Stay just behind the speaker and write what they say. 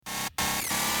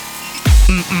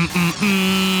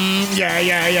Yeah,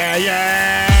 yeah, yeah,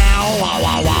 yeah. Wah,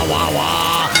 wah, wah, wah,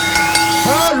 wah.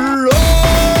 Hello.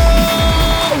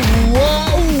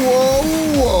 Whoa, whoa,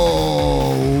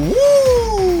 whoa.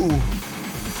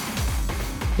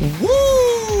 Woo. Woo.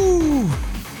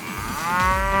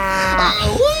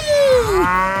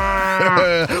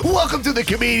 Welcome to the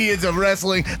Comedians of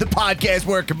Wrestling, the podcast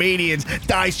where comedians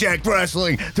dissect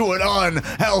wrestling to an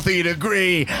unhealthy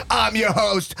degree. I'm your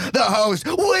host, the host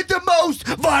with the most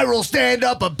viral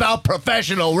stand-up about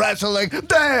professional wrestling,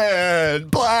 Dan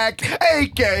Black,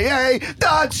 a.k.a.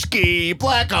 Donsky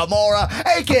Blackamora,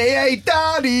 a.k.a.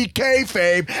 Donnie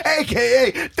Kayfabe,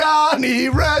 a.k.a. Donnie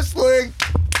Wrestling.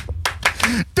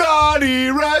 Donnie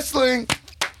Wrestling.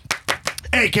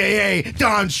 A.K.A.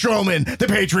 Don Strowman, the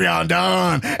Patreon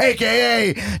Don,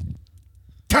 A.K.A.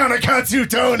 Tanakatsu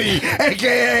Tony,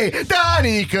 A.K.A.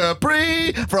 Donnie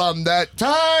Capri, from that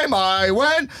time I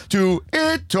went to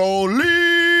Italy.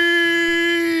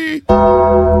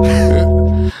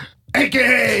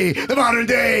 A.K.A. the modern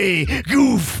day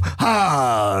Goof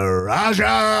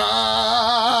Haraja.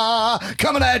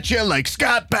 Coming at you like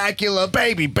Scott Bakula,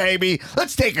 baby.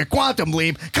 Let's take a quantum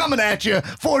leap. Coming at you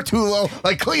for Tulo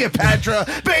like Cleopatra,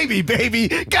 baby.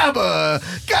 Gabba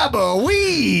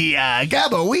wee.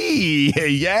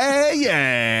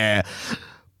 Yeah.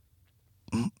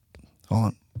 Hold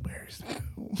on. Where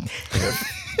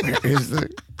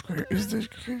is the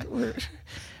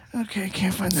okay,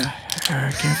 can't find the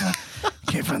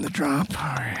drop.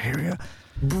 All right, here we go.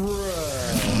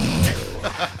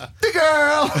 The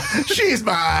girl, she's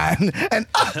mine, and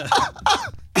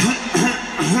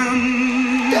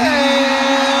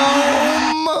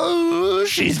damn,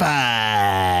 she's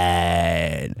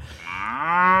fine.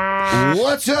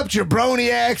 What's up,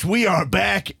 jabroniacs? We are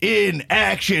back in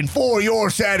action for your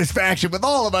satisfaction with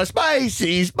all of our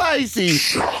spicy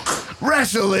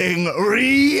wrestling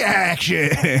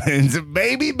reactions.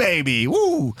 Baby.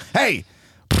 Woo. Hey,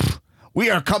 we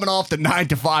are coming off the 9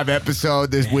 to 5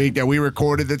 episode this week that we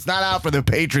recorded. That's not out for the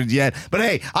patrons yet. But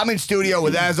hey, I'm in studio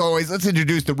with, as always, let's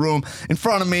introduce the room. In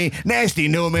front of me, Nasty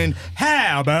Newman.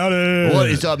 How about it? What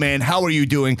is up, man? How are you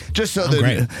doing? Just so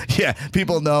that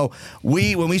people know,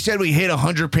 when we said we hit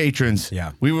 100 patrons,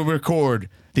 we will record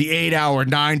the 8-hour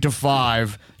 9 to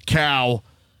 5 cow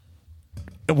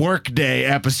workday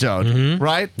episode,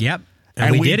 right? Yep.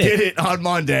 And we did it on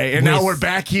Monday, and now we're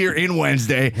back here in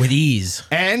Wednesday. With ease.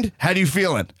 And how do you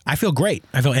feeling? I feel great.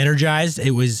 I feel energized.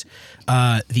 It was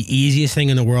the easiest thing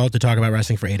in the world to talk about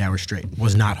wrestling for 8 hours straight. It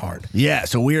was not hard. Yeah,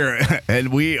 so we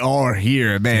are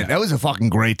here, man. Yeah. That was a fucking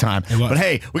great time. It was. But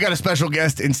hey, we got a special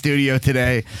guest in studio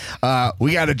today.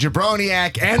 We got a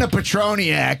jabroniac and a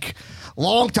patroniac,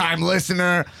 longtime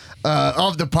listener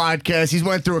of the podcast. He's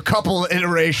went through a couple of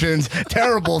iterations.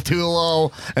 Terrible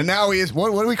Tulo. And now he is,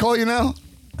 what do we call you now?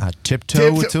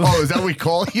 Tiptoe. Oh, is that what we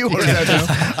call you? Or is that just,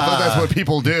 that's what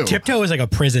people do? Tiptoe is like a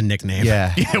prison nickname.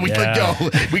 Yeah. We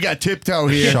got Tiptoe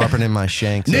here. Sharpening my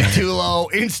shanks. Nick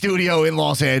Tulo in studio in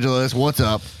Los Angeles. What's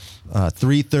up?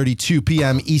 3:32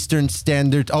 p.m. Eastern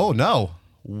Standard. Oh, no.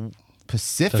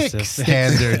 Pacific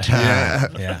Standard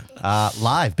Time. Yeah.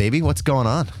 Live, baby. What's going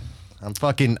on? I'm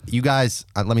fucking, you guys,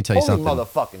 let me tell you something.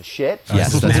 Motherfucking shit.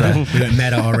 Yes, that's right. We went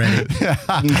meta already.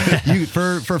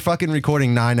 For fucking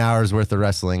recording 9 hours worth of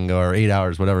wrestling or 8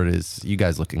 hours, whatever it is, you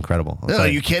guys look incredible. No, are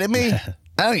you kidding me? What?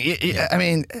 Beat out of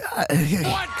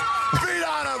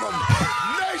them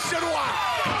nationwide.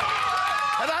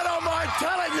 And I don't mind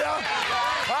telling you,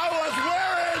 I was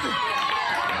wearing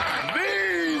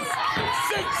these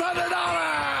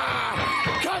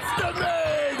 $600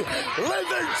 custom-made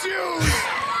leather shoes.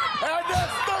 And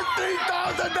this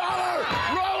 $13,000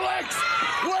 Rolex,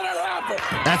 what had happened?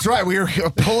 That's right. We were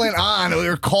calling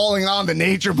on the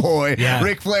Nature Boy,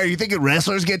 Ric Flair. You think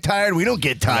wrestlers get tired? We don't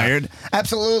get tired.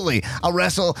 Absolutely. I'll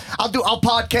wrestle. I'll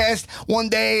podcast one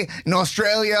day in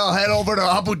Australia. I'll head over to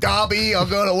Abu Dhabi. I'll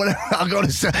go to whatever. I'll go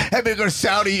to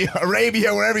Saudi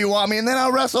Arabia, wherever you want me, and then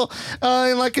I'll wrestle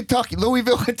in like Kentucky,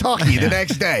 Louisville, Kentucky, the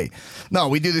next day. No,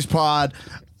 we do this pod.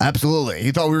 Absolutely.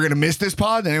 You thought we were going to miss this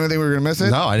pod? Anyone think we were going to miss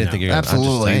it? No, I didn't think you were going to.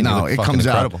 Absolutely. No, it comes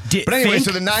incredible. out. But anyway, so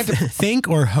the 9 to... Think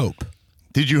or hope?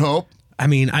 Did you hope? I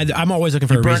mean, I'm always looking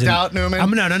for a reason. Burnt out,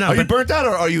 Newman? No. Are you burnt out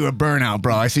or are you a burnout,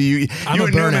 bro? I see you. You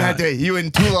and Newman you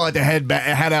and Tulo had to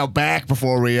head out back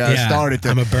before we started.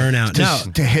 I'm a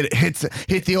burnout. To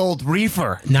hit the old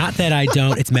reefer. Not that I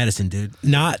don't. It's medicine, dude.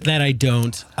 Not that I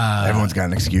don't. Everyone's got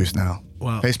an excuse now.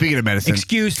 Well, hey, speaking of medicine.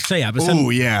 Excuse. So yeah, but some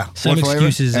some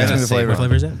excuses. Ask me the flavor. What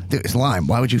flavor is that? Dude, it's lime.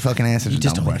 Why would you fucking answer? You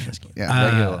just don't question? Yeah,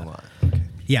 regular lime. Okay.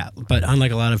 Yeah, but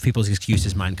unlike a lot of people's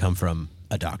excuses, mine come from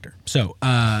a doctor. So,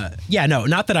 no,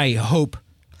 not that I hope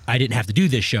I didn't have to do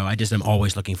this show. I just am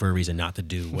always looking for a reason not to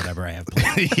do whatever I have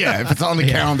planned. Yeah, if it's on the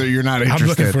calendar, you're not interested. I'm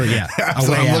looking for So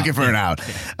a way I'm out. looking for an out.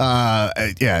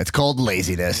 Yeah, it's called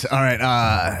laziness. All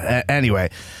right. Anyway,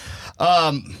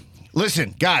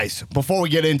 listen, guys. Before we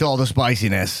get into all the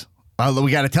spiciness,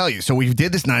 we got to tell you. So we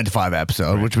did this 9 to 5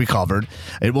 episode, which we covered.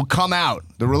 It will come out.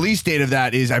 The release date of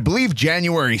that is, I believe,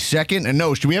 January 2nd. And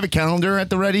no, should we have a calendar at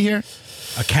the ready here?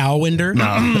 A cow winder? No,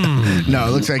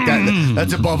 it looks like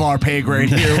that's above our pay grade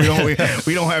here.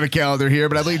 We don't have a calendar here,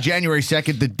 but I believe January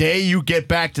 2nd, the day you get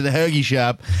back to the hoagie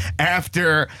shop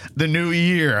after the new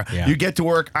year, you get to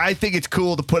work. I think it's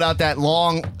cool to put out that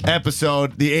long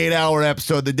episode, the 8-hour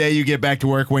episode, the day you get back to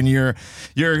work when you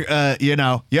have something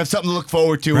to look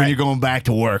forward to when you're going back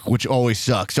to work, which always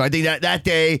sucks. So I think that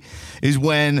day is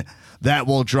when that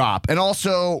will drop. And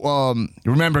also,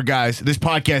 remember, guys, this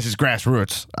podcast is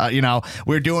grassroots.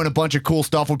 We're doing a bunch of cool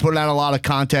stuff. We're putting out a lot of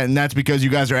content, and that's because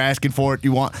you guys are asking for it.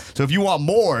 So if you want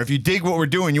more, if you dig what we're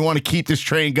doing, you want to keep this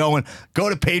train going, go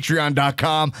to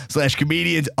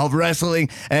patreon.com/comedians of wrestling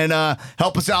and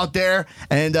help us out there.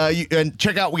 And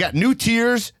check out, we got new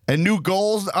tiers and new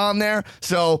goals on there.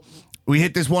 So we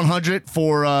hit this 100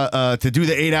 for to do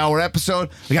the 8-hour episode.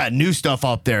 We got new stuff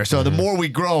up there. So the more we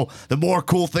grow, the more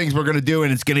cool things we're going to do,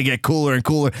 and it's going to get cooler and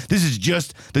cooler. This is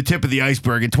just the tip of the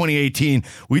iceberg. In 2018,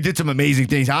 we did some amazing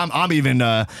things. I'm even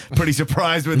pretty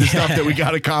surprised with the stuff that we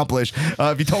got accomplished.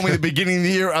 If you told me at the beginning of the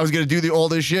year I was going to do all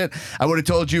this shit, I would have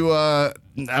told you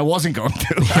I wasn't going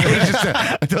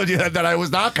to. I told you that I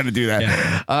was not going to do that.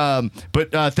 Yeah.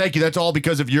 But thank you. That's all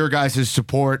because of your guys'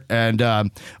 support, and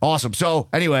awesome. So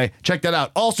anyway, check that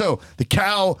out. Also, the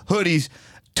cow hoodies.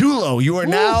 Tulo, you are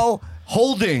now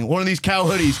holding one of these cow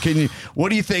hoodies. What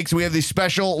do you think? So we have these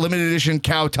special limited edition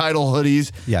cow title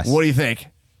hoodies. Yes. What do you think?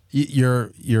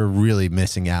 You're really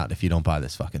missing out if you don't buy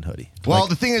this fucking hoodie. Well,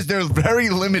 the thing is, they're very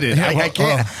limited. I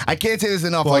can't say this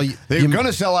enough. Well, they're going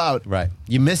to sell out. Right.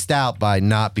 You missed out by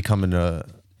not becoming a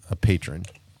patron,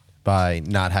 by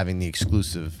not having the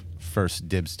exclusive first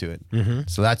dibs to it. Mm-hmm.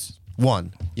 So that's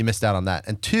one. You missed out on that.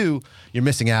 And two, you're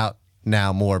missing out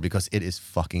now more because it is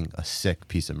fucking a sick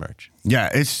piece of merch. Yeah,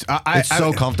 it's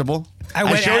so comfortable. I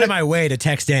went out of my way to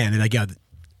text Dan and like, yo,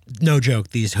 no joke,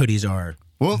 these hoodies are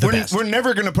Well, we're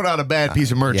never going to put out a bad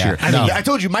piece of merch here. I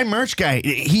told you, my merch guy,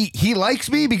 he likes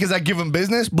me because I give him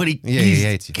business, but he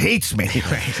hates me.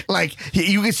 Right. Like,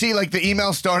 you can see, like, the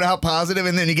emails start out positive,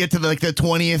 and then you get to, the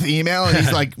 20th email, and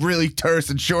he's, like, really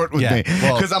terse and short with me.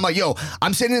 Because I'm like, yo,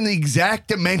 I'm sending the exact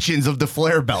dimensions of the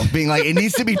flare belt, being like, it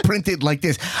needs to be printed like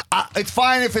this. It's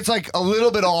fine if it's, like, a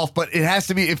little bit off, but it has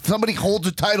to be, if somebody holds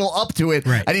a title up to it,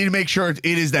 I need to make sure it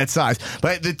is that size.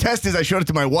 But the test is, I showed it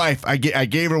to my wife. I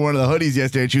gave her one of the hoodies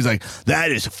yesterday, and she was like, that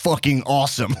is fucking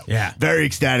awesome. Yeah. Very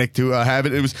ecstatic to have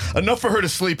it. It was enough for her to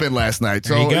sleep in last night.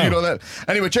 So, you know that.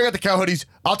 Anyway, check out the cow hoodies.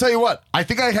 I'll tell you what, I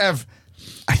don't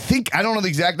know the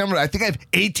exact number. I think I have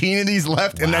 18 of these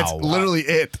left, and that's literally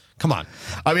it. Come on.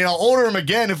 I mean, I'll order them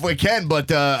again if we can, but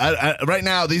right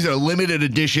now, these are limited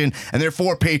edition, and they're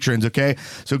for patrons, okay?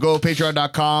 So go to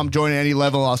patreon.com, join at any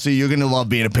level. I'll see you. You're going to love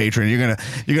being a patron. You're gonna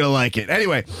like it.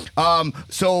 Anyway,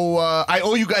 so I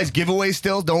owe you guys giveaways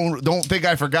still. Don't think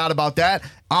I forgot about that.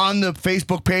 On the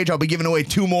Facebook page, I'll be giving away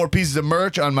 2 more pieces of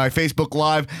merch on my Facebook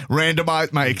Live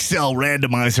my Excel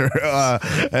randomizer.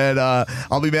 And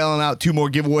I'll be mailing out 2 more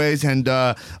giveaways, and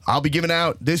I'll be giving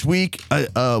out this week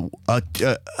I'll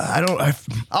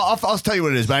tell you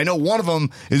what it is, but I know one of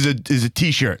them is a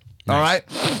T-shirt. Nice. All right?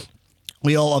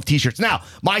 We all love T-shirts. Now,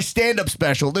 my stand-up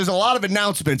special, there's a lot of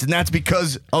announcements, and that's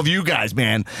because of you guys,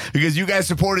 man. Because you guys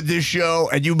supported this show,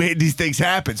 and you made these things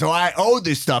happen. So I owe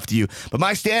this stuff to you. But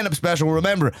my stand-up special,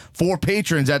 remember, for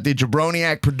patrons at the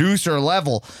Jabroniac producer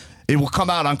level, it will come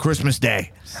out on Christmas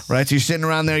Day, right? So you're sitting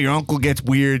around there, your uncle gets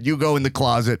weird, you go in the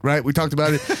closet, right? We talked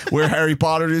about it, where Harry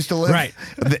Potter used to live, right?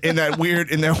 In that weird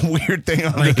thing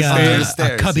under like the stairs,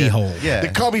 a cubby hole, the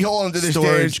cubby hole under the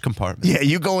storage compartment. Yeah,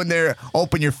 you go in there,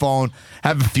 open your phone,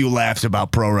 have a few laughs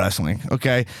about pro wrestling,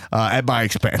 okay, at my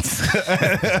expense.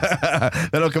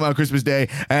 That'll come out Christmas Day,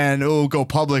 and it will go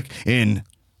public in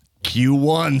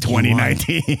Q1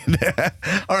 2019.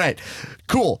 All right,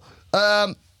 cool.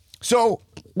 So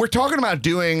we're talking about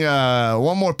doing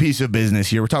one more piece of business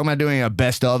here. We're talking about doing a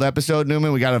best of episode,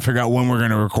 Newman. We got to figure out when we're going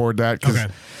to record that. Okay.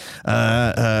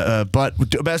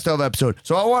 But best of episode.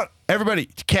 So I want everybody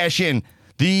to cash in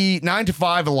the 9 to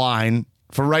 5 line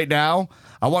for right now.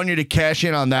 I want you to cash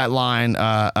in on that line.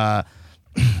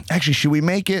 Actually, should we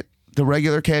make it the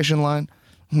regular cash in line?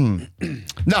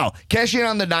 No, cash in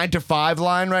on the 9 to 5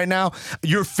 line right now.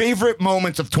 Your favorite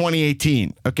moments of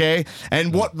 2018, okay?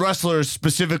 And what wrestlers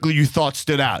specifically you thought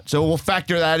stood out. So we'll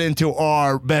factor that into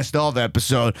our best of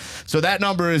episode. So that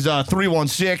number is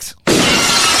 316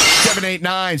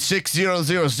 789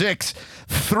 6006.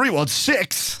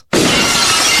 316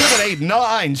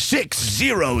 789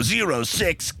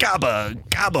 6006.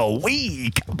 Gabba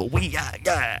wee.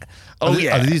 Oh,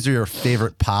 yeah. These are your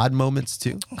favorite pod moments,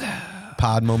 too?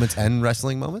 Pod moments and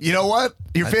wrestling moments? You know what?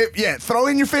 Throw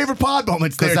in your favorite pod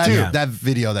moments there, That, too. that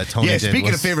video that Tony Yeah, did speaking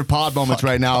was of favorite pod moments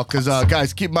right now, because,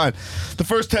 guys, keep in mind, the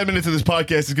first 10 minutes of this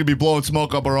podcast is going to be blowing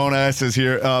smoke up our own asses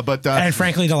here. And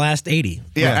frankly, the last 80.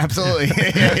 Yeah, absolutely.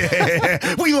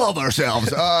 We love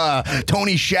ourselves.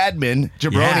 Tony Shadman,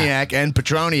 Jabroniak, and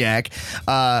Petroniak.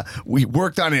 We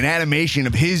worked on an animation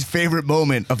of his favorite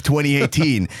moment of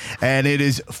 2018, and it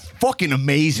is fucking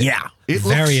amazing. Yeah, it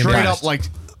very looks straight impressed. up like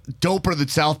doper than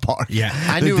South Park. Yeah.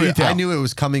 I knew it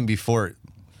was coming before it.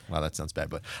 Wow, that sounds bad,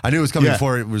 but I knew it was coming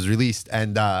before it was released.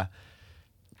 And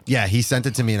he sent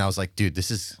it to me, and I was like, dude,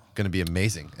 this is going to be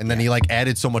amazing. And then he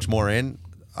added so much more in.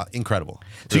 Incredible.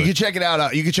 So you can check it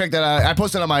out. You can check that out. I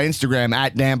posted on my Instagram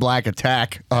at Dan Black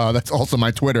Attack. That's also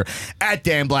my Twitter at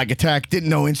Dan Black Attack. Didn't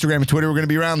know Instagram and Twitter were going to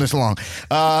be around this long.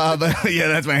 But yeah,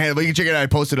 that's my handle. But you can check it out. I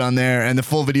posted on there, and the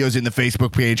full video is in the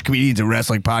Facebook page, Comedians and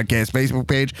Wrestling Podcast Facebook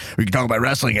page. We can talk about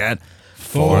wrestling at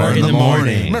 4 in the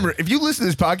morning. Remember, if you listen to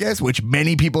this podcast, which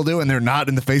many people do, and they're not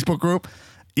in the Facebook group,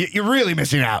 you're really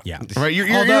missing out. Yeah. Right? You're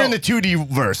in the 2D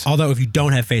verse. Although if you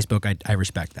don't have Facebook, I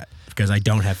respect that because I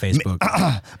don't have Facebook.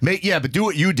 But do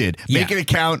what you did. Make an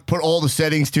account, put all the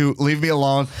settings to leave me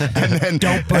alone, and then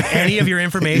Don't put any of your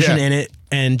information in it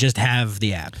and just have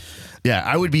the app. Yeah,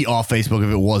 I would be off Facebook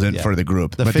if it wasn't for the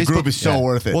group. The group is so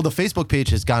worth it. Well, the Facebook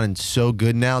page has gotten so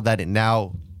good now that it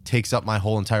now takes up my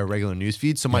whole entire regular news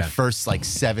feed. So my first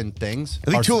 7 things.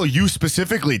 I think Tula, you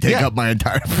specifically take up my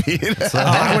entire feed.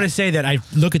 I want to say that I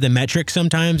look at the metrics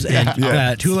sometimes, and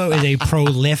Tulo is a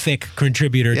prolific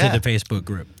contributor to the Facebook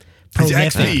group. He's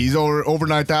Prolific. XP. He's over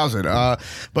 9,000.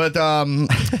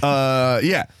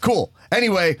 Yeah, cool.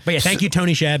 Anyway, But yeah, thank you,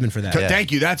 Tony Shadman, for that.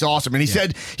 Thank you. That's awesome. And he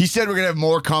said we're gonna have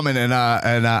more coming, and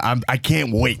I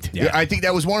can't wait. Yeah. I think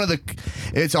that was one of the.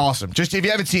 It's awesome. Just if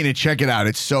you haven't seen it, check it out.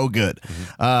 It's so good.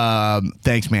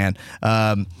 Thanks, man.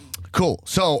 Cool.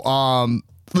 So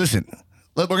listen.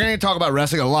 Look, we're going to talk about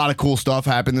wrestling. A lot of cool stuff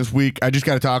happened this week. I just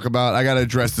got to talk about. I got to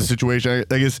address the situation.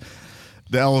 I guess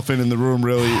the elephant in the room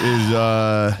really is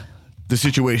the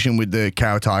situation with the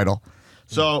cow title.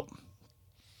 So.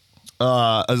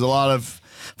 There's a lot of,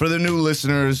 for the new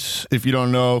listeners, if you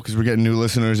don't know, because we're getting new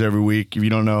listeners every week, if you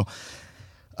don't know,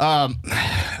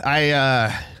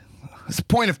 it's a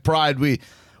point of pride. We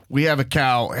have a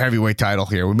cow heavyweight title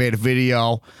here. We made a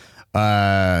video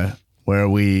where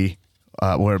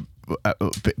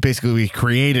basically we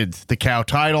created the cow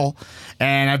title,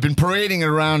 and I've been parading it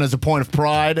around as a point of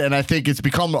pride, and I think it's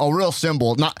become a real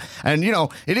symbol.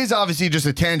 It is obviously just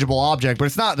a tangible object, but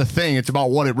it's not the thing. It's about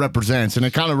what it represents, and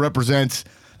it kind of represents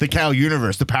the cow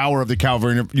universe, the power of the cow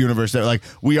universe. That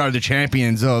we are the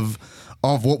champions of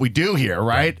what we do here,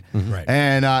 right? Right.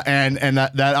 And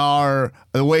that are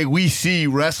the way we see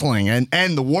wrestling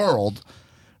and the world,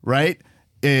 right?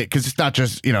 Because it's not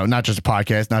just a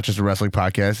podcast, not just a wrestling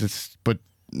podcast. It's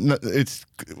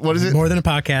what is it? More than a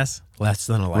podcast, less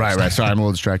than a lifestyle. Right. Sorry, I'm a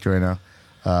little distracted right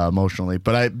now, emotionally.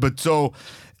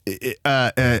 It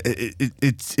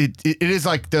is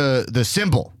like the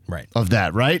symbol of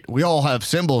that, right? We all have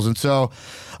symbols, and so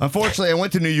unfortunately, I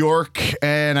went to New York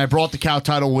and I brought the cow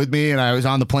title with me, and I was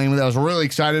on the plane with it. I was really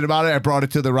excited about it. I brought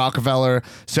it to the Rockefeller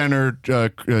Center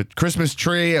Christmas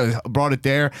tree. I brought it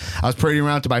there. I was parading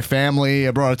around to my family.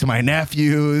 I brought it to my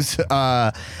nephews,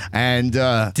 and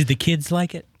Did the kids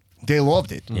like it? they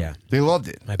loved it. Yeah. They loved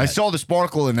it. I I bet. saw the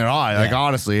sparkle in their eye,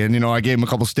 honestly. And, I gave them a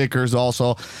couple stickers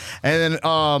also. And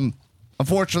then,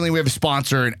 unfortunately, we have a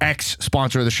sponsor, an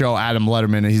ex-sponsor of the show, Adam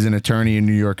Letterman. He's an attorney in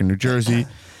New York and New Jersey.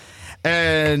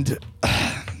 And,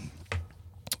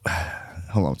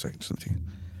 hold on a second.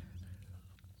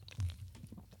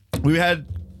 We had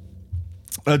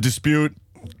a dispute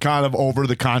kind of over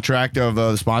the contract of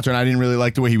the sponsor, and I didn't really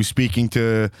like the way he was speaking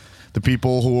to the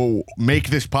people who make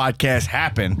this podcast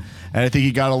happen. And I think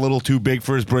he got a little too big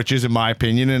for his britches, in my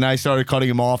opinion. And I started cutting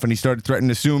him off, and he started threatening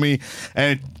to sue me.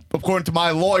 And according to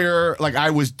my lawyer, I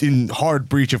was in hard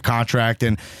breach of contract.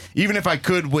 And even if I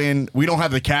could win, we don't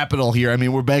have the capital here. I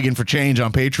mean, we're begging for change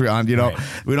on Patreon. Right.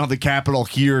 We don't have the capital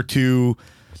here to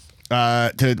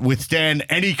withstand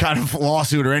any kind of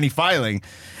lawsuit or any filing.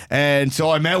 And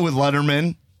so I met with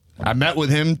Letterman. I met with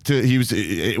him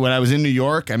when I was in New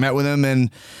York. I met with him,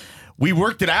 and we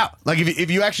worked it out. Like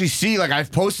if you actually see, like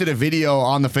I've posted a video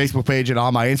on the Facebook page and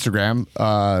on my Instagram,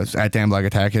 at Dan Black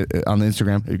Attack on the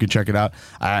Instagram. You can check it out,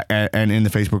 and in the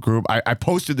Facebook group, I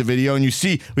posted the video, and you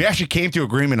see we actually came to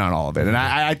agreement on all of it. And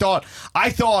I thought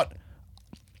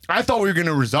we were going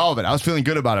to resolve it. I was feeling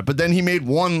good about it, but then he made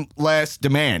one last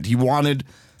demand. He wanted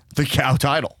the cow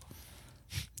title.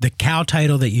 The cow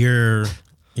title that your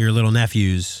little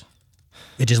nephews,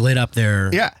 it just lit up their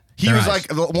He their was eyes.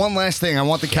 like, one last thing, I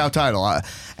want the cow title.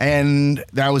 And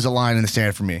that was a line in the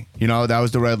sand for me. You know, that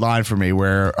was the red line for me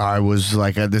where I was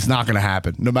like, this is not going to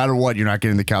happen. No matter what, you're not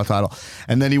getting the cow title.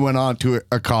 And then he went on to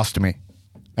accost me.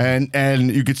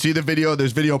 And you could see the video.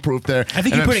 There's video proof there. I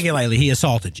think you're putting it lightly. He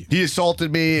assaulted you. He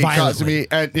assaulted me, accosted me,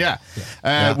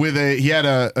 and with he had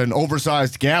an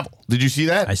oversized gavel. Did you see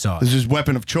that? I saw it. This is his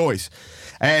weapon of choice,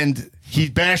 and he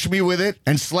bashed me with it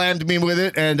and slammed me with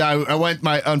it. And I went.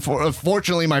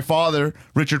 Unfortunately, my father,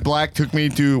 Richard Black, took me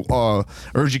to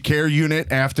urgent care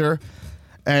unit after,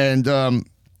 and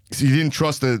he didn't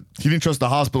trust the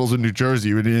hospitals in New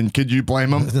Jersey. And could you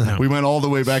blame him? No. We went all the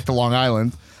way back to Long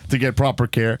Island to get proper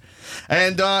care.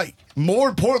 And more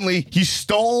importantly, he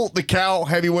stole the cow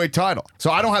heavyweight title.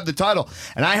 So I don't have the title.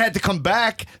 And I had to come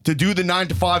back to do the 9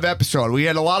 to 5 episode. We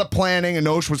had a lot of planning, and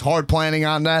Osh was hard planning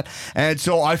on that. And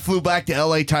so I flew back to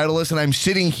LA titleless, and I'm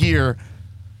sitting here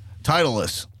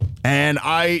titleless. And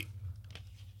I'll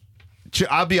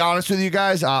be honest with you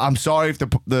guys, I'm sorry if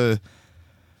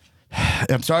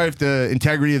I'm sorry if the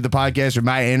integrity of the podcast or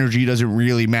my energy doesn't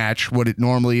really match what it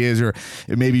normally is, or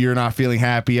maybe you're not feeling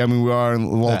happy. I mean, we are in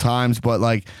low times, but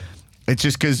like, it's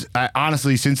just because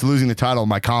honestly, since losing the title,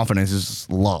 my confidence is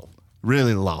low,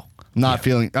 really low. I'm not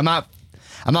feeling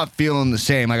the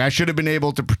same. Like I should have been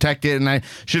able to protect it, and I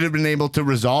should have been able to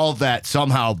resolve that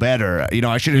somehow better. You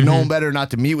know, I should have known better not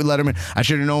to meet with Letterman. I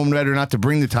should have known better not to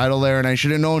bring the title there, and I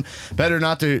should have known better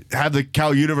not to have the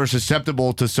cow universe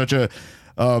susceptible to such a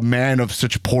man of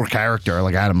such poor character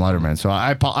like Adam Letterman. So I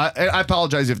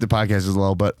apologize if the podcast is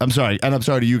low, but I'm sorry, and I'm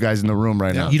sorry to you guys in the room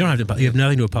right now. You don't have to. You have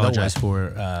nothing to apologize for.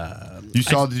 Did you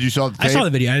saw the tape? I saw the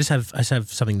video. I just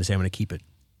have something to say. I'm going to keep it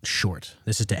short.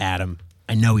 This is to Adam.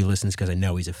 I know he listens because I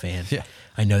know he's a fan. Yeah.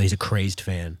 I know he's a crazed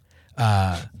fan.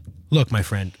 Look, my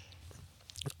friend,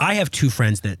 I have two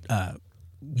friends that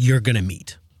you're going to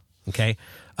meet. Okay,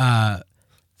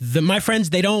 my friends,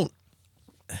 they know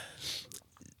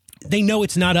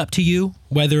it's not up to you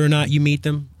whether or not you meet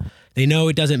them. They know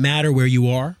it doesn't matter where you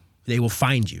are. They will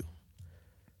find you.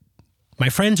 My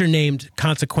friends are named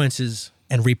Consequences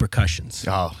and Repercussions.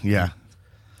 Oh, yeah.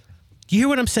 Do you hear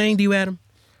what I'm saying to you, Adam?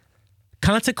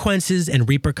 Consequences and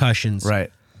repercussions. Right.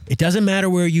 It doesn't matter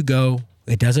where you go.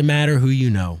 It doesn't matter who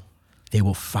you know. They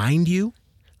will find you,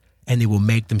 and they will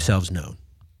make themselves known.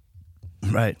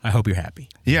 Right. I hope you're happy.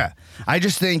 Yeah. I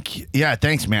just think,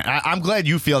 thanks, man. I'm glad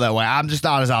you feel that way. I'm just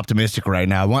not as optimistic right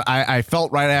now. I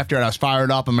felt right after it, I was fired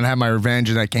up. I'm going to have my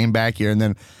revenge, and I came back here. And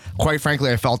then, quite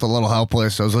frankly, I felt a little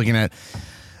helpless. I was looking at,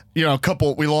 we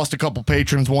lost a couple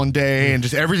patrons one day, and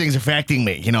just everything's affecting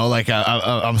me. Like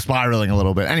I'm spiraling a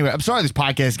little bit. Anyway, I'm sorry this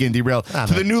podcast is getting derailed.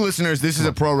 To the new listeners, this is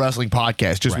a pro wrestling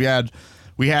podcast. Just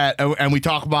we had, and we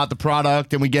talk about the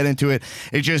product and we get into it.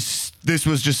 This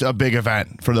was just a big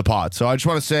event for the pod. So I just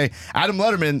want to say, Adam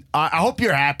Letterman, I hope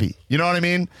you're happy. You know what I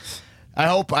mean?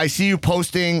 I see you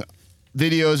posting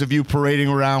videos of you parading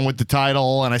around with the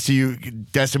title, and I see you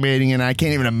decimating it, and I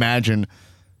can't even imagine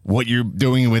what you're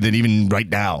doing with it even right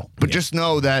now. But just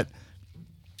know that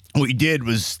what you did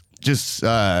was just, You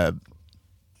all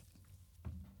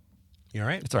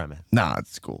right? It's all right, man. nah,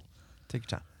 it's cool. Take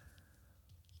your time.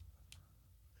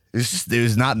 It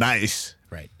was not nice.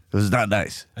 Right. It was not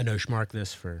nice. I know Schmark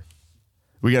this for...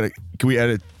 Can we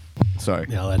edit? Sorry.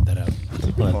 Yeah, I'll edit that out.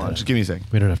 Hold on, just give me a sec.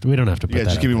 We don't have to put Yeah, that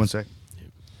just out. give me 1 sec.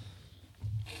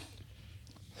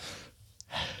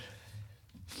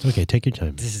 Okay, take your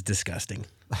time. This is disgusting.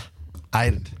 I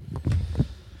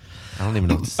don't even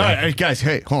know what to say. All right, guys,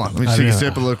 hey, hold on. Let me take a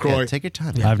sip of LaCroix. Yeah, take your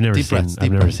time. I've never Deep breaths,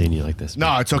 deep breaths. seen you like this.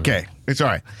 No, it's okay. It's all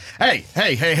right. Hey,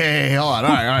 hold on.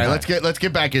 All right. Let's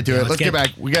get back into it. Let's get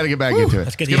back. We got to get back into it.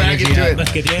 Let's get the back energy into out. it.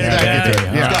 Let's get the Get energy back into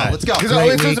out. it. Yeah. Let's go. Because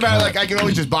it doesn't matter. Like I can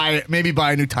always just buy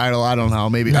a new title. I don't know.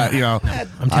 Maybe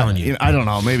I'm telling you. I don't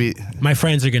know. Maybe. My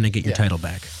friends are going to get your title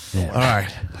back. All right.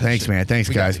 Thanks, man. Thanks,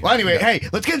 guys. Well, anyway, hey,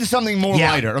 let's get into something more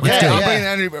lighter. Okay. Let's do it. I'll bring the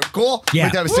energy. Cool. Yeah.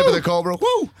 We have a sip of the Cobra.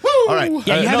 Woo. All right.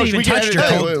 Yeah, you haven't even touched your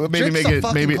Cobra. Maybe Drink make some it.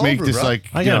 fucking Maybe make Cobra, this bro. like.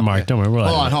 I got it, Mark. Don't worry. We'll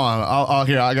Hold on.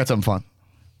 Here. I got something fun.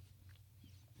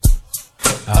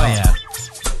 Oh, yeah.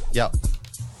 Yep.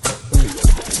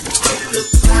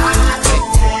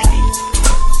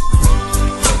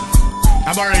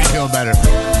 I'm already feeling better.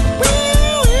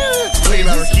 Thinking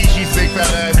about Rikishi's big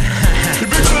fat head.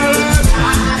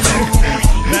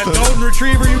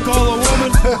 retriever you call a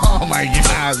woman. Oh my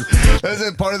God. That's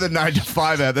a part of the 9 to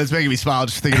 5 app. That's making me smile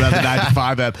just thinking about the 9 to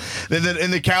 5 app. Then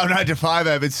in the Cow 9 to 5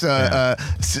 app, it's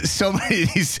so many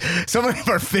of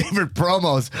our favorite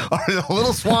promos are a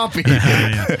little swampy.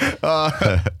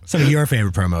 Some of your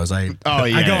favorite promos.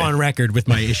 I go on record with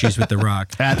my issues with The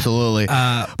Rock. Absolutely. But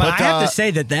I have to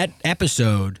say that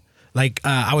episode, like,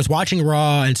 I was watching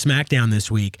Raw and SmackDown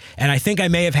this week, and I think I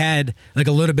may have had like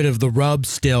a little bit of the rub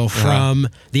still from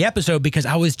the episode because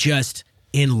I was just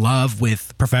in love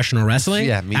with professional wrestling.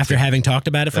 Yeah, me after too. having talked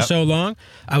about it for so long.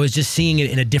 I was just seeing it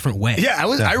in a different way. Yeah,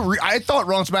 I thought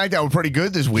Raw and SmackDown were pretty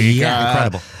good this week. Yeah,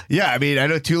 incredible. Yeah, I mean, I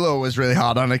know Tulo was really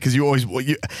hot on it because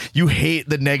you hate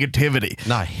the negativity.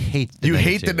 No, I hate You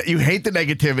hate the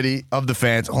negativity of the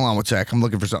fans. Hold on one sec. I'm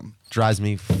looking for something. drives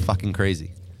me fucking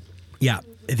crazy. Yeah.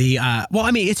 Well,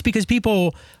 I mean, it's because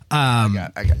people. I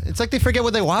got it. It's like they forget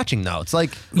what they're watching now. It's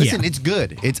like, listen, it's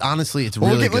good. It's honestly, it's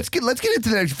Well, really okay, good. let's get into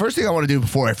that. First thing I want to do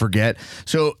before I forget.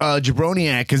 So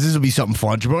Jabroniac, because this will be something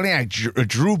fun. Jabroniac,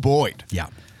 Drew Boyd. Yeah.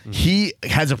 He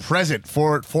has a present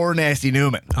for Nasty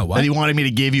Newman that he wanted me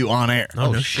to give you on air.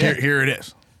 Oh, no shit. Here it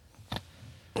is.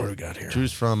 What do we got here?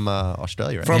 Drew's from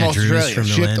Australia, right? From Yeah, Drew's Australia. from the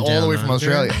Shipped land all the down way from under.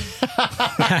 Australia.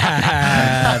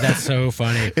 That's so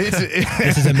funny.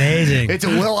 This is amazing. It's a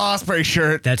Will Ospreay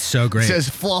shirt. That's so great. It says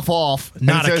fluff off. and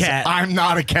Not it a says, cat. I'm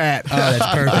not a cat. Oh,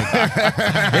 that's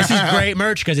perfect. This is great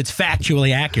merch because it's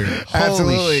factually accurate.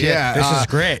 Absolutely, shit. yeah. This is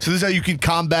great. So this is how you can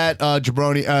combat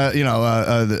jabroni.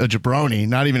 A jabroni,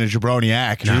 not even a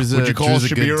jabroniac. Drew's Would a- you call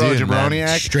Drew's a good Shabiro a dude, man.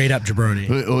 jabroniac? Straight up jabroni.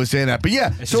 Who was saying that? But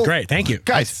yeah, This is great. Thank you.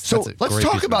 guys. That's So a let's great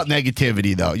talk piece of about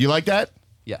negativity, though. You like that?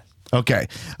 Yeah. Okay.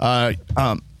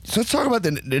 So let's talk about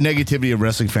the negativity of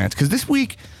wrestling fans because this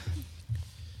week,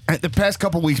 the past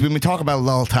couple weeks, we've been talking about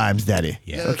lull times, Daddy.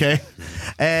 Yeah. Okay.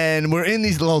 And we're in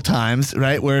these lull times,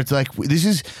 right? Where it's like this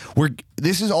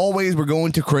is always we're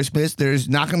going to Christmas. There's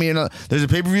not going to be there's a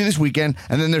pay per view this weekend,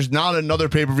 and then there's not another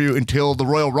pay per view until the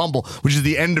Royal Rumble, which is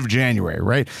the end of January,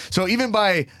 right? So even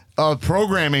by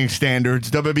programming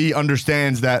standards, WWE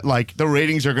understands that like the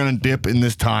ratings are going to dip in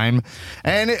this time,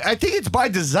 and I think it's by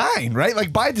design, right?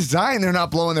 Like by design, they're not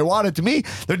blowing their wad. To me,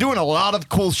 they're doing a lot of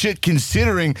cool shit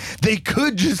considering they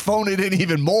could just phone it in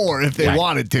even more if they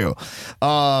wanted to.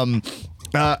 And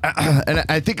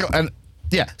I think,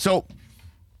 so,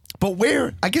 but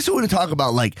where, I guess I want to talk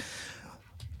about like,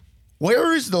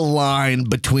 where is the line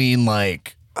between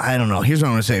like, I don't know, here's what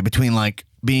I'm going to say, between like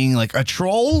being like a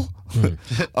troll,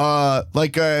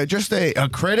 just a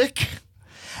critic,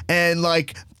 and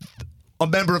like a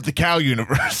member of the Cow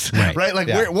universe, right? Like,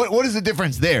 what is the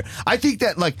difference there? I think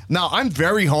that like now I'm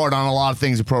very hard on a lot of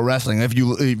things in pro wrestling. If you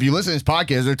listen to this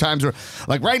podcast, there are times where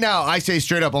like right now I say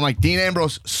straight up, I'm like Dean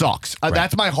Ambrose sucks.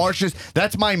 That's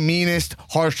my meanest,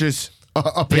 harshest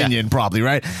opinion, probably,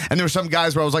 right? And there were some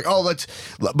guys where I was like,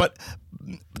 but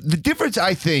the difference,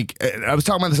 I think, I was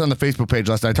talking about this on the Facebook page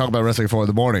last night. I talked about Wrestling 4 in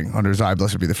the morning under Zai,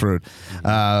 blessed be the fruit.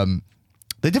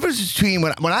 The difference between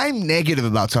when I'm negative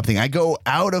about something, I go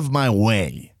out of my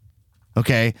way,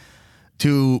 okay,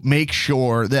 to make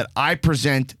sure that I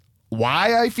present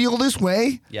why I feel this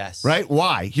way. Yes. Right?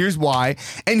 Why? Here's why.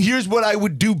 And here's what I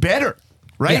would do better.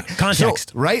 Right? Yeah,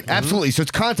 context. So, right? Absolutely. So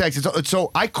it's context. So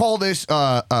I call this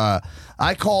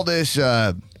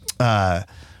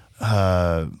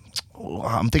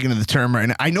I'm thinking of the term right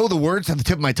now. I know the words at the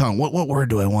tip of my tongue. What word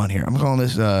do I want here? I'm calling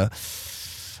this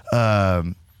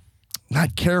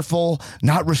not careful,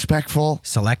 not respectful,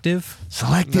 Selective.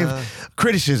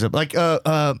 criticism. Like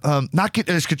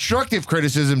there's constructive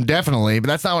criticism, definitely, but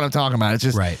that's not what I'm talking about. It's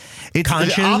just it's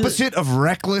the opposite of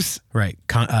reckless. Right.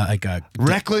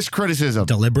 Reckless criticism.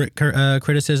 Deliberate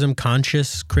criticism,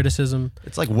 conscious criticism.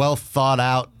 It's like well thought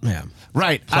out. Yeah.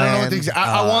 Right. I don't know what things.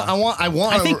 I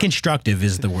want. I think constructive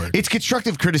is the word. It's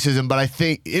constructive criticism, but I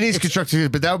think it is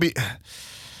constructive. But that would be.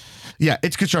 Yeah,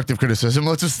 it's constructive criticism.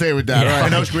 Let's just stay with that. Yeah. All right.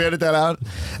 I know, should we edit that out?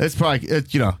 It's probably,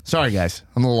 sorry guys.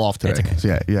 I'm a little off today. It's okay. So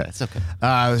yeah. It's okay.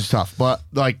 It's tough. But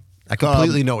like, I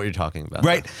completely know what you're talking about.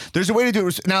 right. There's a way to do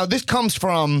it. Now, this comes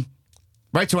from,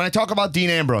 right. So when I talk about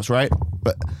Dean Ambrose, right,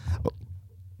 but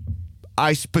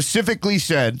I specifically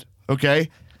said, okay,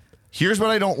 here's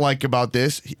what I don't like about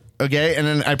this. Okay, and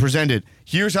then I presented,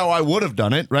 here's how I would have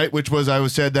done it, right? Which was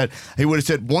said that he would have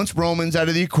said, once Roman's out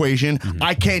of the equation,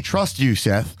 I can't trust you,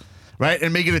 Seth, right?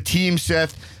 And make it a team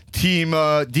Seth, team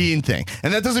Dean thing.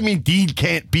 And that doesn't mean Dean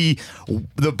can't be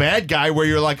the bad guy where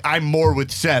you're like, I'm more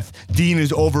with Seth. Dean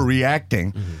is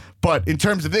overreacting. But in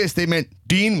terms of this, they meant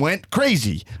Dean went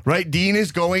crazy, right? Dean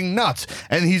is going nuts.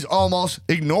 And he's almost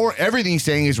ignore everything he's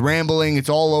saying is rambling. It's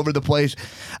all over the place.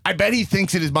 I bet he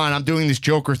thinks in his mind, I'm doing this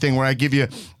Joker thing where I give you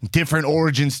different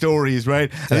origin stories,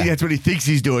 right? I think that's what he thinks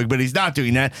he's doing, but he's not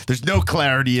doing that. There's no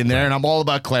clarity in there, and I'm all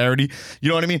about clarity. You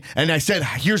know what I mean? And I said,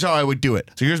 here's how I would do it.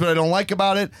 So here's what I don't like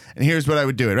about it, and here's what I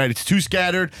would do it, right? It's too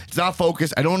scattered. It's not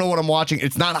focused. I don't know what I'm watching.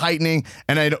 It's not heightening,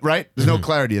 and right? There's no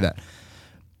clarity of that.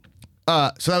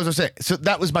 So that was what I was saying. So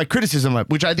that was my criticism,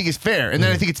 which I think is fair. And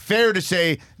then I think it's fair to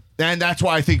say, and that's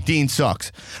why I think Dean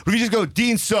sucks. If you just go,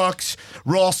 Dean sucks,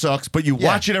 Raw sucks, but you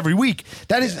watch it every week,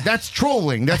 that's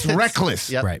trolling. That's reckless.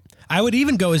 Yep. Right. I would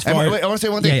even go as far. Wait, I want to say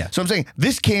one thing. Yeah. So I'm saying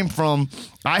this came from.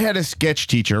 I had a sketch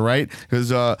teacher, right?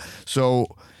 Because so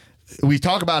we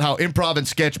talk about how improv and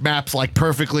sketch maps like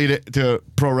perfectly to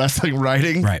pro wrestling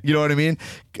writing. Right. You know what I mean?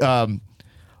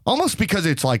 Almost because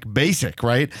it's like basic,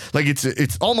 right? Like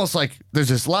it's almost like there's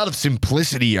this lot of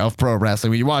simplicity of pro wrestling.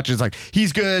 When you watch it, it's like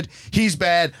he's good, he's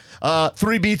bad,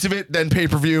 3 beats of it, then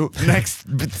pay-per-view, next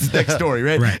story,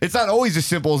 right? Right? It's not always as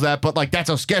simple as that, but like that's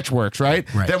how sketch works, right?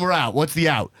 Then we're out. What's the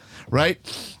out, right?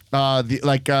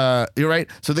 You're right.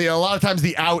 So a lot of times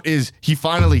the out is he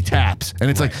finally taps, and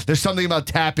it's like there's something about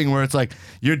tapping where it's like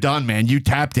you're done, man. You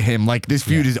tap to him, like this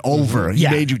feud is over. He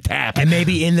made you tap, and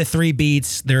maybe in the 3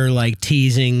 beats they're like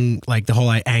teasing like the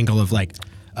whole angle of like,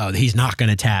 oh, he's not going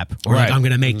to tap, or like I'm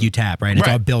going to make you tap, right? It's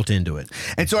all built into it.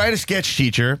 And so I had a sketch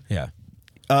teacher. Yeah.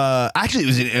 Actually, it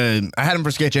was I had him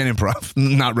for sketch and improv.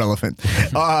 Not relevant,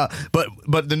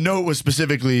 but the note was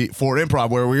specifically for improv,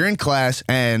 where we were in class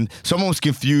and someone was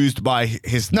confused by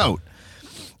his note,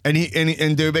 and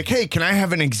they were like, "Hey, can I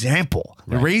have an example?"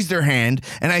 They raised their hand,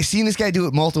 and I seen this guy do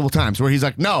it multiple times, where he's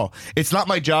like, "No, it's not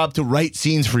my job to write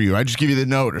scenes for you. I just give you the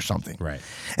note or something." Right.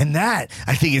 And that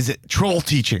I think is troll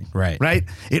teaching. Right.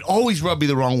 It always rubbed me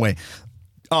the wrong way.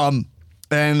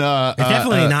 And it's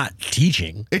definitely not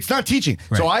teaching. It's not teaching.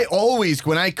 Right. So I always,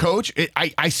 when I coach,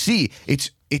 I see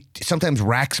it sometimes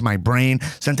racks my brain.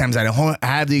 Sometimes I don't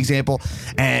have the example,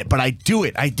 but I do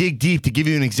it. I dig deep to give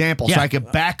you an example so I can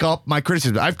back up my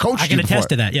criticism. I've coached. I can attest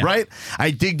to that. Yeah. Right.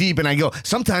 I dig deep and I go.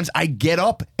 Sometimes I get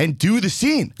up and do the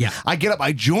scene. Yeah. I get up.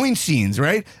 I join scenes.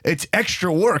 Right. It's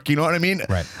extra work. You know what I mean?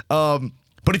 Right.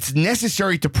 But it's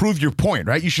necessary to prove your point.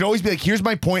 Right. You should always be like, "Here's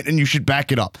my point," and you should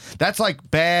back it up. That's like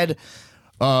bad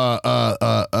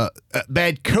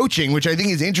coaching, which I think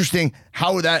is interesting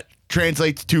how that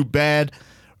translates to bad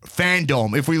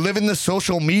fandom. If we live in the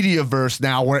social media verse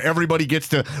now where everybody gets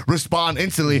to respond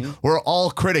instantly, we're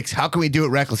all critics. How can we do it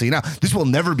recklessly? Now, this will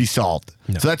never be solved.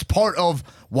 No. So that's part of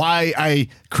why I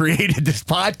created this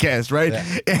podcast, right?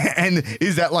 Yeah. And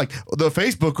is that like the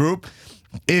Facebook group,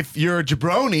 if you're a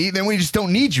jabroni, then we just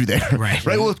don't need you there. Right.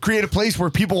 We'll create a place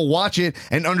where people watch it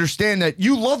and understand that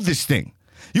you love this thing.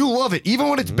 You love it. Even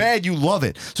when it's bad, you love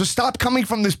it. So stop coming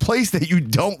from this place that you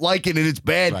don't like it and it's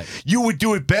bad. Right. You would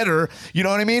do it better. You know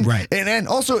what I mean? Right. And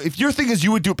also, if your thing is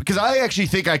you would do it, because I actually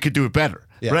think I could do it better.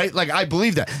 Yeah. Right? Like, I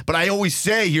believe that. But I always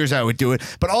say, here's how I would do it.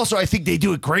 But also, I think they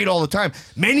do it great all the time.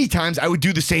 Many times, I would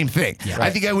do the same thing. Yeah.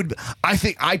 Right.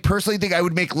 I personally think I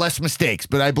would make less mistakes,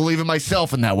 but I believe in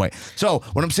myself in that way. So,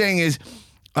 what I'm saying is,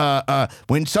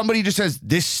 when somebody just says,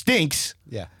 this stinks,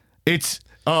 it's...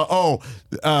 okay.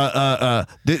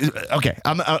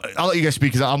 I'll let you guys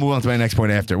speak because I'll move on to my next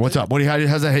point after. What's up?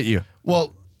 How's that hit you?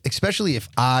 Well, especially if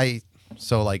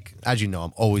like, as you know,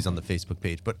 I'm always on the Facebook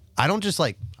page, but I don't just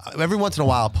like, every once in a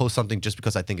while I'll post something just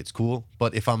because I think it's cool.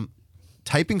 But if I'm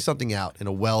typing something out in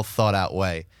a well thought out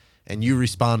way and you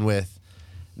respond with,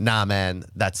 "Nah, man,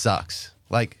 that sucks."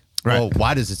 Like, well,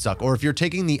 why does it suck? Or if you're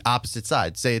taking the opposite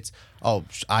side, say it's, "Oh,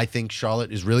 I think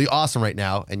Charlotte is really awesome right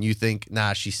now," and you think,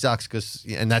 "Nah, she sucks,"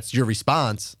 and that's your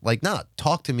response. Like, nah,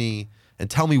 talk to me and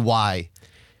tell me why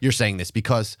you're saying this,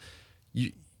 because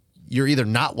you're either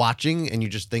not watching and you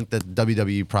just think that the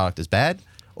WWE product is bad,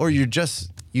 or you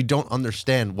don't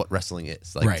understand what wrestling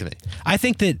is. Like, to me, I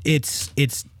think that it's.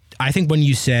 I think when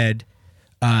you said,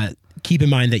 keep in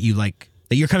mind that you like.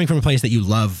 That you're coming from a place that you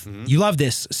love. You love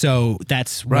this, so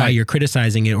that's why you're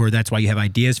criticizing it, or that's why you have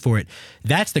ideas for it.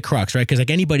 That's the crux, right? Because like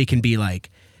anybody can be like,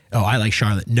 "Oh, I like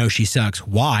Charlotte. No, she sucks.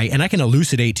 Why?" And I can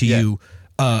elucidate to you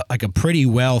like a pretty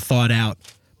well thought out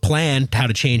plan how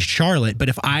to change Charlotte. But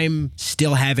if I'm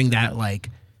still having that like,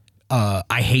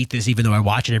 I hate this even though I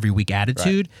watch it every week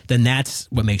attitude, then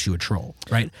that's what makes you a troll,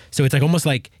 right? So it's like almost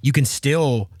like you can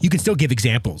still give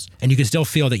examples, and you can still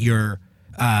feel that you're.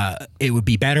 It would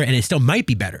be better, and it still might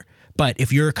be better. But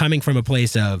if you're coming from a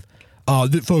place of, "Oh,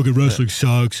 that fucking wrestling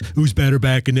sucks. It was better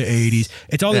back in the 80s."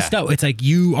 It's all this stuff. It's like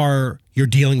you're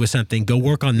dealing with something. Go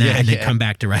work on that, and then come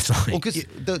back to wrestling. Well, because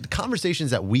the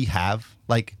conversations that we have,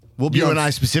 like we'll be You on, and I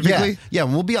specifically? Yeah,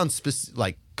 we'll be on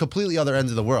like completely other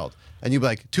ends of the world. And you'll be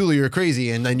like, Tula, you're crazy,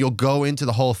 and then you'll go into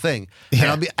the whole thing.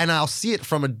 Yeah. And I'll see it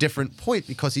from a different point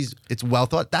because it's well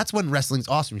thought. That's when wrestling's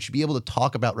awesome. You should be able to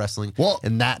talk about wrestling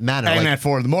in that manner. And like, at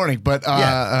 4 a.m, but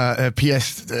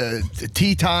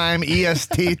PST time,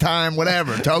 EST time,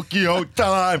 whatever, Tokyo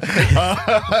time,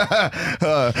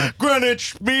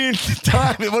 Greenwich Mean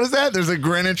Time. What is that? There's a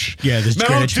Greenwich. Yeah, there's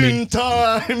Greenwich Mountain Mean-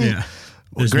 Time. Yeah.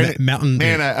 There's mountain.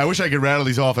 Man, I wish I could rattle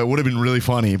these off. It would have been really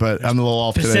funny, but I'm a little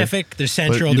off Pacific, today. there's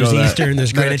Central, But you there's know that. Eastern,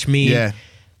 there's Greenwich Mean. Yeah.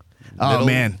 Oh Middle-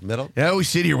 man, middle? Yeah, we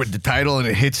sit here with the title and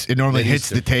it normally hits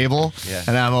the table, Yeah.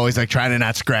 and I'm always like trying to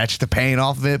not scratch the paint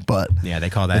off of it, but Yeah, they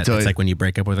call that. Until It's you- like when you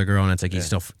break up with a girl and it's like you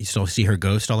still see her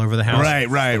ghost all over the house. right,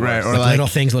 or With like little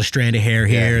things, little strand of hair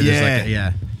here. yeah, There's like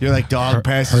yeah. You're like dog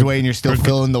passes away and you're still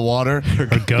filling the water. Her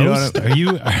ghost?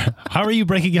 How are you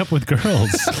breaking up with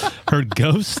girls? Her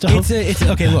ghost? It's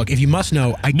okay. Look, if you must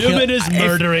know, Newman is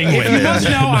murdering If you women. must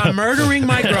know, I'm murdering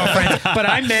my girlfriend, but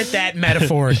I meant that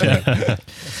metaphorically.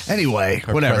 Anyway,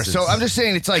 whatever. presence. So I'm just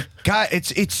saying, it's like, God,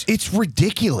 it's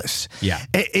ridiculous. Yeah.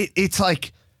 It's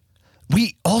like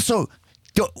we also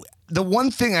the one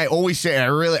thing I always say,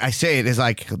 I say it is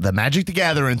like the Magic the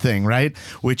Gathering thing, right?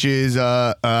 Which is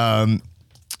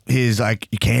like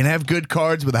you can't have good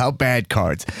cards without bad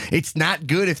cards. It's not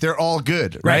good if they're all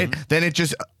good, right? Then it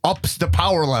just ups the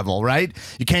power level, right?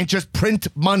 You can't just print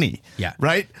money, Yeah.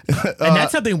 right? And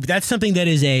that's something that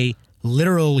is a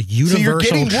literal universal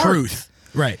getting truth.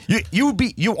 Right.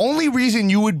 You only reason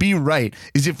you would be right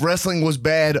is if wrestling was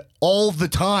bad all the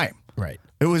time. Right.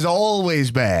 It was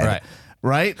always bad.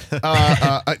 Right?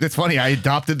 It's funny. I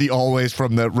adopted the always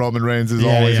from the Roman Reigns is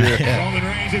always here. Roman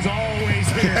Reigns is always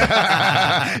here.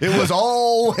 It was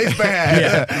always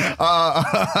bad.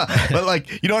 But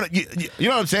like, you know what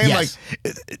I'm saying? Yes.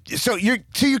 Like, so you're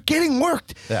getting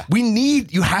worked. Yeah.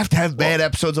 You have to have bad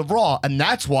episodes of Raw, and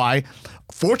that's why.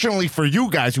 Fortunately for you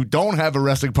guys who don't have a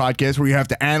wrestling podcast where you have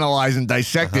to analyze and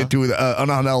dissect it to an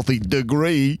unhealthy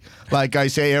degree, like I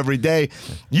say every day,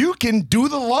 you can do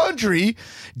the laundry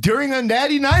during a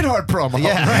Natty Neidhart promo.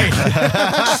 Yeah.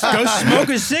 Just go smoke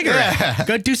a cigarette.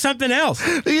 Go do something else.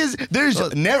 Because there's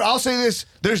never, I'll say this,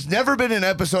 there's never been an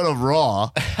episode of Raw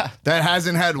that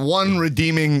hasn't had one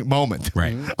redeeming moment.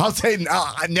 Right. I'll say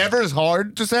never is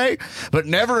hard to say, but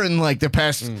never in like the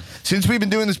past, since we've been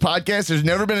doing this podcast, there's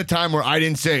never been a time where I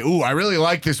didn't say, ooh, I really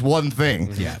like this one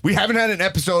thing. Yeah. We haven't had an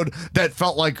episode that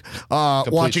felt like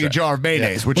watching a trash. jar of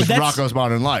mayonnaise, which Well, is that's- Rocco's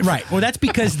Modern Life. Right. Well, that's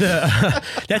because the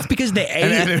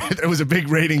And it was a big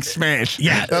rating smash.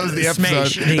 Yeah, That was the episode.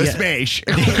 smash. Smash.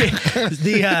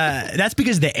 That's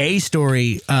because the A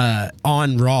story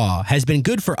on Raw has been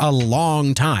good for a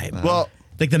long time. Well,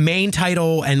 like the main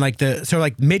title and like the sort of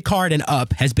like mid card and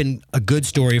up has been a good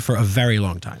story for a very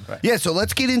long time. Right. yeah, so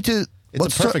let's get into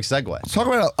It's a perfect segue. Let's talk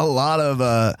about a lot of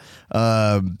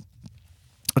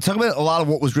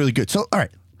what was really good. So, all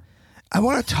right, I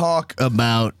want to talk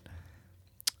about.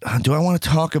 Do I want to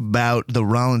talk about the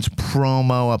Rollins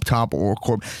promo up top or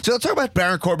Corbin? So let's talk about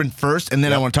Baron Corbin first, and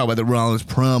then I want to talk about the Rollins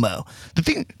promo.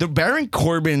 The Baron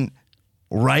Corbin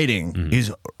writing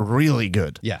is really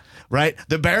good. Yeah. Right?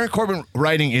 The Baron Corbin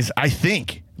writing is, I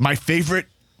think, my favorite.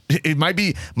 It might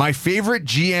be my favorite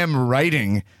GM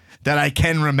writing that I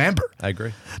can remember. I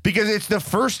agree. Because it's the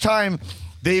first time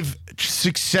they've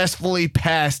successfully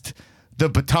passed the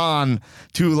baton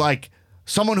to like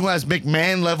someone who has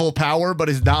McMahon level power but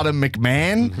is not a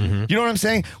McMahon. You know what I'm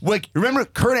saying? Like, remember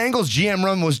Kurt Angle's GM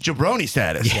run was jabroni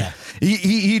status. Yeah.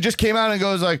 He just came out and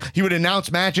goes like, he would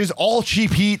announce matches, all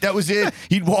cheap heat. That was it.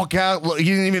 He'd walk out. He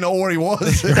didn't even know where he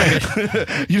was.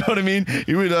 You know what I mean?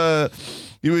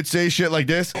 He would say shit like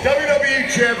this. WWE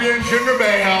Champion Jinder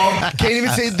Mahal. Can't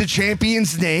even say the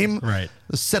champion's name. Right.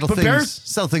 Settle But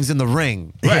things in the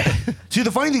ring. Right. See,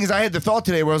 the funny thing is I had the thought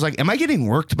today where I was like, am I getting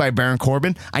worked by Baron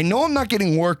Corbin? I know I'm not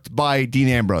getting worked by Dean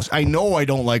Ambrose. I know I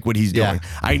don't like what he's doing.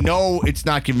 Yeah. I know it's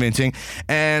not convincing.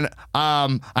 And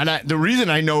the reason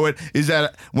I know it is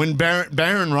that when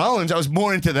Baron Rollins, I was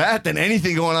more into that than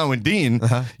anything going on with Dean.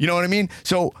 You know what I mean?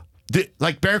 So,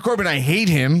 like Baron Corbin, I hate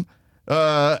him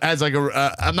as like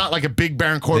I'm not like a big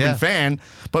Baron Corbin fan,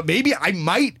 but maybe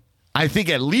I think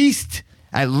at least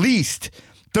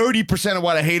 30% of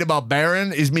what I hate about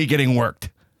Baron is me getting worked.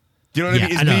 Do you know what I mean?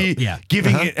 Yeah, Is I know. me Yeah.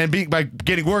 giving it, and being by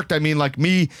getting worked, I mean like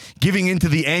me giving into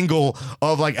the angle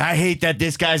of like, I hate that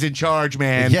this guy's in charge,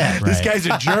 man. Yeah, This right. guy's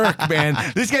a jerk, man.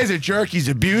 This guy's a jerk. He's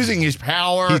abusing his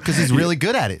power. Because he's really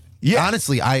good at it. Yeah.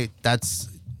 Honestly, that's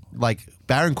like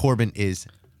Baron Corbin is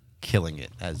killing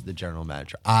it as the general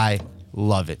manager. I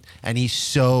love it. And he's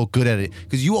so good at it.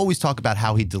 Because you always talk about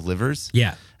how he delivers.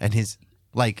 Yeah. And his,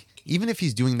 like, even if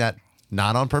he's doing that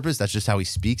not on purpose, that's just how he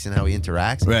speaks and how he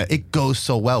interacts. Right. It goes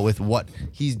so well with what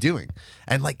he's doing.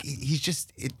 And like he's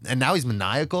just and now he's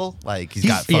maniacal. Like he's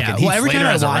got fucking Yeah, Heath well, every Slater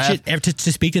time I as a watch ref. it,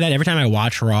 to speak to that, every time I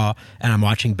watch Raw and I'm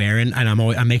watching Baron and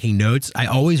I'm making notes, I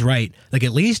always write like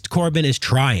at least Corbin is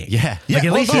trying. Yeah. like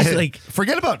at least he's like.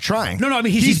 forget about trying. No, I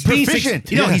mean he's being proficient.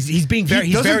 he's being very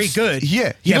He he's very doesn't- good.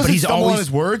 Yeah, he yeah, but doesn't he's stumble always on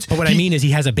his words. But what I mean is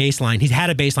he has a baseline. He's had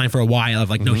a baseline for a while of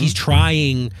like no, he's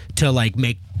trying to like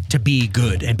to be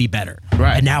good and be better.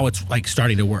 Right. And now it's like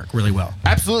starting to work really well.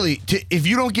 Absolutely. If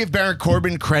you don't give Baron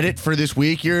Corbin credit for this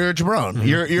week, you're a jabron.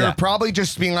 You're Yeah. probably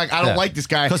just being like, I don't Yeah. like this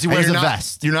guy 'Cause he and wears you're a not-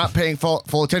 vest. You're not paying full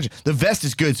attention. The vest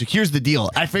is good. So here's the deal.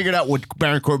 I figured out what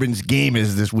Baron Corbin's game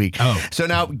is this week. Oh. So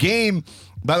now game.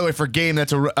 By the way, for game,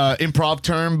 that's a improv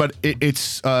term, but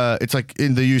it's like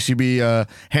in the UCB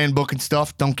handbook and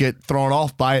stuff. Don't get thrown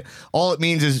off by it. All it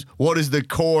means is what is the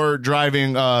core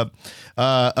driving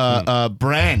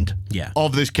brand Yeah.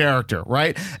 of this character,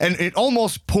 right? And it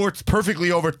almost ports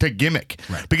perfectly over to gimmick,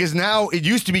 Right. because now it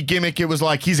used to be gimmick. It was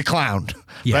like he's a clown,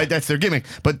 Yeah. right? That's their gimmick.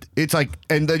 But it's like,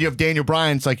 and then you have Daniel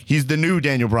Bryan. It's like he's the new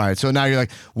Daniel Bryan. So now you're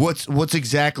like, what's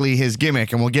exactly his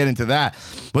gimmick? And we'll get into that.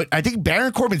 But I think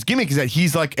Baron Corbin's gimmick is that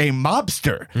he's like a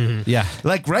mobster. Yeah.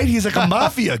 Like, right? He's like a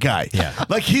mafia guy. Yeah.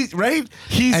 Like he's And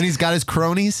he's got his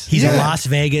cronies. He's a Yeah. Las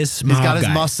Vegas mob He's got his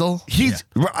guy. muscle. He's.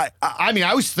 I mean,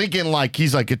 I was thinking like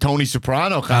he's like a Tony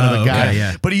Soprano kind of Oh, a guy, okay,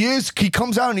 yeah. but he is. He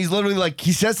comes out and he's literally like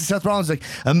he says to Seth Rollins like,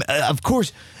 of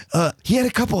course. He had a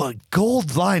couple of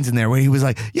gold lines in there where he was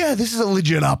like, "Yeah, this is a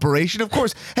legit operation. Of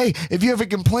course, hey, if you have a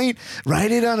complaint,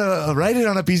 write it on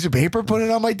a piece of paper, put it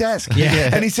on my desk." Yeah.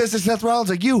 And he says to Seth Rollins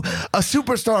like, "You, a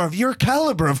superstar of your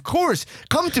caliber, of course,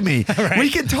 come to me. We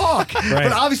can talk."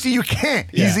 But obviously, you can't.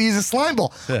 Yeah. He's a slime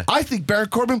ball. I think Baron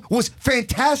Corbin was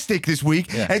fantastic this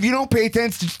week. Yeah. And if you don't pay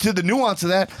attention to the nuance of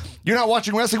that, you're not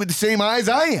watching wrestling with the same eyes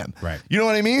I am. Right. You know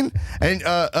what I mean? And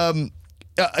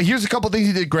here's a couple things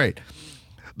he did great.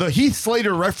 The Heath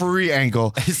Slater referee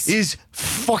angle is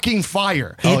fucking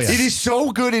fire. Oh, yeah. It is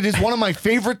so good. It is one of my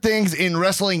favorite things in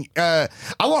wrestling. I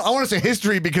want to say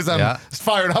history because I'm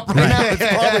fired up right now.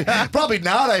 It's probably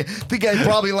not. I think I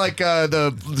probably like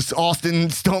this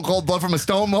Austin Stone Cold Blood from a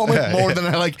Stone moment more than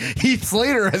I like Heath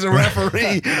Slater as a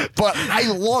referee. But I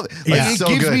love it. Like, Yeah. it So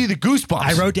gives good. me the goosebumps.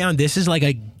 I wrote down this is like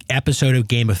a episode of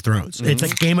Game of Thrones. It's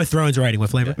like Game of Thrones writing. What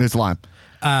flavor? It's lime.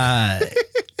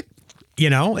 You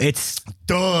know, it's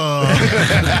Duh.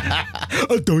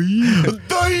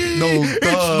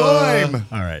 It's lime.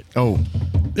 all right. Oh.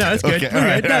 No, that's good. Okay, We're all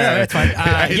right, good. No, all right. that's fine.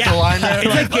 I hit the line there.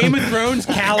 It's like Game of Thrones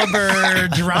caliber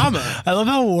drama. I love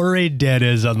how worried Dan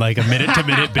is on like a minute to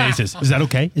minute basis. Is that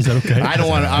okay? Is that okay? I don't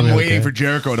want to. I'm Okay. waiting for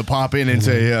Jericho to pop in and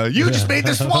say, "You just made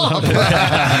the swap."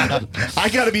 I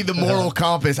got to be the moral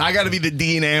compass. I got to be the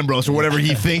Dean Ambrose or whatever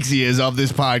he thinks he is of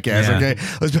this podcast. Yeah. Okay,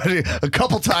 especially a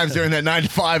couple times during that 9 to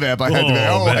 5 app, I had to be,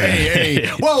 Oh, "Oh, man. hey,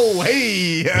 whoa,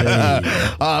 hey."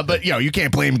 But you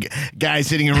can't blame guys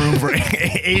sitting in a room for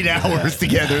 8 hours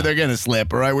together. They're gonna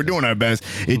slip. All right, we're doing our best.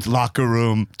 It's locker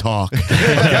room talk.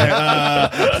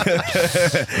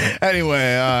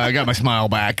 Anyway, I got my smile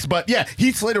back. But yeah,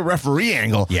 Heath Slater referee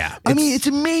angle. Yeah. I mean, it's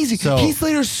amazing. So- Heath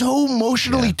Slater's so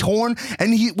emotionally torn,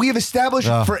 and we have established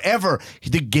forever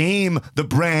the game, the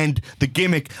brand, the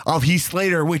gimmick of Heath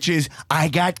Slater, which is I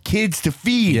got kids to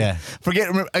feed. Yeah.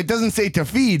 It doesn't say to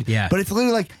feed, Yeah. but it's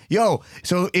literally like, yo,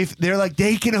 so if they're like,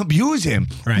 they can abuse him.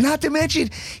 Right. Not to mention,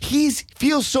 he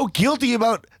feels so guilty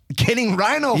about getting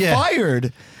Rhino Yeah.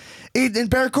 fired. And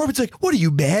Baron Corbin's like, "What are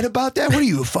you mad about that? What are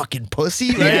you, a fucking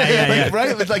pussy?" Right? Yeah. Right?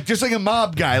 It's like just like a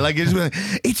mob guy. Like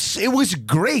it was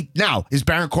great. Now, is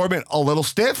Baron Corbin a little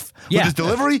stiff with Yeah. his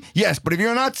delivery? Yes, but if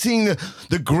you're not seeing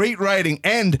the great writing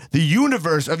and the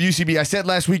universe of UCB, I said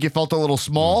last week it felt a little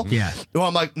small. Yeah. Well,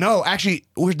 I'm like, no, actually,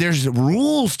 there's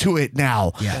rules to it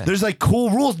now. Yeah. There's like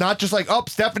cool rules, not just like, oh,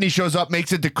 Stephanie shows up,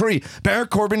 makes a decree. Baron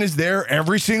Corbin is there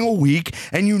every single week,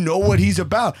 and you know what he's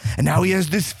about. And now he has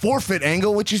this forfeit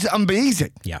angle, which is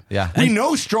amazing. Yeah. Yeah. We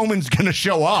know Strowman's gonna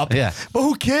show up. Yeah. But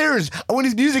who cares? When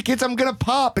his music hits, I'm gonna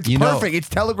pop. It's You know- perfect. It's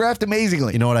telegraphed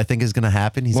amazingly. You know what I think is going to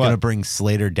happen? He's What? going to bring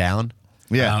Slater down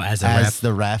yeah. Oh, as a as ref.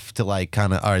 the ref to like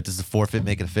kind of, all right, this is a forfeit,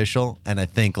 make it official. And I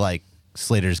think like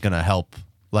Slater's going to help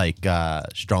like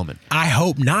Strowman. I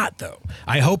hope not, though.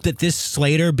 I hope that this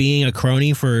Slater being a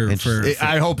crony for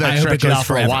I hope that it stretches goes out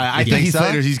for a forever. while. I Yeah. think Heath so?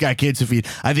 Slater's he's got kids to feed.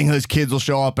 I think his kids will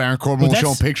show up. Baron Corbin will show him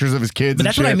that's- pictures of his kids. But and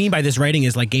that's what I shit. mean by this writing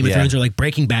is like Game of Yeah. Thrones or like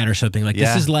Breaking Bad or something. Like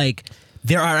Yeah. this is like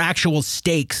there are actual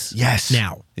stakes. Yes.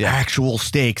 Now. Yeah. Actual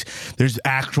stakes. There's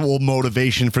actual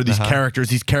motivation for these characters.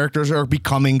 These characters are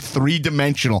becoming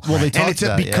 3-dimensional. Well, they and talked it's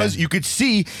about it, because yeah. you could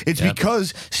see it's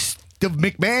because the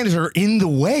McMahons are in the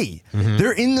way.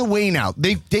 They're in the way now.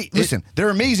 They listen. They're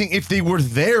amazing if they were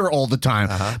there all the time.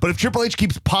 But if Triple H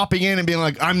keeps popping in and being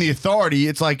like, "I'm the authority,"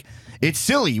 it's like. It's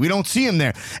silly. We don't see him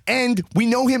there. And we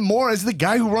know him more as the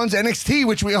guy who runs NXT,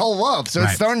 which we all love. So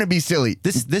it's starting to be silly.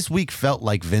 This week felt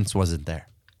like Vince wasn't there.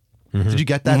 Did you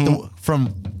get that?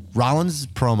 From Rollins'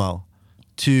 promo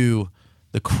to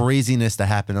the craziness that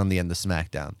happened on the end of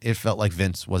SmackDown, it felt like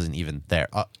Vince wasn't even there.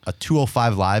 A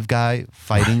 205 Live guy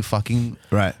fighting fucking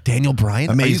Daniel Bryan?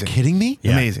 Amazing. Are you kidding me?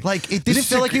 Yeah. Amazing. Like, it didn't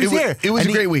feel like he was there. It was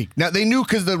a great week. Now, they knew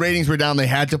because the ratings were down, they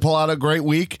had to pull out a great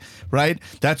week, right?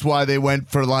 That's why they went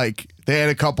for like... They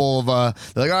had a couple of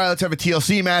they're like, all right, let's have a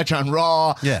TLC match on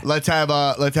Raw. Yeah. Let's have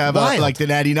like the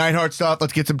Natty Neidhart stuff.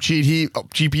 Let's get some cheap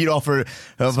heat off her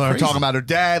talking about her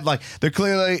dad. Like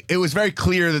it was very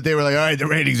clear that they were like, all right, the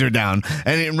ratings are down.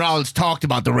 And Rollins talked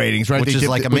about the ratings, right? Which is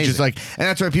amazing. Which is like, and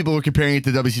that's why people were comparing it to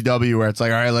WCW, where it's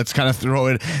like, all right, let's kind of throw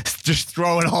it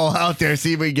all out there,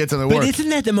 see if we can get something. But isn't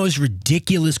that the most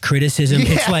ridiculous criticism?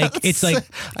 Yeah,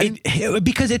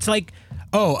 Because it's like.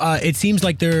 It seems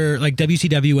like they're like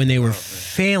WCW when they were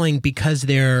failing because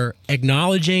they're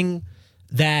acknowledging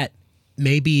that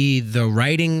maybe the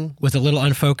writing was a little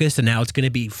unfocused and now it's going to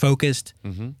be focused.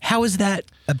 How is that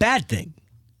a bad thing?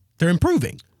 They're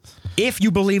improving. If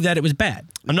you believe that it was bad.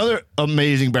 Another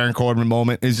amazing Baron Corbin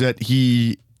moment is that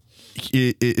he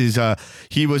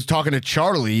was talking to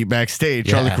Charlie backstage,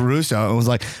 Charlie Caruso, and was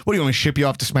like, "What do you want me to ship you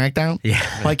off to SmackDown?" Yeah,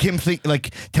 like him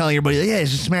telling everybody, "Yeah,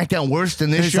 is SmackDown worse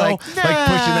than this show?" Like pushing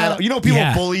that. You know, people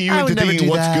bully you into thinking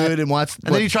what's good and what's.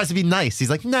 And then he tries to be nice. He's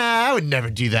like, "Nah, I would never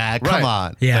do that. Come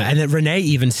on." Yeah, and then Renee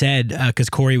even said because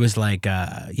Corey was like,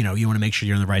 you want to make sure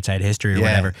you're on the right side of history or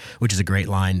whatever, which is a great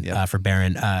line for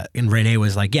Baron. And Renee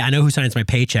was like, "Yeah, I know who signs my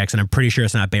paychecks, and I'm pretty sure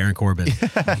it's not Baron Corbin."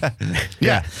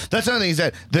 Yeah, that's another thing is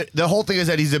that the whole thing is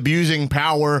that he's abusing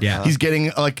power. Yeah. He's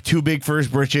getting like too big for his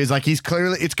britches. Like he's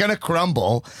clearly, it's going to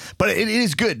crumble, but it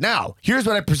is good. Now, here's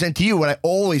what I present to you. What I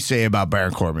always say about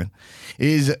Baron Corbin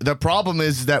is the problem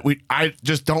is that I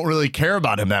just don't really care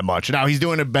about him that much. Now he's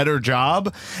doing a better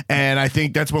job, and I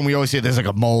think that's when we always say there's like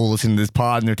a mole listening to this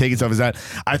pod and they're taking stuff as that.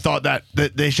 I thought that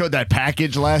they showed that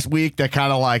package last week that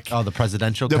kind of like the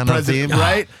presidential kind of theme,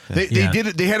 right? They did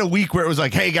it. They had a week where it was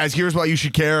like, hey guys, here's why you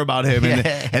should care about him,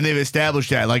 and they've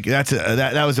established that. Like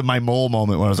that was my mole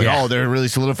moment when I was like, oh, they're really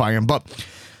solidifying him. But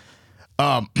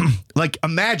like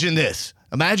imagine this.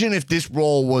 Imagine if this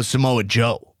role was Samoa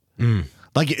Joe.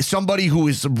 Like somebody who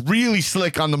is really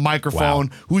slick on the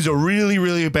microphone, who's a really,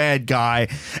 really bad guy,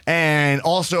 and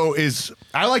also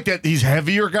I like that he's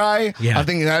heavier guy. Yeah. I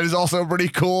think that is also pretty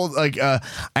cool. Like,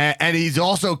 and he's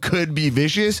also could be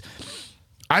vicious.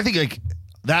 I think like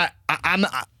that.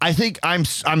 I think I'm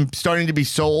starting to be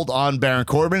sold on Baron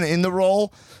Corbin in the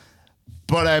role.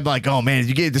 But I'm like, oh man, if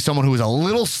you gave it to someone who was a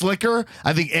little slicker,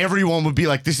 I think everyone would be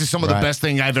like, this is some of the best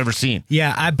thing I've ever seen.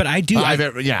 Yeah, but I do. I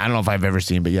don't know if I've ever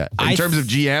seen, but yeah. In terms of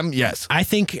GM, yes. I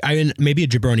think maybe a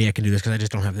jabroni I can do this because I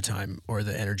just don't have the time or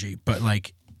the energy. But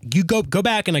like, you go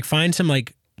back and like find some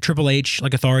like Triple H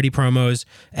like authority promos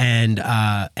and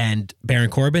Baron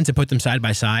Corbin's and put them side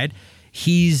by side.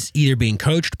 He's either being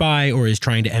coached by or is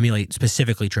trying to emulate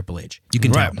specifically Triple H. You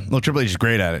can tell. Well, Triple H is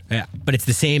great at it. Yeah, but it's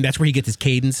the same. That's where he gets his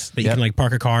cadence that you can like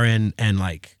park a car in and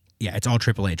like. Yeah, it's all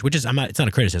Triple H, which is it's not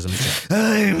a criticism.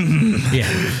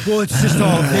 Well, it's just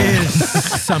all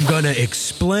this. I'm gonna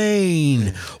explain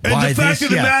why. And the fact of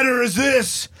the matter is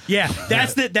this. Yeah,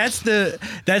 that's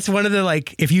one of the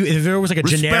like if there was like a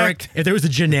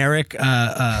generic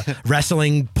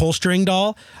wrestling pull string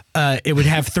doll, it would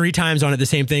have 3 times on it the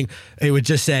same thing. It would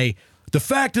just say, "The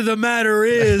fact of the matter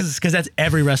is," because that's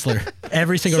every wrestler,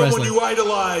 every single wrestler. Someone you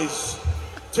idolize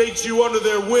takes you under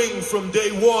their wing from day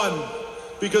one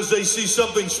because they see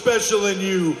something special in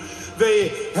you. They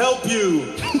help you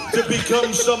to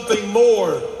become something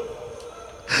more.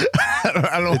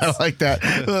 I don't know. I like that.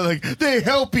 Like they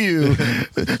help you.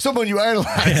 Someone you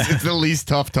idolize. It's the least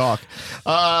tough talk.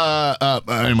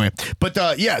 Anyway, but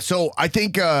So I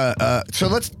think. So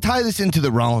let's tie this into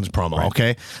the Rollins promo.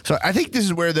 Okay. So I think this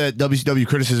is where the WCW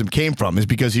criticism came from, is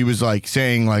because he was like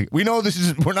saying like, we know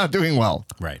we're not doing well.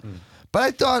 Right. But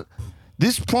I thought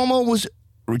this promo was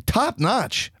top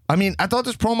notch. I mean, I thought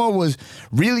this promo was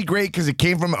really great because it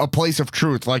came from a place of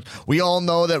truth. Like, we all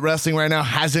know that wrestling right now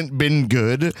hasn't been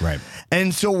good. Right.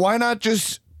 And so why not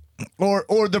just,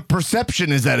 or the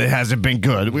perception is that it hasn't been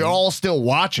good. We're all still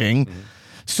watching.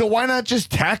 So why not just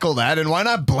tackle that, and why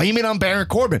not blame it on Baron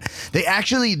Corbin? They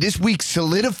actually, this week,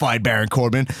 solidified Baron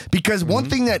Corbin because one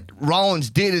thing that Rollins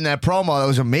did in that promo that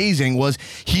was amazing was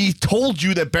he told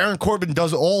you that Baron Corbin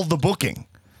does all the booking.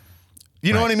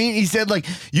 You know what I mean? He said, like,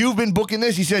 you've been booking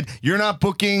this. He said, you're not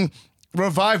booking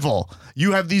Revival.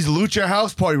 You have these Lucha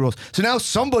House Party rules. So now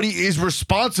somebody is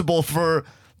responsible for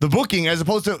the booking, as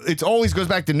opposed to it always goes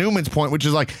back to Newman's point, which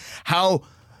is like how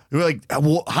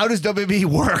does WWE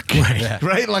work?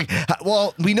 Right? Like,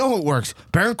 well, we know it works.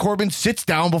 Baron Corbin sits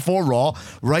down before Raw,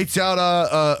 writes out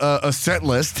a set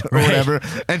list or whatever,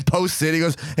 and posts it. He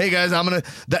goes, "Hey guys, I'm gonna."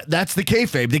 That's the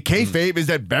kayfabe. The kayfabe is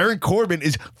that Baron Corbin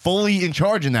is fully in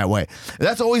charge in that way.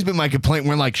 That's always been my complaint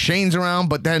when like Shane's around,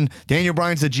 but then Daniel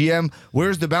Bryan's the GM.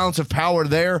 Where's the balance of power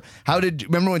there?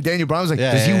 Remember when Daniel Bryan was like,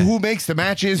 who makes the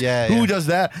matches? Who does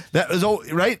that? That is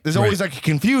right. There's always like a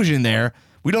confusion there.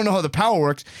 We don't know how the power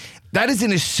works. That is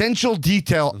an essential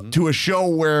detail to a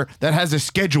show that has a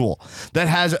schedule, that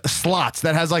has slots,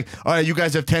 that has like, all right, you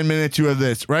guys have 10 minutes, you have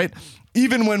this, right?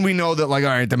 Even when we know that like, all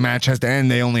right, the match has to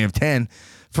end, they only have 10.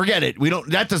 Forget it.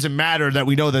 That doesn't matter that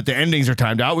we know that the endings are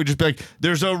timed out. We just be like,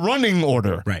 there's a running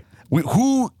order. Right.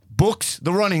 Who books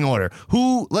the running order?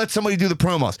 Who lets somebody do the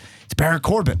promos? It's Baron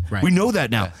Corbin. Right. We know that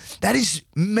now. That is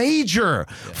major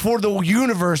for the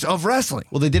universe of wrestling.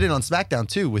 Well, they did it on SmackDown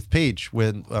too with Paige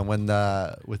with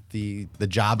the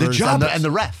jobbers, and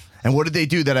the ref. And what did they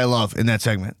do that I love in that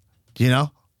segment? Do you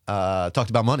know?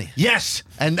 Talked about money. Yes.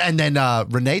 And then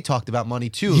Renee talked about money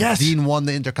too. Yes. If Dean won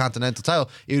the Intercontinental title,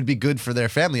 it would be good for their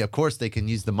family. Of course, they can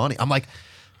use the money. I'm like,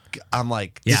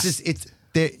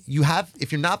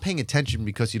 if you're not paying attention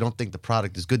because you don't think the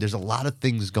product is good, there's a lot of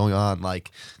things going on like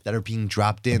that are being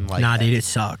dropped in. Like, Nah, dude, it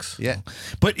sucks. Yeah,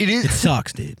 but it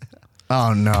sucks, dude.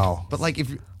 Oh no! But like, if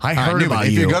I heard about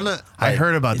you, I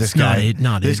heard about this guy.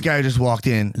 This guy just walked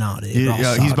in. No, dude.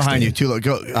 He's behind you too. Look,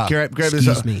 go grab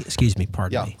this. Excuse me.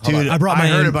 Pardon me, dude. I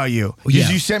heard about you. Yeah.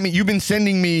 You sent me. You've been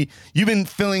sending me. You've been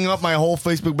filling up my whole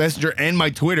Facebook Messenger and my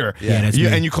Twitter. Yeah, that's me.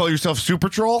 And you call yourself Super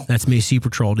Troll? That's me, Super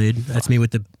Troll, dude. That's me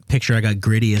with the picture. I got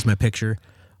Gritty as my picture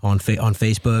on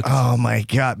Facebook. Oh my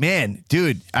god, man,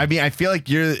 dude. I mean, I feel like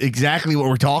you're exactly what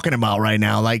we're talking about right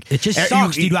now. Like, it just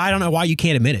sucks, dude. I don't know why you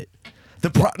can't admit it.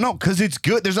 No, because it's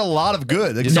good. There's a lot of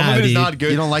good. Like, some of it is not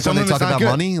good. You don't like some when they talk about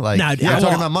money? Like,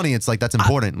 talking about money, it's like that's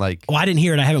important. Well, I didn't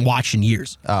hear it. I haven't watched in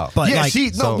years. Oh, but yeah. like,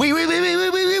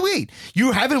 Wait.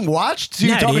 You haven't watched? So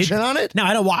you're talking shit on it? No,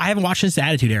 I don't. I haven't watched since the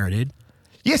Attitude Era, dude.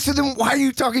 Yeah. So then, why are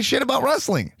you talking shit about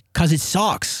wrestling? Because it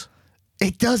sucks.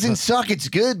 It doesn't suck. It's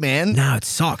good, man. No, it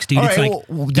sucks, dude. All It's right, like,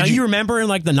 well, don't you remember in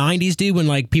like the 90s, dude, when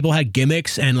like people had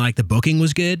gimmicks and like the booking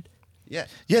was good? Yeah.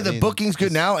 The booking's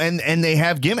good now, and they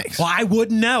have gimmicks. Well, I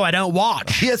wouldn't know. I don't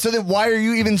watch. Yeah. So then, why are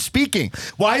you even speaking?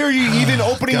 Why are you even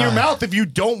opening your mouth if you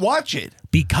don't watch it?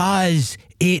 Because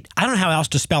I don't know how else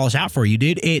to spell this out for you,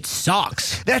 dude. It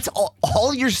sucks. That's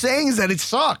all you're saying is that it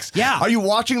sucks. Yeah. Are you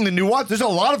watching the nuance? There's a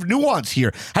lot of nuance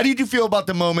here. How did you feel about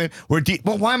the moment where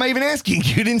well, why am I even asking?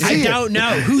 You didn't see it. I don't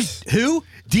know. Who?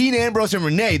 Dean Ambrose and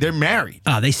Renee, they're married.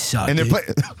 Oh, they suck. And dude.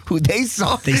 They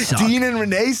suck. They suck. Dean and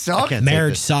Renee suck.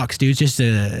 Marriage sucks, dude. It's just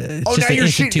a now an you're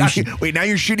institution. Wait, now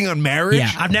you're shooting on marriage? Yeah,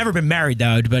 I've never been married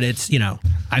though, but it's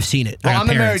I've seen it. Well, I'm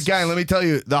a married guy, and let me tell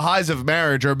you, the highs of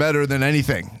marriage are better than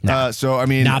anything. So I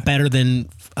mean, not better than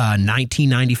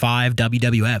 1995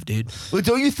 WWF, dude. Well,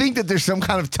 don't you think that there's some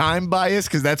kind of time bias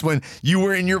because that's when you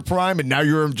were in your prime, and now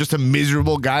you're just a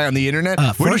miserable guy on the internet?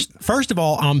 First of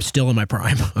all, I'm still in my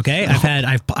prime. Okay,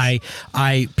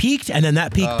 I peaked, and then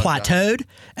that peak plateaued,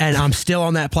 and I'm still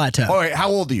on that plateau. All right, how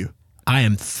old are you? I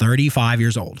am 35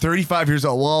 years old. 35 years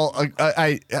old. Well,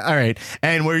 all right.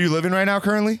 And where are you living right now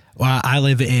currently? Well, I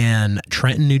live in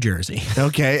Trenton, New Jersey.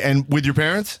 Okay. And with your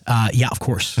parents? Yeah, of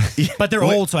course. But they're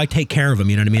old, so I take care of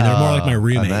them. You know what I mean? They're more like my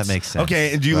roommates. That makes sense.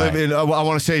 Okay. And do you live in, I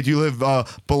want to say, do you live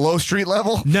below street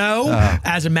level? No.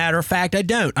 As a matter of fact, I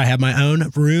don't. I have my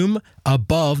own room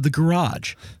above the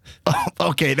garage.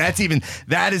 Okay. You have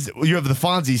the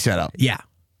Fonzie setup. Yeah.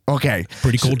 Okay.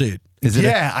 Pretty cool dude. Is it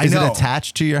I know. It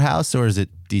attached to your house or is it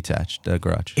detached, the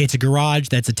garage? It's a garage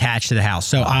that's attached to the house.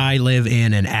 So I live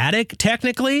in an attic,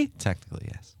 technically. Technically,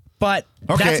 yes. But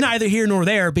that's neither here nor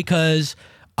there because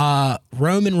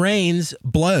Roman Reigns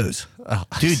blows. Oh,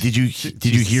 dude, did you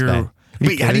hear?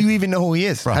 Wait, how do you even know who he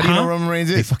is? How do you know Roman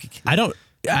Reigns is? I don't.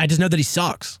 I just know that he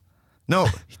sucks. No,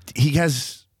 he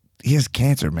has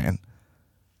cancer, man.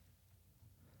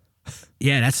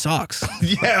 Yeah, that sucks.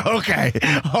 Yeah, okay.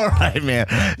 All right, man.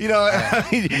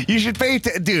 You should pay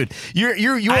dude.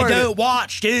 You I don't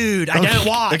watch, dude. I don't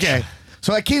watch. Okay.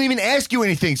 So I can't even ask you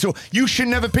anything. So you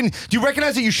shouldn't have opinion. Do you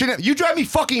recognize that you shouldn't have? You drive me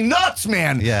fucking nuts,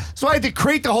 man. Yeah. So I had to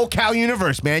create the whole Cal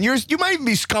universe, man. You might even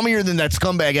be scummier than that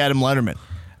scumbag Adam Letterman.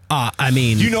 I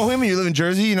mean, do you know him? You live in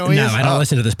Jersey? You know who he is? No, I don't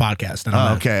listen to this podcast.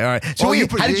 Okay, all right. So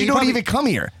how did you not even come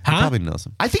here? Huh? Probably knows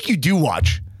him. I think you do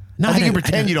watch. No, I think you didn't-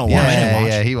 pretend you don't yeah, watch. I didn't Yeah,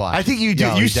 watch. yeah, he watched. I think you do.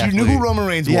 No, you he knew who definitely- Roman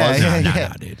Reigns Yeah, was. yeah, Nah, yeah.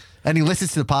 nah, dude. And he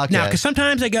listens to the podcast. No, because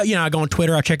sometimes I go on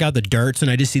Twitter, I check out the dirts,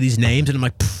 and I just see these names, and I'm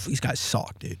like, these guys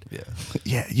suck, dude.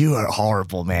 Yeah, you are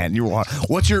horrible, man. You are.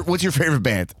 What's your favorite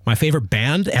band? My favorite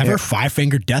band ever, Five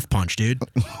Finger Death Punch, dude.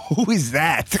 Who is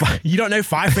that? You don't know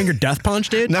Five Finger Death Punch,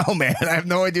 dude? No, man. I have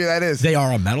no idea who that is. They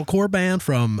are a metalcore band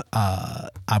from,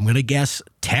 I'm gonna guess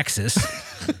Texas,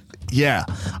 Yeah.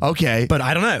 Okay. but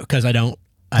I don't know because I don't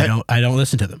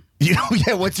listen to them.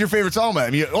 Yeah. What's your favorite song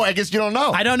by them? I guess you don't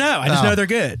know. I don't know. I just No. know they're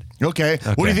good. Okay.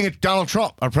 What do you think of Donald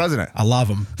Trump, our president? I love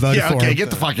them. Voted Yeah, for okay, him.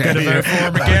 get the fuck out Gonna of here. vote for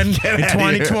him again Get in outta here.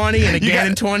 2020 and again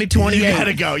in 2028. You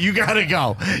gotta go. You gotta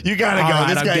go. You gotta All go. right,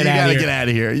 This I'll guy, get you outta gotta here. get out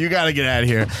of here. You gotta get out of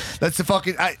here. That's the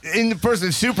fucking in the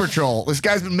person super troll. This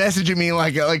guy's been messaging me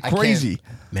like crazy.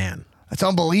 Man, That's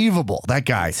unbelievable. That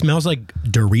guy. smells like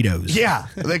Doritos. Yeah,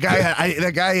 that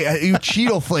guy, he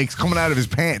Cheeto flakes coming out of his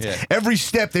pants. Yeah. Every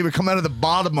step they would come out of the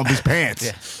bottom of his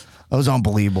pants. That was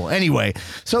unbelievable. Anyway,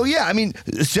 so yeah, I mean,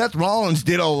 Seth Rollins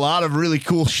did a lot of really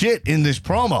cool shit in this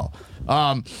promo.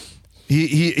 I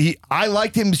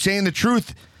liked him saying the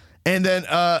truth, and then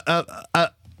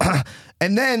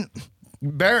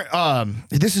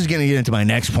this is gonna get into my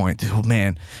next point. Oh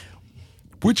man.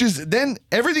 Which is then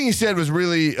everything he said was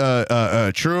really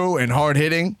true and hard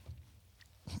hitting,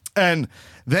 and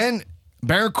then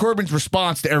Baron Corbin's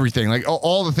response to everything, like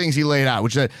all the things he laid out,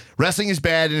 which is that wrestling is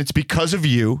bad and it's because of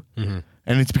you, and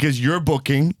it's because you're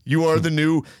booking. You're the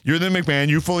McMahon.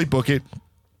 You fully book it,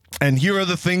 and here are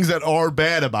the things that are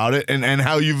bad about it, and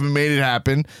how you've made it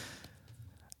happen.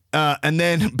 And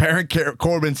then Baron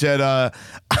Corbin said, "I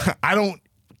don't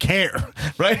care,"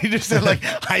 right? He just said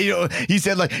he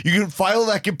said you can file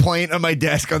that complaint on my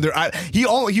desk under. He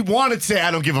wanted to say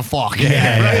I don't give a fuck, right?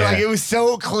 yeah. Like it was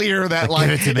so clear that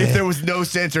if there was no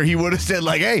censor, he would have said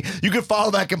hey, you can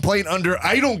file that complaint under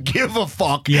I don't give a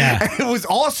fuck. Yeah. And it was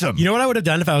awesome. You know what I would have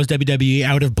done if I was WWE?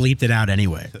 I would have bleeped it out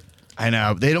anyway. I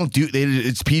know they don't do.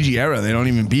 It's PG era. They don't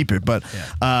even beep it. But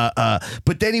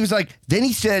but then he was like. Then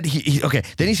he said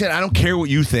Then he said I don't care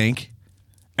what you think,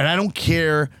 and I don't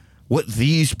care what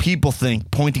these people think,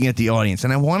 pointing at the audience.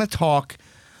 And I want to talk.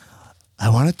 I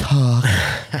want to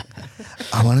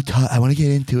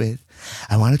get into it.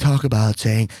 I want to talk about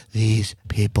saying these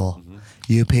people,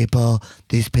 you people,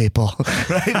 these people,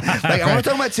 right? I want to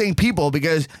talk about saying people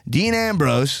because Dean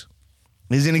Ambrose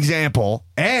is an example,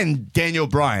 and Daniel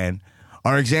Bryan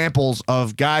are examples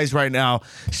of guys right now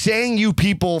saying you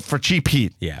people for cheap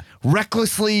heat. Yeah.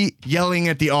 Recklessly yelling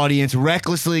at the audience,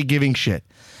 recklessly giving shit.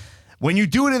 When you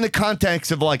do it in the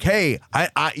context of hey,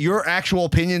 your actual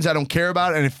opinions I don't care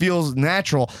about and it feels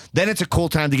natural, then it's a cool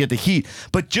time to get the heat.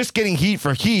 But just getting heat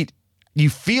for heat, you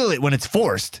feel it when it's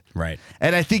forced. Right.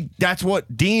 And I think that's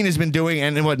what Dean has been doing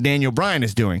and what Daniel Bryan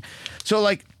is doing. So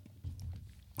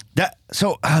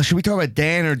should we talk about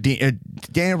Daniel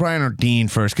Bryan or Dean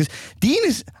first? Because Dean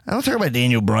is. I want to talk about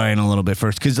Daniel Bryan a little bit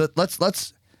first. Because let's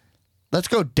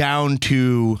go down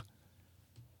to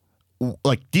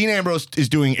Dean Ambrose is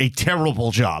doing a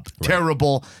terrible job,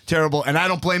 terrible, and I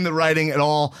don't blame the writing at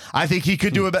all. I think he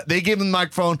could do it. They gave him the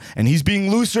microphone, and he's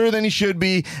being looser than he should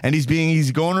be, and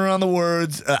he's going around the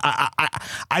words.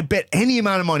 I bet any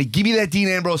amount of money. Give me that Dean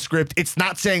Ambrose script. It's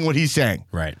not saying what he's saying.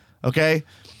 Right. Okay.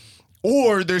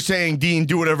 Or they're saying, Dean,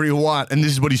 do whatever you want, and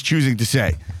this is what he's choosing to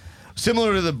say.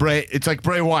 Similar to it's like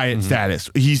Bray Wyatt status.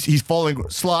 He's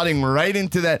slotting right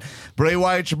into that Bray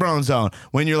Wyatt Chabron zone.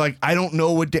 When you're like, I don't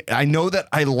know I know that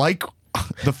I like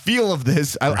the feel of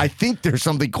this. I think there's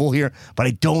something cool here, but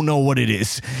I don't know what it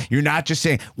is. You're not just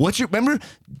saying, remember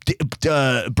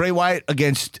Bray Wyatt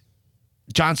against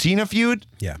John Cena feud?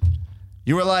 Yeah.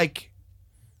 You were like,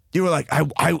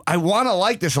 I want to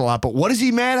like this a lot, but what is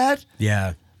he mad at?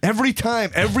 Yeah. Every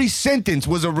time, every sentence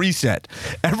was a reset.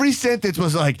 Every sentence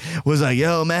was like,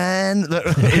 yo, man.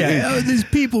 Oh, these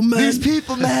people, man. These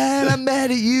people, man, I'm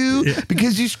mad at you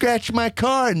because you scratched my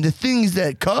car. And the things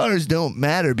that cars don't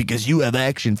matter because you have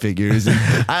action figures. And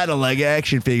I don't like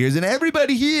action figures. And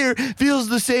everybody here feels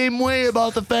the same way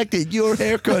about the fact that your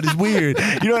haircut is weird.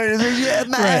 You know what I mean? Yeah,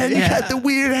 man, you got the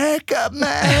weird haircut, man.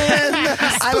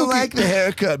 I don't like the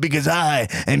haircut because I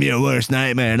am your worst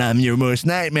nightmare. And I'm your worst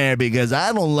nightmare because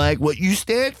I don't like what you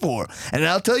stand for. And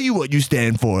I'll tell you what you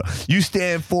stand for. You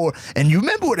stand for, and you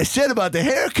remember what I said about the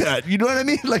haircut. You know what I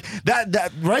mean? Like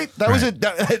that right? That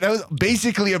was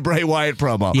basically a Bray Wyatt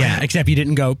promo. Yeah, except you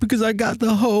didn't go, because I got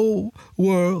the whole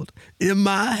world in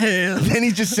my hand. Then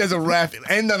he just says end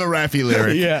on a Raffy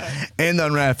lyric. Yeah. End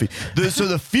on Raffy. So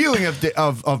the feeling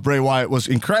of Bray Wyatt was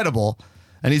incredible.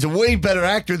 And he's a way better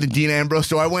actor than Dean Ambrose,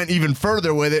 so I went even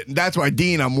further with it. And that's why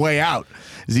Dean, I'm way out.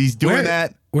 He's doing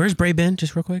that. Where's Bray been?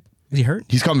 Just real quick. Is he hurt?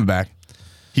 He's coming back.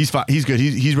 He's fine. He's good.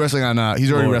 He's wrestling on.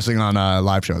 He's already wrestling on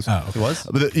live shows. Oh, okay. He was?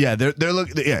 But they're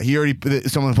looking. Yeah, he already.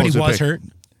 Someone But he posted a was pic. hurt.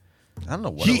 I don't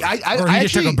know what. Or Or he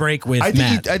just took a break with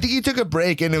Matt. I think he took a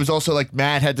break, and it was also like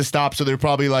Matt had to stop, so they're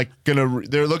probably like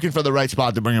they're looking for the right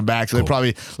spot to bring him back. So they're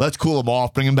probably let's cool him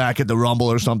off, bring him back at the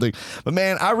Rumble or something. But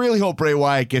man, I really hope Bray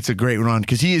Wyatt gets a great run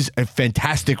because he is a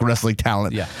fantastic wrestling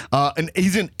talent. Yeah. And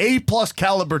he's an A+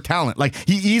 caliber talent. Like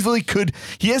he easily could.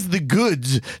 He has the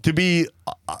goods to be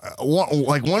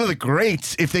one of the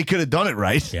greats if they could have done it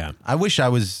right. Yeah. I wish I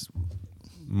was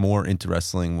more into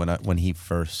wrestling when he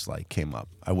first like came up.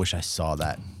 I wish I saw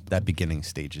that beginning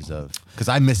stages of, because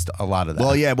I missed a lot of that.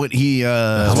 Well, yeah, but he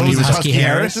when he was Husky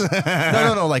Harris?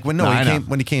 no, like when I know.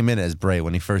 when he came in as Bray,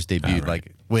 when he first debuted,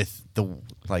 like with the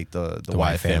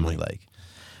Wyatt family, like.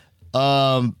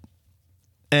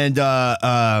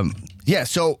 Yeah.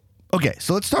 So okay.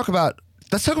 So let's talk about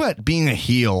being a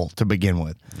heel to begin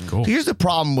with. Cool. Here's the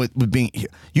problem with being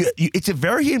it's a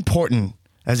very important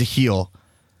as a heel.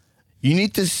 You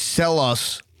need to sell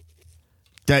us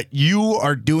that you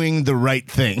are doing the right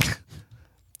thing.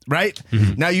 Right?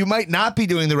 Mm-hmm. Now, you might not be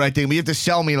doing the right thing, but you have to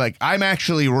sell me like, I'm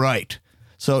actually right.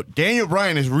 So Daniel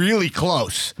Bryan is really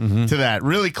close to that.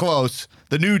 Really close.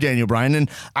 The new Daniel Bryan. And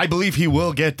I believe he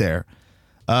will get there.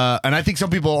 And I think some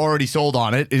people are already sold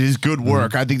on it. It is good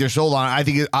work. I think they're sold on it. I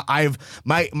think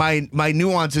my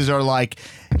nuances are like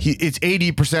it's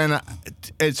 80%,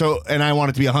 and I want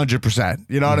it to be 100%.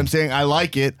 You know what I'm saying? I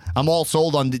like it. I'm all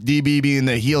sold on DB being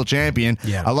the heel champion.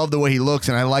 Yeah. I love the way he looks,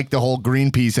 and I like the whole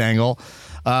Greenpeace angle.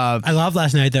 I love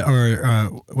last night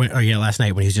last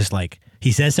night when he's just like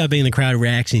he says something and the crowd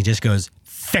reacts and he just goes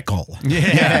fickle.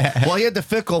 Yeah. Well, he had the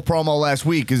fickle promo last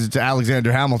week because it's an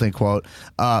Alexander Hamilton quote.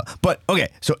 But okay,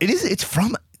 so it's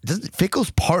from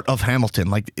fickle's part of Hamilton,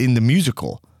 like in the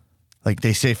musical, like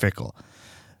they say fickle.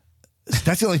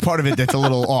 That's the only part of it that's a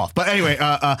little off. But anyway,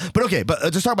 but okay,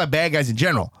 but just talk about bad guys in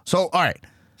general. So all right,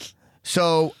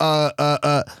 so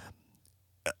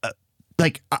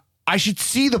like. I should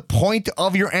see the point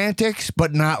of your antics,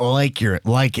 but not like it.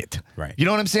 Right. You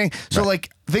know what I'm saying? So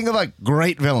like, think of like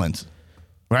great villains,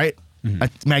 right?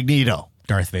 Magneto.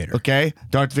 Darth Vader. Okay?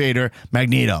 Darth Vader,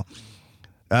 Magneto.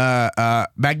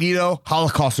 Magneto,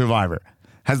 Holocaust survivor,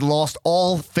 has lost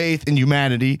all faith in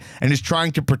humanity and is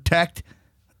trying to protect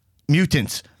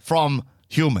mutants from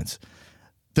humans.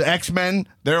 The X-Men,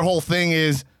 their whole thing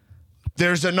is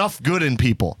there's enough good in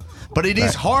people. But it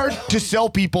is hard to sell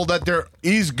people that there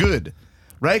is good,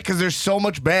 right? Because there's so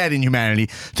much bad in humanity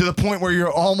to the point where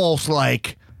you're almost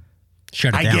like,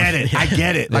 Shut it down. I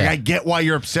get it. Like, I get why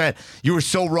you're upset. You were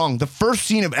so wrong. The first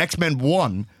scene of X-Men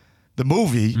 1, the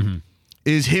movie,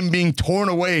 is him being torn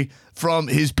away from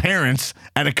his parents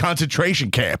at a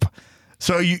concentration camp.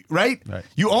 So right?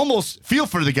 You almost feel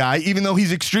for the guy, even though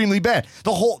he's extremely bad.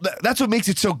 That's what makes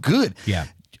it so good. Yeah.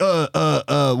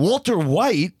 Walter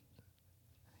White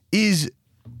is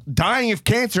dying of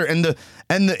cancer, and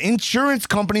the insurance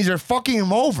companies are fucking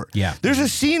him over. Yeah. There's a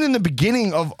scene in the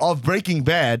beginning of Breaking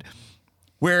Bad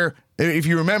where, if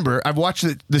you remember, I've watched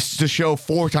the show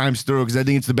 4 times through because I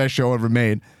think it's the best show ever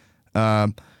made.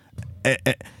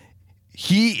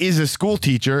 He is a school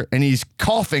teacher, and he's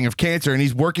coughing of cancer, and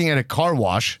he's working at a car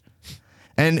wash,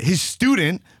 and his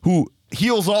student, who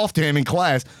heels off to him in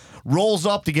class, rolls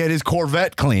up to get his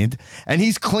Corvette cleaned, and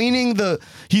he's cleaning the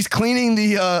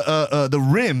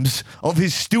rims of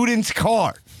his student's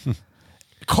car,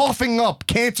 coughing up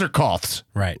cancer coughs.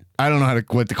 Right. I don't know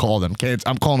what to call them.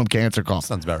 I'm calling them cancer coughs.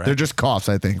 Sounds about right. They're just coughs,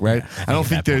 I think, right? I don't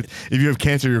think that if you have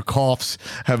cancer, your coughs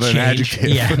have an Change. adjective.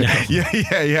 Yeah,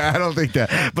 no. yeah. I don't think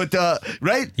that. But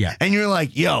right? Yeah. And you're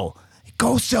like, yo,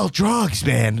 go sell drugs,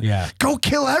 man. Yeah. Go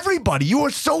kill everybody. You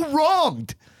are so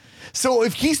wronged. So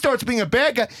if he starts being a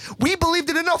bad guy, we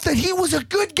believed it enough that he was a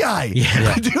good guy.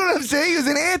 Yeah. Do you know what I'm saying? He was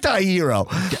an anti-hero.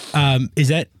 Is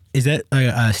that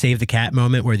a Save the Cat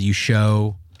moment where you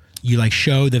show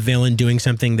the villain doing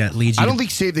something that leads you? I don't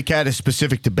think Save the Cat is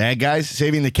specific to bad guys.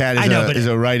 Saving the Cat is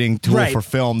a writing tool Right. for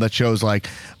film that shows like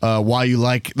why you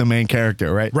like the main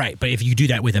character, right? Right, but if you do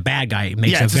that with a bad guy, it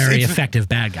makes Yeah, a very effective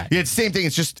bad guy. Yeah, it's the same thing.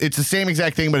 It's the same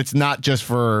exact thing, but it's not just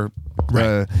for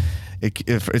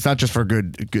it's not just for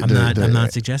good. I'm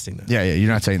not suggesting that. Yeah,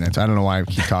 you're not saying that. So I don't know why I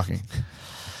keep talking.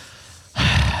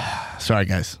 Sorry,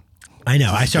 guys. I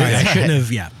know. I shouldn't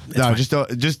have. Yeah. it's No,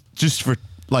 fine. just for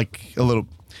like a little,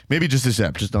 maybe just this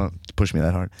ep. Just don't push me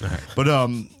that hard. But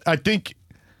I think,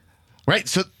 right.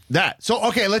 So That. So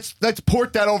okay, let's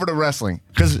port that over to wrestling,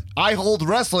 because I hold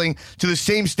wrestling to the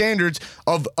same standards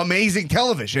of amazing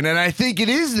television, and I think it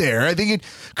is there. I think it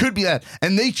could be that,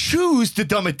 and they choose to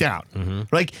dumb it down.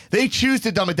 Like they choose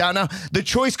to dumb it down. Now the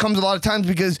choice comes a lot of times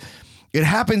because it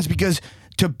happens because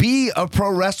to be a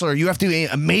pro wrestler, you have to be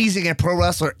amazing at pro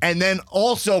wrestler, and then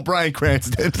also Bryan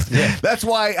Cranston. That's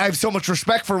why I have so much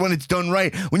respect for when it's done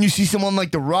right. When you see someone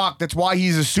like The Rock, that's why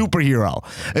he's a superhero.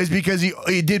 It's because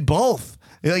he did both.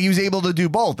 Like, he was able to do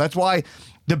both. That's why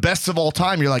the best of all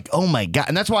time, you're like, oh my God.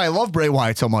 And that's why I love Bray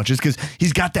Wyatt so much, is because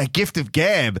he's got that gift of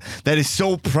gab that is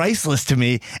so priceless to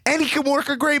me. And he can work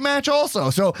a great match also.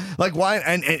 So, like, why?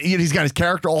 And he's got his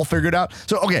character all figured out.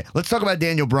 So, okay, let's talk about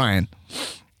Daniel Bryan.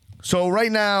 So,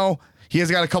 right now, he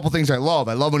has got a couple things I love.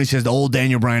 I love when he says the old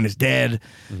Daniel Bryan is dead.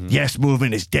 Yes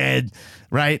movement is dead.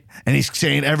 Right? And he's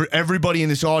saying everybody in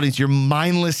this audience, you're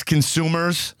mindless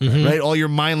consumers, right? All your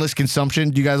mindless consumption.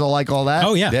 Do you guys all like all that?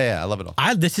 Oh, yeah. Yeah, I love it all.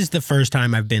 This is the first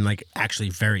time I've been like actually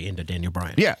very into Daniel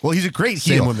Bryan. Yeah, well, he's a great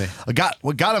heel. Same with me.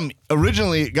 What got him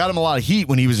originally got him a lot of heat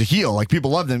when he was a heel. Like,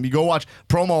 people loved him. You go watch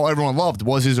promo everyone loved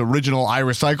was his original I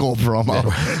Recycle promo,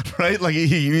 right? Like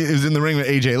he was in the ring with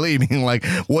AJ Lee, being like,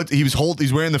 what he's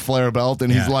wearing the Flair belt, and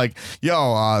he's like,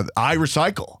 yo, I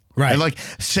Recycle. Right. And like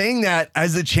saying that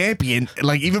as the champion,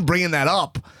 like even bringing that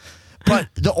up. But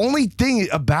the only thing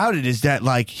about it is that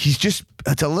like it's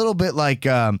a little bit like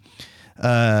it's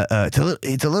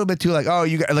a little bit too like, oh,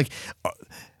 you got like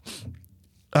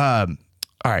all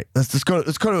right, let's go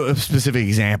to a specific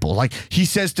example. Like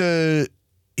he's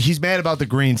mad about the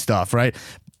green stuff, right?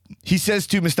 He says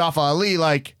to Mustafa Ali,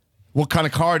 like, what kind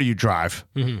of car do you drive?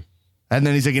 And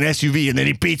then he's like, an SUV, and then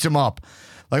he beats him up.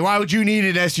 Like, why would you need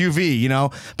an SUV, you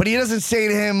know? But he doesn't say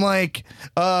to him, like,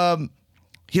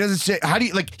 he doesn't say, how do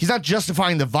you, like, he's not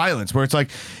justifying the violence, where it's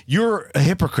like, you're a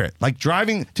hypocrite. Like,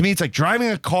 to me, it's like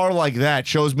driving a car like that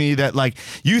shows me that, like,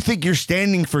 you think you're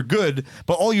standing for good,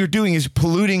 but all you're doing is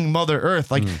polluting Mother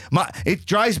Earth. Like, it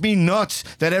drives me nuts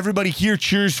that everybody here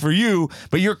cheers for you,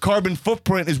 but your carbon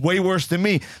footprint is way worse than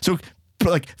me. So,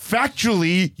 like,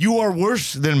 factually, you are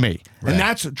worse than me. Right. And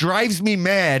that's what drives me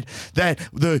mad, that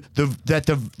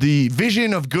the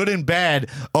vision of good and bad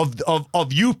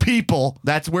of you people,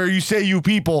 that's where you say you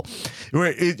people,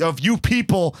 of you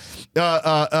people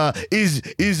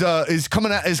is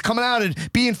coming out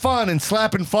and being fun and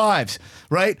slapping fives,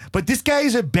 right? But this guy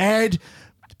is a bad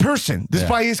person.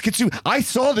 Despite his consumer. I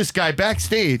saw this guy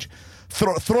backstage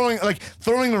throwing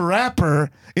a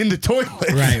rapper in the toilet,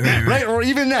 right? Or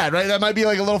even that, right? That might be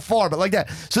like a little far, but like that.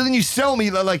 So then you sell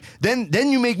me like, then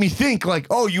you make me think like,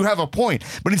 oh, you have a point.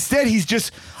 But instead, he's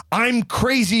just, I'm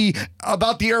crazy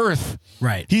about the earth.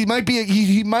 Right. He might be.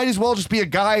 He might as well just be a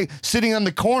guy sitting on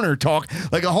the corner,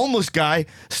 like a homeless guy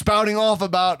spouting off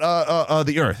about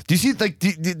the earth. Do you see? Like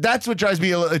that's what drives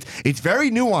me. It's very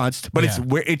nuanced, but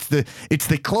it's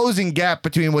the closing gap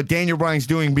between what Daniel Bryan's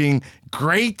doing being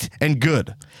great and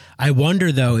good. I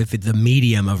wonder though if the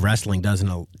medium of wrestling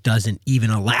doesn't even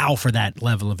allow for that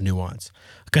level of nuance,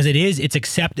 because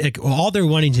all they're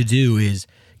wanting to do is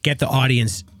get the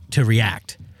audience to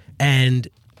react, and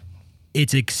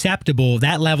it's acceptable.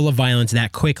 That level of violence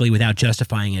that quickly without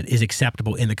justifying it is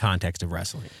acceptable in the context of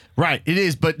wrestling. Right, it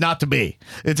is, but not to be.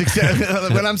 It's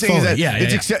what I'm saying is that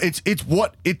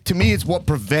to me it's what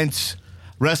prevents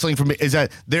wrestling from is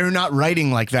that they're not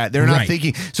writing like that. They're not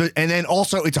thinking. So, and then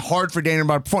also it's hard for Daniel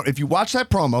Bryan to perform. If you watch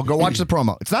that promo, go watch the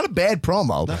promo. It's not a bad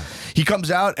promo. No. He comes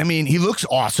out. I mean, he looks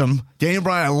awesome. Daniel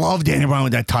Bryan. I love Daniel Bryan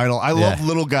with that title. I love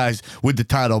little guys with the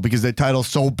title because the title's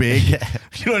so big. You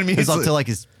know what I mean? It's up to like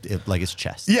his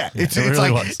chest. Yeah, it's really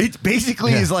like it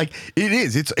basically is like it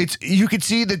is. It's you can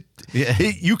see that.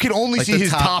 You can only like see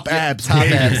his top abs. Top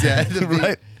abs.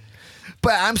 Right.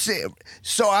 But I'm saying,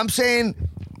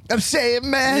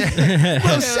 man.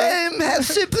 Well, saying,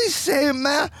 simply saying,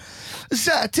 man.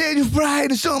 Daniel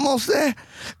Bryan is almost there.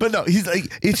 But no, he's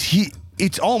like,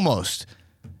 it's almost.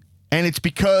 And it's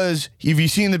because, if you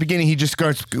see in the beginning, he just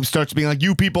starts being like,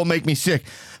 you people make me sick.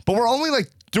 But we're only like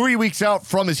 3 weeks out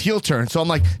from his heel turn. So I'm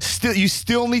like, you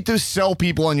still need to sell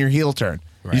people on your heel turn.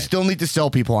 Right. You still need to sell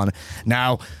people on it.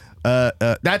 Now,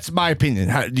 that's my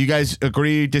opinion. Do you guys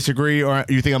agree, disagree, or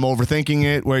you think I'm overthinking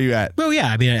it? Where are you at? Well,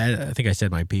 yeah. I mean, I think I said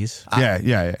my piece.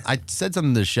 Yeah. I said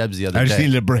something to Shebs the other day. I just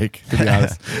needed a break, to be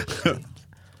honest.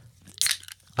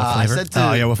 I flavor? said to,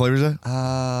 Oh yeah, what flavor is it?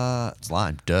 it's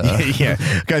lime. Duh. Yeah,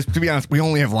 guys. To be honest, we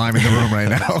only have lime in the room right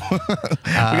now.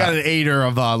 We got an 8er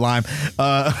of lime.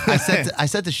 I said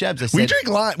to Shebs, I said, We drink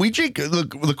lime. We drink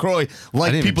LaCroix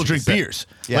like didn't people even drink say- beers.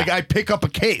 Yeah. Like I pick up a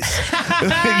case. You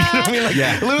know what I mean? Like,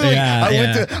 literally, Yeah, I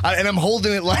went yeah. to and I'm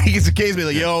holding it like it's a case. Be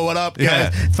like, yo, what up, guys? Yeah.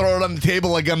 Throw it on the table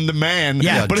like I'm the man.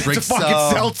 Yeah, but it's drink a fucking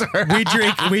some. seltzer.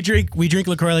 we drink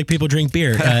LaCroix like people drink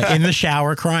beer in the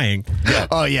shower crying.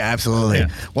 Oh yeah, absolutely. Yeah.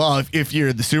 Well, if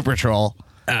you're the Super Troll.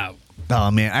 Oh.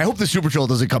 Oh man, I hope the Super Troll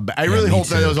doesn't come back. I really me hope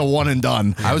that too. it was a one and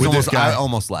done. I was with almost, this guy. I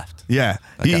almost left. Yeah,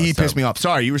 That guy he was pissed terrible. me off.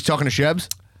 Sorry, you were talking to Shebs.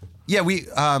 Yeah, we.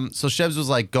 So Shebs was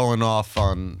like going off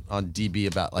on DB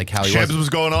about like how he Shebs was was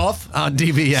going off. on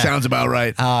DB. Yeah, Sounds about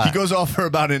right. He goes off for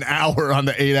about an hour on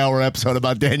the 8-hour episode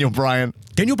about Daniel Bryan.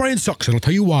 Daniel Bryan sucks, and I'll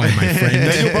tell you why, my friend.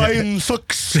 Daniel Bryan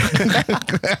sucks.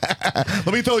 Let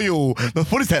me tell you.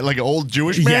 What is that? Like an old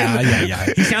Jewish man? Yeah.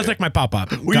 He sounds like my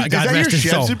pop-up. Is that your rest his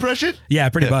Shebs soul. impression? Yeah,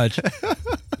 pretty much.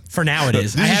 For now, it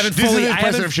is. I haven't This fully. is I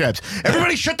haven't. impressive, Shebs.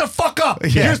 Everybody, shut the fuck up.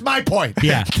 Here's my point.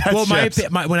 Yeah. That's Well, Shebs.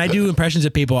 my when I do impressions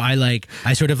of people, I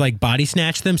sort of like body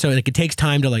snatch them, so like it takes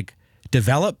time to like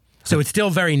develop. So it's still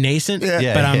very nascent.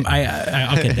 Yeah. But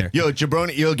I'll get there. Yo,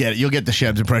 Jabroni, you'll get it. You'll get the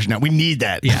Shebs impression now. We need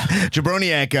that. Yeah.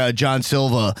 Jabroniac, John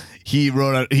Silva, he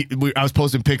wrote, I was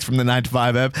posting pics from the 9 to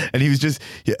 5 app, and he was just,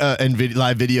 and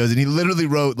live videos, and he literally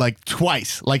wrote like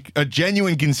twice, like a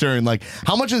genuine concern, like,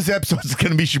 how much of this episode is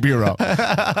going to be Shapiro?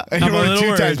 And he I'm a wrote it little 2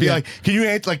 times, worried, be yeah. like, can you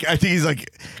answer, like, I think he's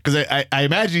like, because I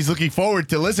imagine he's looking forward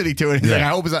to listening to it. He's like, I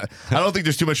hope it's not, I don't think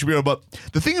there's too much Shapiro, but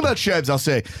the thing about Shebs, I'll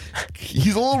say,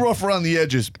 he's a little rough around the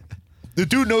edges. The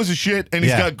dude knows his shit, and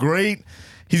he's got great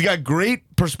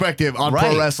perspective on pro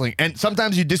Right. wrestling. And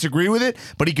sometimes you disagree with it,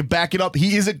 but he can back it up.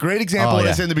 He is a great example of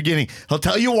this in the beginning. He'll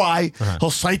tell you why. He'll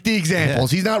cite the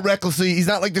examples. He's not recklessly. He's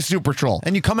not like the Super Troll.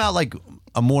 and you come out like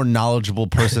a more knowledgeable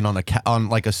person on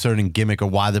like a certain gimmick or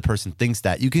why the person thinks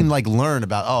that. You can like learn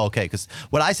about, oh, okay. Because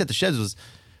what I said to Shebs was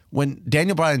when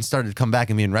Daniel Bryan started to come back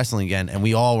and be in wrestling again, and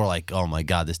we all were like, oh my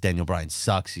God, this Daniel Bryan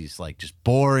sucks. He's like just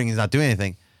boring. He's not doing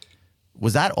anything.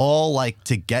 Was that all like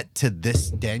to get to this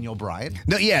Daniel Bryan?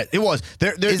 No, yeah, it was.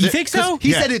 You think so?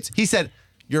 He Yeah. said he said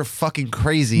you're fucking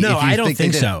crazy. No, if you I don't they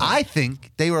think did." so. I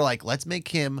think they were like, let's make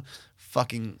him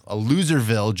fucking a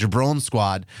Loserville Jabron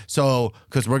squad. So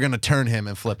because we're gonna turn him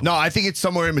and flip him. No, I think it's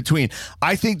somewhere in between.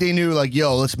 I think they knew, like,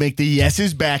 yo, let's make the Yes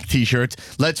is Back t-shirts.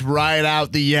 Let's ride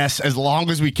out the yes as long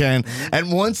as we can. And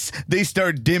once they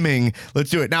start dimming, let's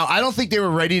do it. Now, I don't think they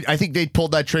were ready. I think they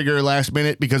pulled that trigger last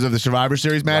minute because of the Survivor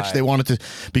Series match. Right. They wanted to,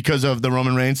 because of the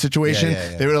Roman Reigns situation.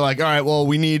 Yeah. They were like, all right, well,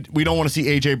 we don't want to see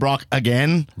AJ Brock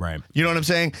again. Right. You know what I'm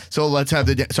saying? So let's have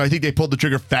so I think they pulled the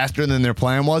trigger faster than their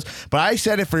plan was. But I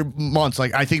said it for months.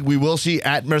 Like, I think we will see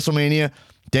at WrestleMania,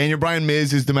 Daniel Bryan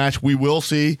Miz is the match we will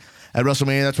see at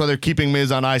WrestleMania. That's why they're keeping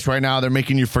Miz on ice right now. They're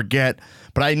making you forget.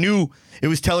 But I knew it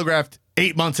was telegraphed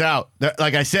 8 months out.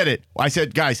 Like I said it. I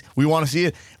said, guys, we want to see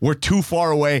it. We're too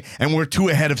far away and we're too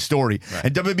ahead of story. Right.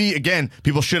 And WB, again,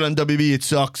 people shit on WB. It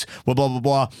sucks. Blah, blah, blah,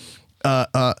 blah.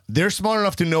 They're smart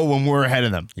enough to know when we're ahead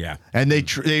of them. Yeah. And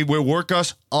they will work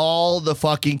us all the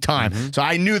fucking time. So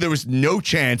I knew there was no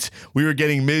chance we were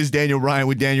getting Ms. Daniel Bryan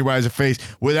with Daniel Bryan as a face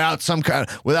without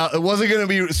it wasn't going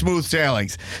to be smooth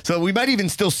sailings. So we might even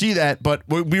still see that, but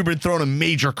we've been throwing a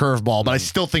major curveball, but I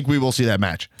still think we will see that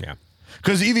match. Yeah.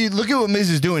 Because if you look at what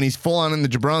Miz is doing, he's full on in the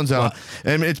Jabron zone.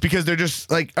 And it's because they're just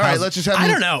like, all right, let's just have I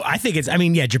him- don't know. I think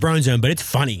Jabron zone, but it's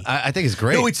funny. I think it's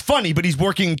great. No, it's funny, but he's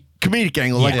working comedic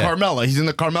angle like Yeah. Carmella. He's in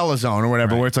the Carmella zone or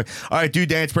whatever, where it's like, all right, do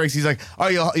dance breaks. He's like,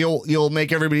 all right, you'll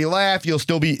make everybody laugh. You'll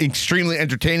still be extremely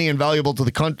entertaining and valuable to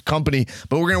the company.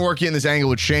 But we're gonna work you in this angle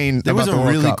with Shane. There was about a the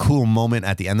World really Cup. cool moment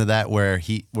at the end of that where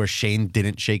Shane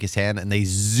didn't shake his hand and they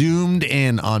zoomed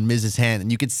in on Miz's hand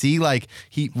and you could see like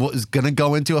he was gonna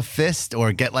go into a fist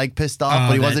or get like pissed off,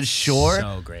 but he wasn't that's sure.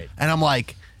 so great. And I'm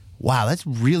like, wow, that's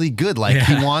really good. Like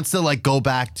he wants to like go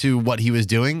back to what he was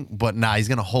doing, but nah, he's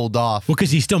gonna hold off. Well,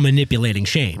 because he's still manipulating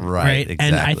Shane, Right, And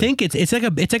I exactly. think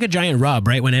it's like a giant rub,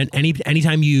 right? When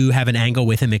anytime you have an angle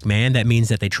with a McMahon, that means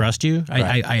that they trust you.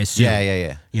 I assume.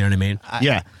 Yeah. You know what I mean?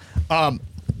 Yeah.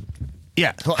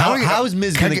 Yeah. So How is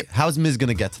Miz gonna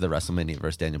get to the WrestleMania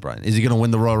versus Daniel Bryan? Is he gonna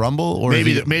win the Royal Rumble or is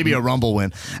he- maybe a Rumble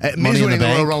win? Money Miz in winning the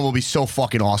the Royal Bank? Rumble would be so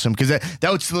fucking awesome because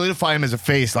that would solidify him as a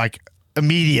face like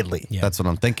immediately. Yeah. That's what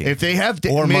I'm thinking. If they have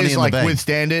Or Money Miz in the like Bank.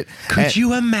 withstand it, Could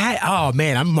you imagine? Oh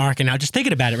man, I'm marking out just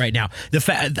thinking about it right now.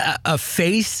 A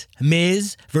face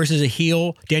Miz versus a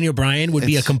heel Daniel Bryan would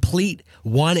be a It's- complete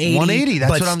 180. 180,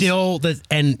 that's but what I'm- still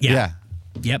Yeah.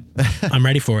 Yep, I'm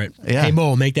ready for it. Yeah. Hey,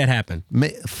 Mole, make that happen.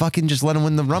 Fucking just let him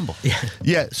win the Rumble.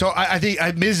 Yeah, so I think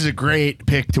Miz is a great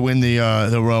pick to win the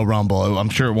Royal Rumble. I'm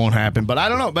sure it won't happen, but I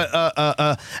don't know. But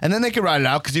and then they could ride it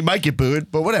out because he might get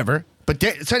booed, but whatever. But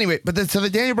so anyway, so the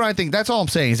Daniel Bryan thing. That's all I'm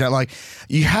saying is that like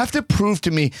you have to prove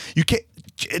to me you can't.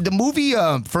 The movie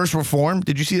First Reform.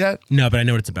 Did you see that? No, but I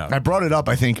know what it's about. I brought it up,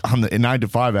 I think, on the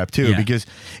 9to5 app too, Yeah. because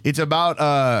it's about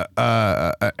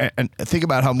and think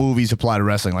about how movies apply to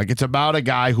wrestling. Like it's about a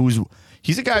guy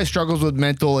he's a guy who struggles with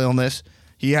mental illness.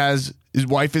 His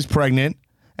wife is pregnant,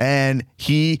 and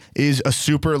he is a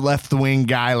super left wing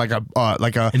guy, like a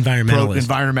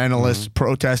environmentalist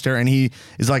protester, and he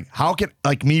is like, how can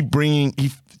like me bringing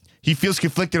He feels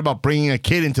conflicted about bringing a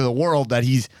kid into the world that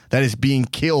is being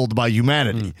killed by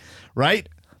humanity, right?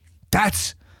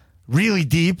 That's really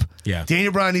deep. Yeah.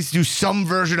 Daniel Bryan needs to do some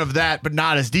version of that, but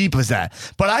not as deep as that.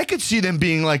 But I could see them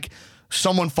being like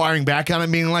someone firing back on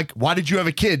him, being like, "Why did you have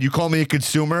a kid? You call me a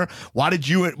consumer. Why did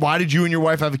you and your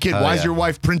wife have a kid? Why is your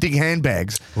wife printing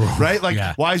handbags? Right? Like,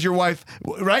 why is your wife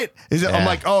right? I'm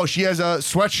like, oh, she has a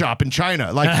sweatshop in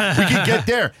China. Like, we can get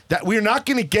there. That we're not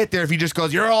going to get there if he just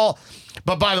goes, you're all.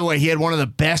 But by the way, he had one of the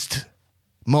best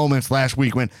moments last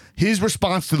week when his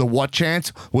response to the what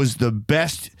chance was the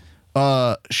best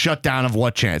shutdown of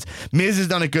what chance. Miz has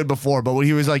done it good before, but when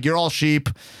he was like, you're all sheep.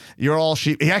 You're all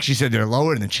sheep. He actually said they're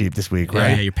lower than sheep this week,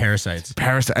 right? Yeah, you're parasites.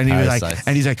 And he was like,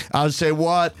 and he's like, I'll say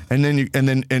what, and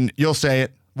then you'll say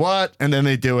it. What? And then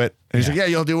they do it. And he's like, yeah,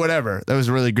 you'll do whatever. That was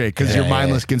really great because you're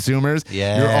mindless consumers.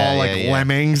 Yeah, you're all like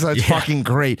lemmings. That's fucking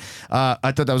great. I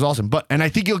thought that was awesome. And I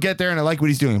think you'll get there, and I like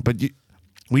what he's doing. But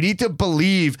we need to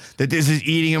believe that this is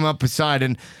eating him up inside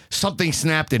and something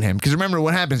snapped in him. Because remember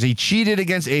what happens? He cheated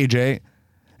against AJ.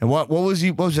 And what was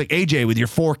like AJ with your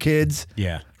 4 kids?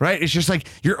 Yeah. Right? It's just like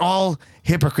you're all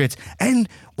hypocrites. And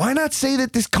why not say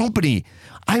that this company,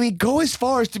 I mean, go as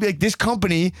far as to be like this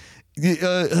company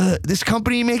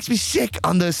makes me sick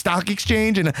on the stock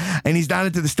exchange, and he's down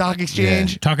into the stock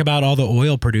exchange. Talk about all the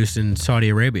oil produced in Saudi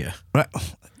Arabia. Right.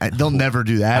 They'll never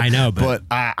do that. I know, but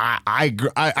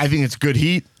I think it's good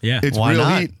heat. Yeah. It's Why real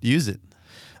not? heat. Use it.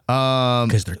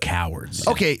 Because they're cowards.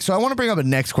 Okay, so I want to bring up a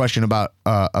next question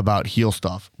about heel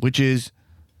stuff, which is,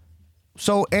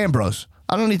 so Ambrose.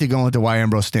 I don't need to go into why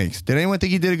Ambrose stinks. Did anyone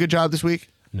think he did a good job this week?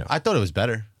 No. I thought it was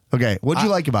better. Okay, what'd you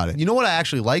like about it? You know what I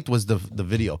actually liked was the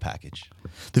video package.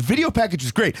 The video package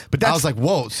was great, but that's I was like,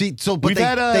 whoa. See, so but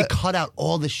they cut out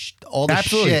all the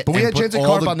absolutely. shit. But we and had put Jensen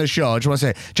all Karp on the show. I just want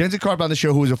to say Jensen Karp on the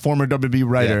show, who was a former WWE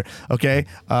writer. Yeah. Okay,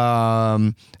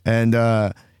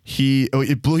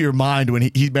 it blew your mind when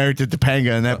he's married to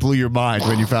Topanga, and that blew your mind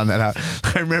when you found that out.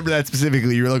 I remember that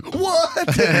specifically. You were like,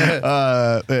 "What?"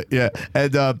 Yeah,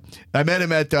 and I met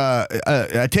him at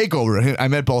Takeover. I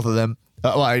met both of them.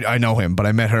 Well, I know him, but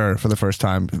I met her for the first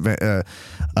time.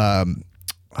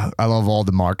 I love all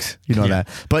the marks, you know that.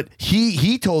 But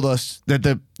he told us that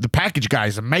the package guy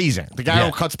is amazing. The guy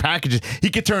who cuts packages,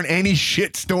 he could turn any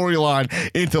shit storyline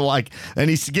into like. And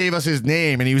he gave us his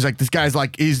name, and he was like, "This guy's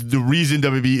like is the reason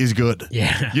WB is good."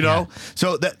 Yeah, you know.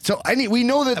 So we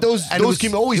know that those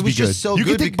can always be good. So you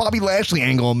good can take Bobby Lashley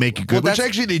angle and make it good, which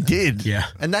actually they did. Yeah,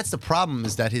 and that's the problem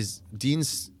is that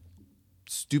Dean's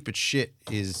stupid shit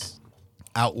is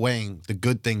outweighing the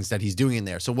good things that he's doing in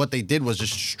there. So what they did was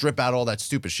just strip out all that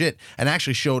stupid shit and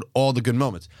actually showed all the good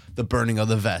moments. The burning of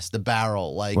the vest, the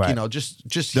barrel, like, you know, just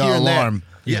the here and alarm.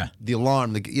 There. Yeah. The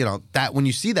alarm, you know, that when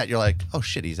you see that, you're like, oh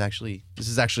shit, this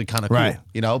is actually kind of cool, Right.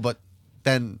 you know, but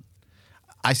then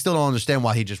I still don't understand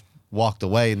why he just walked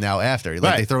away now after.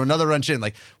 Like they throw another wrench in,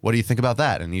 like, what do you think about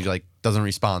that? And he like doesn't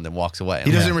respond and walks away.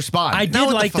 He doesn't respond. I did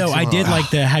like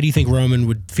the how do you think Roman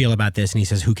would feel about this? And he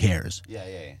says, who cares? Yeah.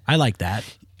 I like that.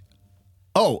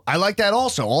 Oh, I like that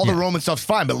also. All the Roman stuff's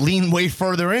fine, but lean way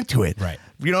further into it. Right.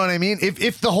 You know what I mean?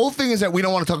 If the whole thing is that we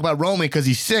don't want to talk about Roman because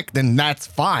he's sick, then that's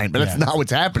fine. But that's not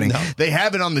what's happening. No. They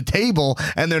have it on the table,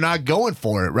 and they're not going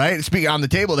for it, right? Speaking on the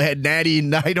table, they had Natty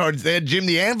Neidhart, they had Jim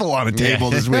the Anvil on the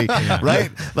table this week, right?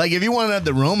 Like, if you want to have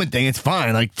the Roman thing, it's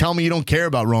fine. Like, tell me you don't care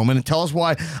about Roman, and tell us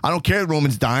why I don't care that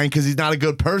Roman's dying because he's not a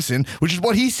good person, which is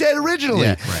what he said originally.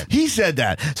 Yeah, right. He said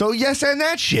that. So, yes, and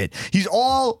that shit. He's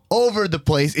all over the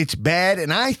place. It's bad,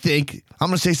 and I think, I'm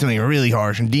going to say something really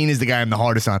harsh, and Dean is the guy I'm the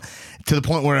hardest on, to the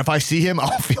point where if I see him,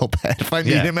 I'll feel bad. If I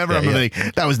meet him ever, I'm going to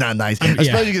think, that was not nice.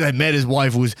 Especially because I met his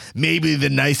wife, who was maybe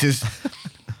the nicest,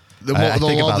 the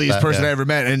loveliest person I ever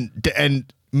met,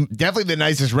 and definitely the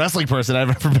nicest wrestling person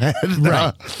I've ever met.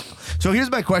 Right. So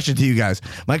here's my question to you guys.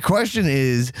 My question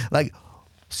is, like,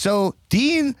 So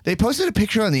Dean, they posted a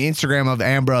picture on the Instagram of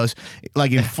Ambrose,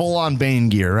 like in full-on Bane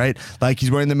gear, right? Like he's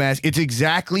wearing the mask. It's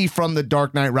exactly from the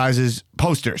Dark Knight Rises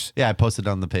posters. Yeah, I posted it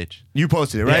on the page. You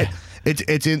posted it, right? Yeah.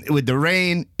 It's in with the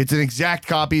rain. It's an exact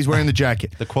copy. He's wearing the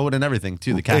jacket. The quote and everything,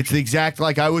 too. The It's caption. the exact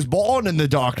like I was born in the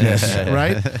darkness,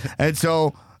 right? And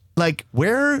so, like,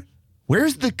 where's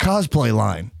the cosplay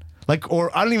line? Like,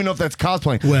 or I don't even know if that's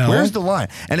cosplaying. Well- Where's the line?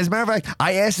 And as a matter of fact,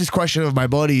 I asked this question of my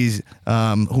buddies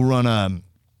who run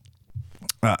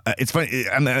it's funny.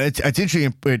 It's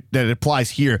interesting that it applies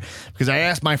here because I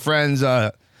asked my friends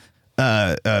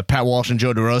Pat Walsh and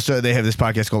Joe DeRosa. They have this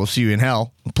podcast called "See You in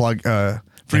Hell."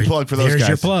 Free plug for those guys. There's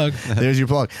your plug. There's your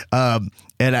plug.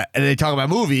 And they talk about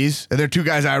movies, and they're two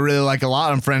guys I really like a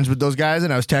lot. I'm friends with those guys,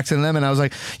 and I was texting them, and I was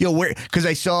like, "Yo, where?" Because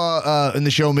I saw in the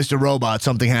show Mr. Robot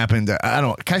something happened. I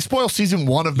don't. Can I spoil season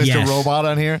 1 of Mr. Yes. Robot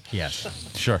on here? Yes.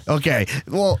 Sure. Okay.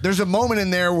 Well, there's a moment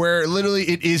in there where literally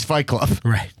it is Fight Club.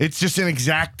 Right. It's just an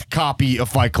exact copy of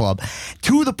Fight Club,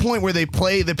 to the point where they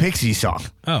play the Pixies song.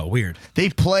 Oh, weird. They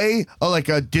play like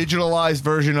a digitalized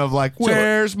version of like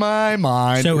 "Where's My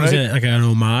Mind." So right? is it like an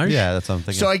homage? Yeah, that's what I'm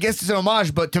thinking. So I guess it's an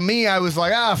homage, but to me, I was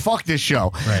like, fuck this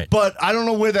show. Right. But I don't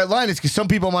know where that line is because some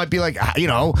people might be like,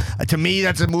 to me,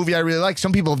 that's a movie I really like.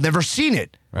 Some people have never seen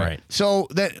it. Right. So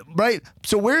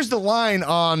So where's the line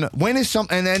on when is some?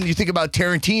 And then you think about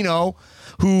Tarantino,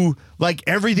 who like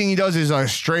everything he does is a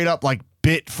straight up like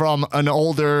bit from an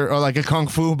older or like a kung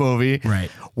fu movie. Right.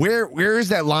 Where is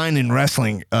that line in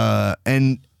wrestling?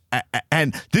 And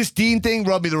this Dean thing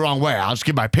rubbed me the wrong way. I'll just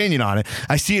give my opinion on it.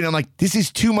 I see it and I'm like, this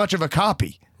is too much of a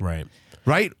copy. Right.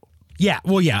 Right? Yeah.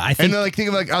 Well, yeah. I think. And then like think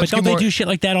of like, but don't they do shit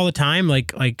like that all the time?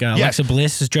 Like Alexa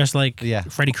Bliss is dressed like Yeah.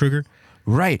 Freddy Krueger.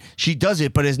 Right. She does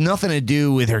it, but it has nothing to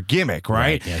do with her gimmick, right?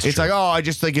 Right, yeah, it's it's true. like, I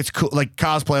just think it's cool, like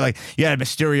cosplay, like,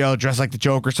 Mysterio dressed like the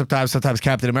Joker sometimes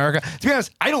Captain America. To be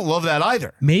honest, I don't love that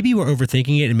either. Maybe we're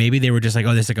overthinking it, and maybe they were just like,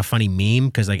 oh, this is like a funny meme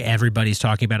because like everybody's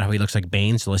talking about how he looks like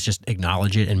Bane, so let's just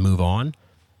acknowledge it and move on.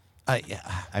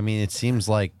 I mean, it seems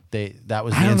like that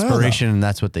was I the don't know, inspiration, and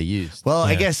that's what they used. Well,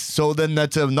 I Yeah. guess, so then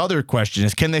that's another question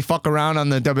is, can they fuck around on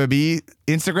the WWE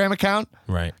Instagram account?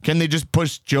 Right. Can they just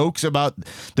push jokes about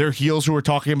their heels who are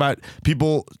talking about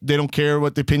people, they don't care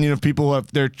what the opinion of people who have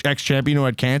their ex-champion who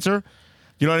had cancer?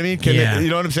 You know what I mean? Yeah. You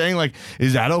know what I'm saying? Like,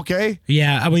 is that okay?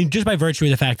 Yeah, I mean, just by virtue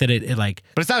of the fact that it like.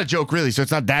 But it's not a joke, really, so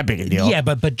it's not that big a deal. Yeah,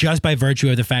 but just by virtue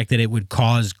of the fact that it would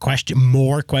cause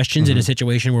more questions in a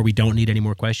situation where we don't need any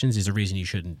more questions is a reason you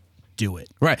shouldn't do it.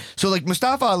 Right. So, like,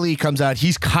 Mustafa Ali comes out.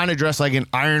 He's kind of dressed like an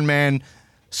Iron Man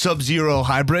Sub-Zero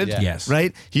hybrid. Yeah. Yes.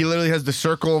 Right? He literally has the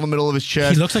circle in the middle of his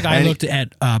chest. He looks like I and looked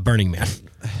at Burning Man.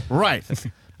 Right.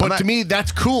 But to me,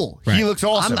 that's cool. He Right. looks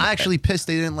awesome. I'm actually pissed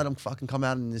they didn't let him fucking come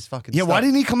out in this fucking Yeah, stuff. why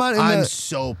didn't he come out in I'm the...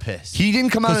 so pissed. He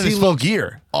didn't come out 'Cause in he his full looks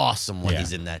gear. awesome when Yeah.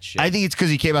 he's in that shit. I think it's because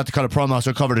he came out to cut a promo,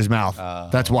 so it covered his mouth.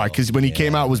 That's why. Because when he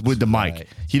came out, it was with the mic. right.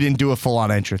 He didn't do a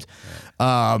full-on entrance.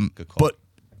 Good call.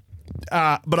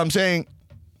 But I'm saying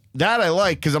that I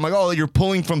like because I'm like, oh, you're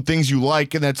pulling from things you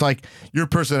like, and that's like your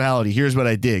personality. Here's what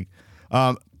I dig.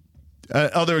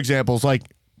 Other examples, like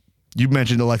you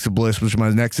mentioned Alexa Bliss, which is my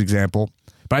next example.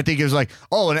 But I think it was like,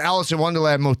 oh, an Alice in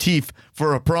Wonderland motif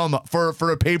for a promo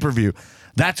for a pay-per-view.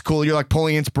 That's cool. You're like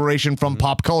pulling inspiration from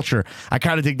pop culture. I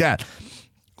kind of dig that.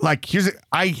 Like,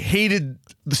 I hated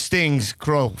the Sting's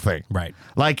crow thing. Right.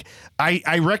 Like,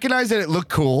 I recognize that it looked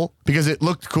cool because it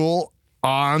looked cool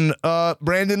on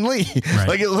Brandon Lee. Right.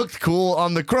 Like, it looked cool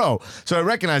on the crow. So I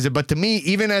recognize it. But to me,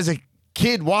 even as a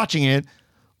kid watching it,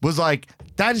 was like,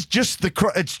 that is just the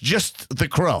crow. It's just the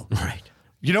crow. Right.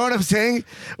 You know what I'm saying?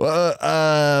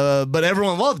 But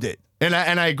everyone loved it. And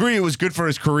I agree it was good for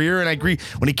his career. And I agree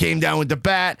when he came down with the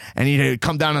bat and he'd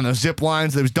come down on those zip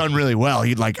lines, it was done really well.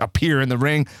 He'd like appear in the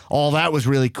ring. All that was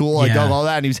really cool. I Yeah. dug all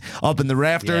that. And he was up in the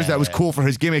rafters. Yeah, That was yeah. cool for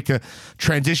his gimmick to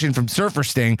transition from Surfer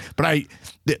Sting. But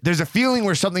there's a feeling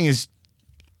where something is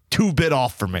too bit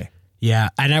off for me. Yeah,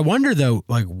 and I wonder though,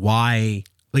 like why.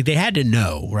 Like they had to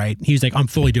know, right? He was like, "I'm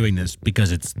fully doing this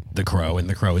because it's the Crow, and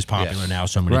the Crow is popular now,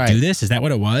 so I'm going Right. to do this." Is that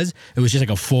what it was? It was just like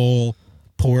a full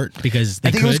port because they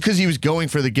I think could. it was because he was going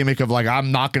for the gimmick of like,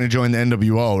 I'm not going to join the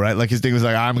NWO, right? Like his thing was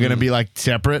like, I'm going to be like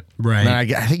separate. Right. And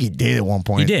I think he did at one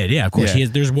point. He did, yeah, of course. Yeah.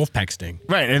 There's Wolfpack Sting.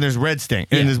 Right, and there's Red Sting.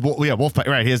 And Yeah. there's Wolfpack.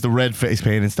 Right, he has the red face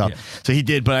paint and stuff. Yeah. So he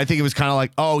did, but I think it was kind of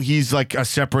like, oh, he's like a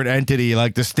separate entity,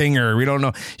 like the Stinger. We don't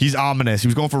know. He's ominous. He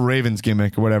was going for Raven's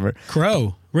gimmick or whatever.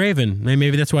 Crow, Raven.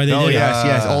 Maybe that's why they Oh did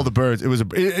yes, all the birds. It was a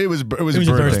it. It was a bird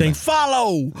bird thing. thing.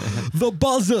 Follow the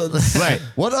buzzards. Right.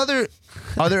 What other?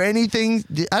 Are there anything?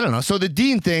 I don't know. So the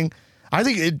Dean thing, I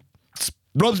think it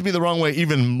rubs me the wrong way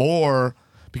even more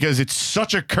because it's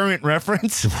such a current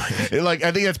reference. Like,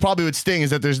 I think that's probably what Sting is,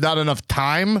 that there's not enough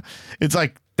time. It's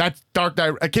like that Dark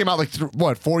Knight. It came out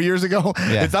like 4 years ago.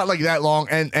 Yeah. It's not like that long,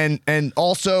 and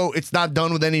also it's not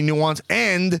done with any nuance,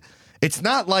 and it's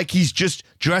not like he's just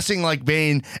dressing like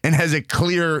Bane and has a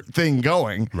clear thing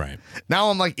going. Right. Now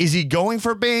I'm like, is he going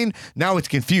for Bane? Now it's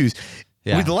confused.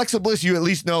 Yeah. With Alexa Bliss, you at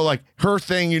least know like her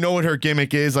thing. You know what her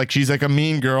gimmick is. Like, she's like a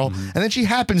mean girl, and then she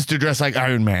happens to dress like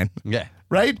Iron Man. Yeah.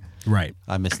 Right. Right.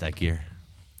 I missed that gear.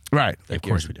 Right. Of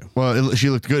course we do. Well, she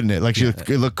looked good in it. Like, it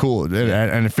looked cool,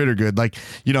 and it fit her good. Like,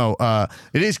 you know,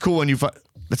 it is cool when you.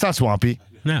 It's not swampy.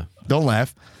 No. Don't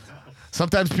laugh.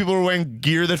 Sometimes people are wearing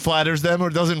gear that flatters them or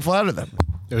doesn't flatter them.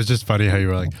 It was just funny how you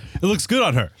were like, it looks good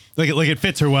on her. Like it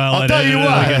fits her well. I'll tell you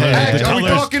what. The Are we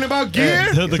colors- talking about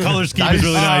gear? The color scheme is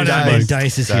really Dice. nice. Oh, Like,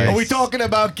 Dice is here. Are we talking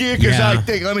about gear? Because Yeah. I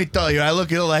think, let me tell you, I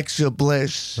look at Alexa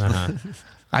Bliss.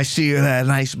 I see her, that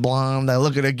nice blonde. I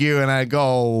look at her gear and I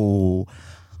go,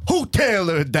 who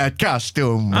tailored that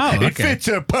costume? Oh, It okay. fits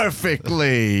her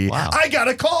perfectly. Wow. I got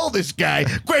to call this guy.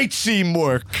 Great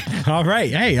teamwork. All right.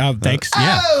 Hey, thanks.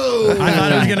 Yeah. Oh! I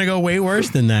thought it was going to go way worse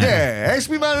than that. Yeah, ask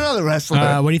me about another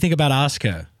wrestler. What do you think about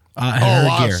Asuka? Oh,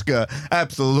 Her gear. Oscar,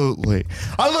 absolutely.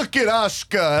 I look at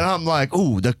Oscar and I'm like,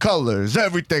 ooh, the colors,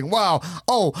 everything. Wow.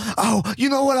 Oh, you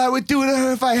know what I would do to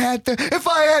her if I had her in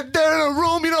a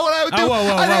room? You know what I would do?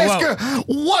 whoa, I'd whoa, ask her,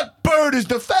 what bird is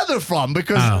the feather from?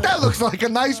 Because that looks like a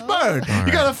nice bird.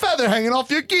 You got a feather hanging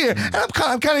off your gear. And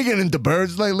I'm kind of getting into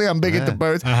birds lately. I'm big into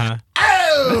birds. Uh-huh.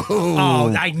 Oh!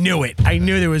 Oh, I knew it. I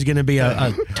knew there was going to be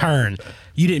a turn.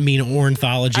 You didn't mean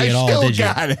ornithology at all, did you?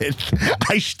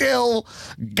 I still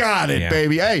got it, Yeah.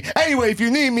 baby. Hey, anyway, if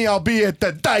you need me, I'll be at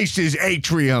the Dice's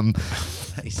Atrium.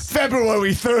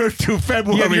 February 3rd to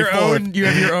February You have your 4th. you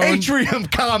have your own. Atrium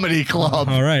Comedy Club.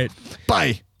 All right.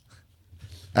 Bye.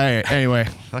 All right, anyway.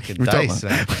 Fucking We're talking Dice,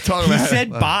 about- man. we're talking He about-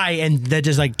 said bye and then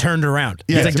just like turned around.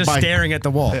 Yeah, He's like it's a just bye. staring at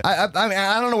the wall. I mean,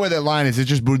 I don't know where that line is. It's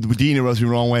just Dina rubs me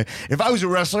the wrong way. If I was a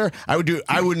wrestler, I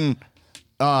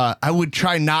would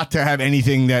try not to have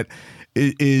anything that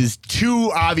is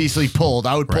too obviously pulled.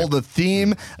 I would pull the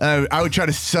theme. I would try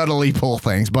to subtly pull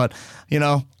things, but you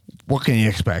know, what can you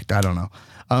expect? I don't know.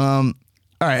 All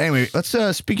right. Anyway, let's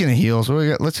speaking of heels, what we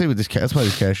got? Let's see what this. Let's play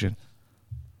this cash in.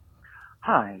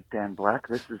 Hi, Dan Black.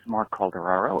 This is Mark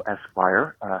Calderaro,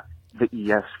 Esquire, the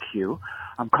ESQ.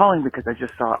 I'm calling because I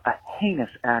just saw a heinous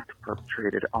act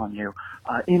perpetrated on you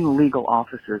in legal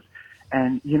offices.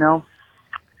 And, you know,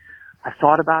 I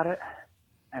thought about it,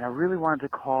 and I really wanted to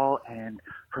call and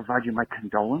provide you my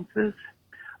condolences,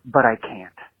 but I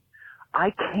can't. I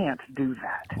can't do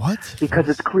that. What? Because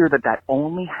it's clear that that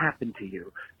only happened to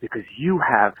you because you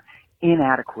have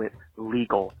inadequate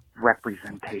legal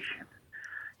representation.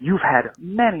 You've had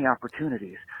many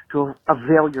opportunities to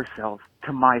avail yourself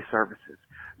to my services.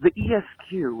 The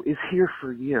ESQ is here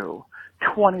for you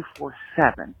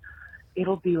 24/7.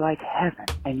 It'll be like heaven,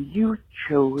 and you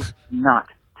chose not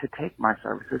to take my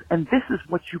services. And this is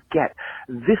what you get.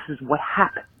 This is what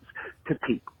happens to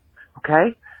people.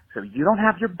 Okay? So you don't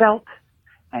have your belt,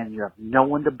 and you have no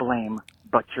one to blame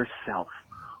but yourself.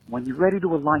 When you're ready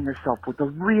to align yourself with a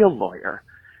real lawyer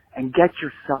and get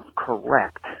yourself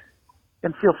correct,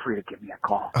 then feel free to give me a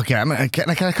call. Okay, can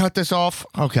I cut this off?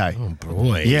 Okay. Oh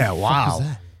boy. Yeah. Wow.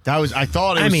 That was. I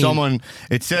thought it was someone.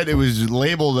 It said it was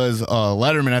labeled as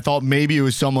Letterman. I thought maybe it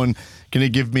was someone going to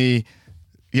give me,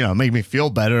 you know, make me feel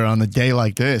better on a day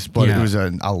like this. But Yeah. it was a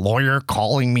lawyer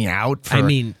calling me out. For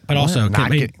but also,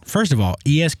 not first of all,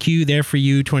 ESQ there for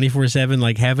you 24/7,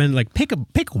 like heaven. Like pick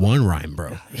one rhyme,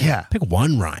 bro. Yeah. Pick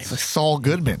one rhyme. Saul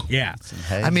Goodman. Yeah.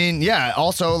 I mean, yeah.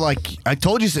 Also, like I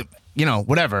told you, you know,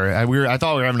 whatever. I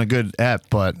thought we were having a good ep,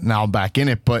 but now I'm back in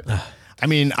it. But I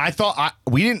mean, I thought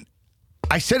we didn't.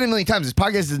 I said it a million times. This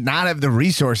podcast does not have the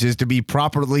resources to be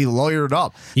properly lawyered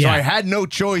up. Yeah. So I had no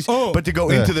choice but to go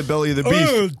into the belly of the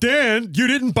beast. Oh, Dan, you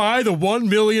didn't buy the $1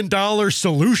 million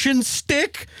solution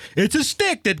stick? It's a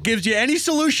stick that gives you any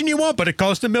solution you want, but it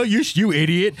costs $1 million. You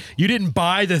idiot. You didn't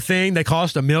buy the thing that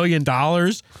cost $1 million.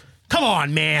 Come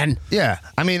on, man. Yeah.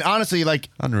 I mean, honestly, like,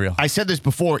 Unreal. I said this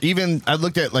before. Even I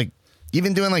looked at, like,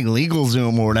 even doing, like,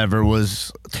 LegalZoom or whatever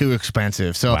was too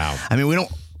expensive. So, Wow. I mean, we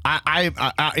don't.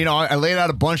 I laid out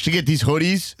a bunch to get these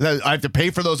hoodies. I have to pay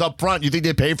for those up front. You think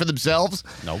they pay for themselves?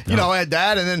 Nope. You know, I had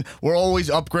that, and then we're always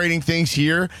upgrading things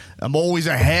here. I'm always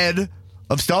ahead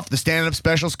of stuff. The stand-up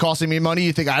specials costing me money.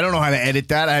 You think I don't know how to edit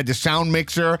that? I had the sound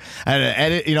mixer. I had to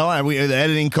edit. The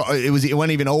editing. It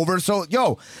went even over. So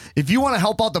if you want to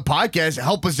help out the podcast,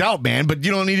 help us out, man. But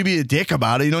you don't need to be a dick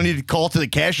about it. You don't need to call to the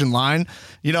cash-in line.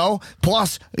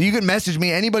 Plus you can message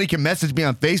me. Anybody can message me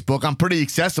on Facebook. I'm pretty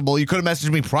accessible. You could have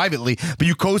messaged me privately, but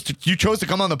you chose to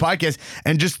come on the podcast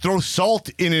and just throw salt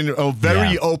in a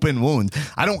very open wound.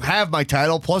 I don't have my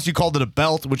title. Plus you called it a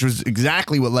belt, which was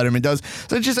exactly what Letterman does.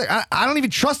 So it's just like I don't even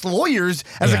trust lawyers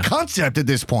as a concept at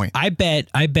this point. I bet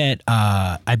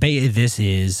this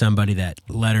is somebody that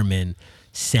Letterman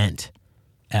sent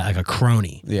like a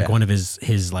crony, like one of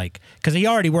his like, because he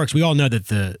already works. We all know that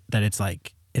it's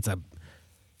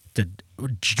the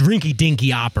drinky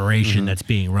dinky operation that's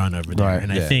being run over there,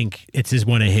 and I think it's just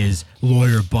one of his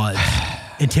lawyer buds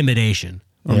intimidation.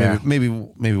 Or maybe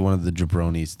one of the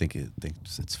jabronis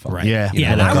thinks it's funny. Right.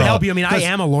 Yeah. And I would help you. I mean, I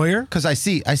am a lawyer because I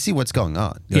see what's going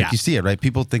on. Like, you see it, right?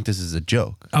 People think this is a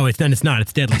joke. Oh, it's not.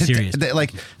 It's deadly serious.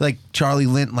 like Charlie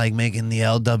Lint, like making the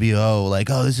LWO,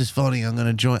 like, oh, this is funny. I'm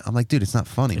gonna join. I'm like, dude, it's not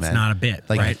funny, man. It's not a bit,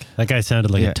 right? That guy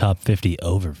sounded like a top 50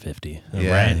 over 50.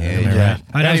 Right.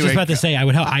 I was just about to say, I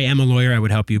would help. I am a lawyer. I would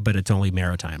help you, but it's only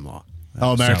maritime law.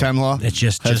 Oh, maritime law? It's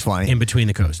just funny. In between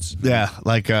the coasts. Yeah,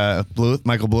 like Bluth,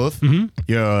 Michael Bluth. Mm-hmm.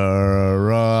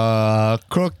 You're a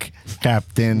crook,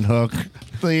 Captain Hook.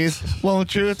 Please,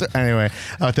 won't you? Anyway,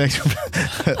 thanks for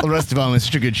Arrested Development. It's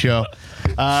such a good show.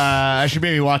 I should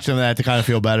maybe watch some of that to kind of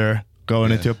feel better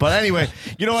going into it. But anyway,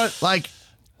 you know what? Like,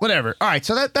 whatever. All right,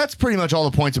 so that's pretty much all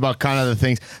the points about kind of the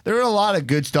things. There are a lot of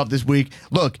good stuff this week.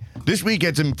 Look, this week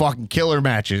had some fucking killer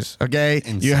matches, okay?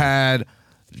 Insane. You had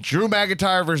Drew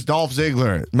McIntyre versus Dolph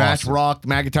Ziggler. Match rocked.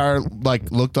 McIntyre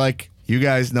looked like, you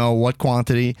guys know what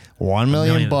quantity? $1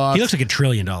 million. He looks like $1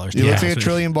 trillion. He looks like $1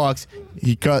 trillion.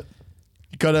 He cut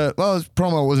his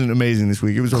promo wasn't amazing this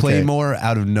week. It was okay. Claymore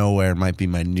out of nowhere might be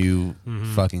my new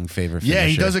fucking favorite finisher. Yeah,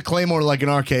 he does a Claymore like an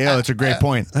RKO. That's a great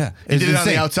point. Yeah. He did it on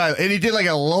the outside. And he did like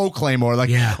a low Claymore, like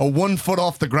a 1 foot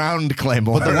off the ground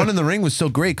Claymore. But the one in the ring was so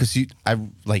great because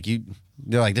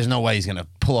they're like, there's no way he's gonna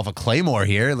pull off a Claymore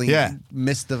here. Like, he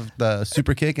missed the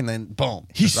super kick and then boom.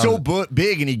 He's so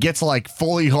big and he gets like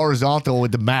fully horizontal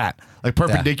with the mat, like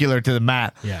perpendicular to the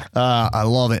mat. Yeah, I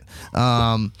love it.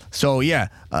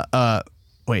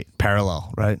 Wait,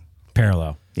 parallel, right?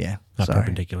 Parallel. Yeah, not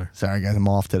perpendicular. Sorry, guys, I'm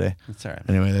off today. That's all right.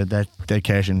 Anyway, that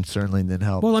cash-in certainly didn't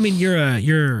help. Well, I mean, you're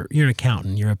an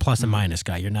accountant. You're a plus and minus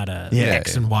guy. You're not a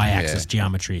X and Y axis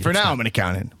geometry. For now, I'm an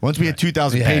accountant. Once we hit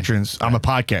 2,000 patrons, I'm a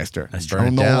podcaster. That's true.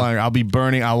 I'll be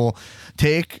burning. I will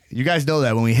take. You guys know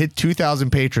that when we hit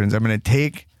 2,000 patrons, I'm going to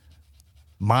take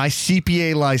my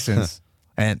CPA license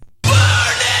and.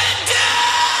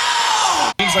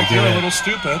 Seems like you're a little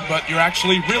stupid, but you're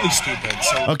actually really stupid.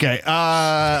 So okay,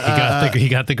 he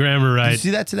got the grammar right. Did you see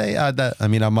that today?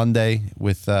 On Monday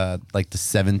with like the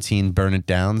 17 Burn It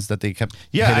Downs that they kept.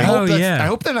 Yeah, hitting. I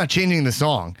hope they're not changing the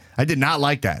song. I did not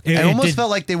like that. It almost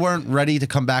felt like they weren't ready to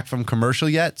come back from commercial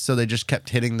yet, so they just kept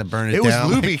hitting the Burn It Down. It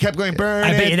was loopy. He kept going, burn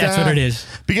I it bet that's down. what it is.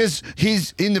 Because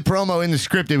he's in the promo, in the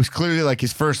script, it was clearly like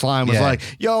his first line was like,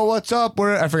 yo, what's up?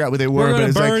 I forgot what they were, but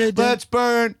it's like, let's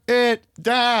burn it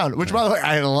down. Which, by the way,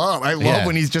 I love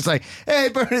when he's just like, hey,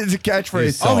 burn it. It's a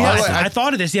catchphrase. So I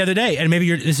thought of this the other day, and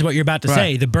maybe this is what you're about to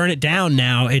say. The burn it down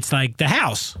now, it's like the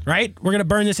house, right? We're going to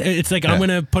burn this. It's like, I'm going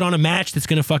to put on a match that's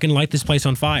going to fucking light this place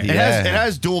on fire. It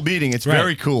has dual beating. It's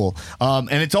very cool.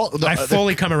 And it's all. I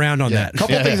fully come around on that. A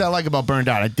couple things I like about Burn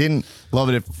Down. I didn't love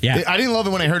it. I didn't love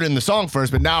it when I heard it in the song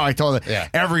first, but now I told it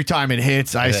every time it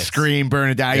hits, I scream,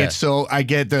 burn it down. I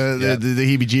get the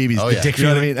heebie-jeebies. Oh, yeah. Dick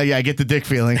feeling. I mean? Yeah, I get the dick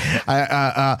feeling.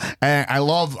 And I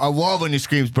love when he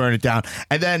screams, burn it down.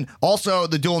 And then also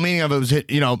the dual meaning of it was,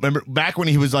 remember back when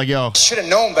he was like, yo, should have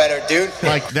known better, dude.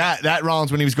 Like that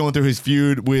Rollins when he was going through his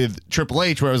feud with Triple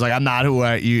H, where it was like, I'm not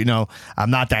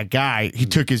I'm not that guy. He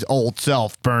took his old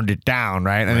self, burned it down,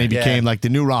 right? And he became like the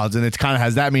new Rollins, and it kind of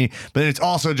has that meaning. But then it's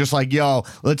also just like, yo,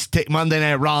 let's take Monday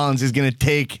Night Rollins is gonna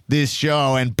take this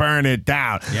show and burn it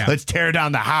down. Yeah. Let's tear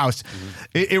down the house.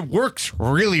 It works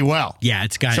really well. Yeah,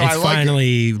 it's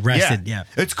finally rested. Yeah.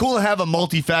 It's cool to have a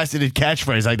multifaceted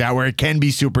catchphrase like that where it can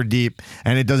be super deep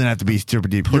and it doesn't have to be super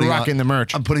deep. You're rocking the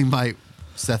merch. I'm putting my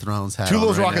Seth Rollins hat.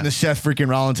 Tulo's rocking the Seth freaking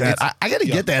Rollins hat. I gotta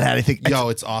get that hat. I think.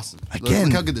 It's awesome. Again,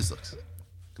 look how good this looks.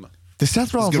 Come on. The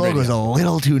Seth Rollins logo is a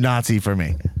little too Nazi for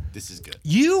me. This is good.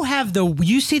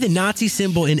 You see the Nazi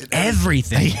symbol in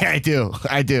everything. Yeah,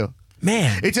 I do.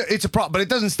 Man, it's a problem, but it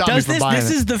doesn't stop me from buying it.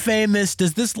 This is the famous.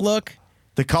 Does this look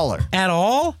the color at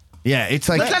all? Yeah, it's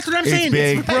like that's what I'm saying.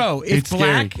 Big. Bro, if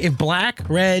black,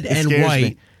 red, and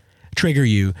white. trigger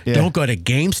you. Yeah. Don't go to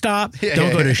GameStop.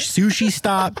 Don't go to Sushi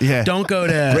Stop. Yeah. Don't go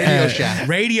to Radio Shack.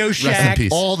 Radio in Shack.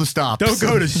 peace. All the stops. Don't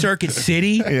go to Circuit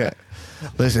City. Yeah.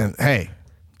 Listen, hey,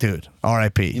 dude,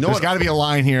 R.I.P. know There's what? got to be a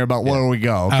line here about where we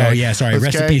go. Okay? Oh, yeah, sorry.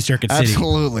 Rest in peace, Circuit City.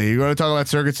 Absolutely. You want to talk about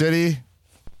Circuit City?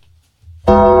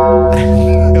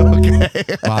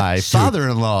 My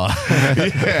father-in-law.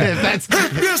 That's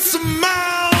If you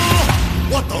smell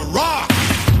what the Rock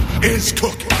is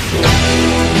cooking.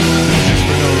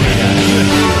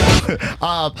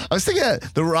 I was thinking that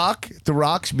The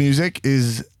Rock's music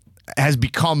has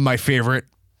become my favorite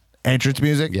entrance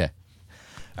music. yeah.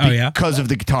 Oh, yeah? Because of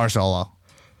the guitar solo.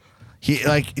 He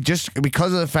like just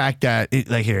because of the fact that it,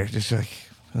 like here, just like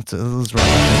let's rock.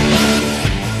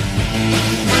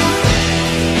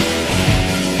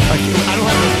 Like, I don't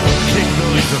have the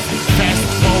capabilities of fast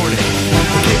forwarding.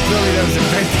 The capability that was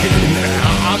invented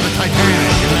on the Titanic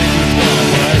in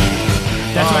 1912, right?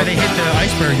 That's why they hit the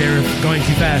iceberg. They were going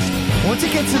too fast. Once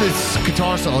it gets to this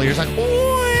guitar solo, you're just like,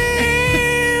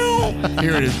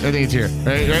 here it is. I think it's here.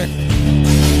 Right?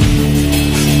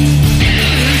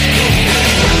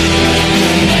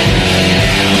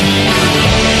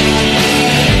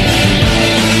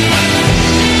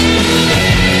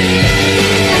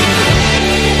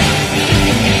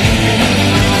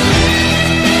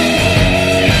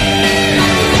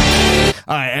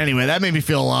 All right. Anyway, that made me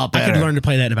feel a lot better. I could learn to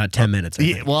play that in about 10 minutes. I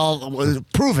Yeah, think. well,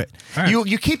 prove it. All right.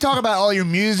 You keep talking about all your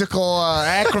musical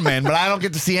acronym, but I don't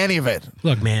get to see any of it.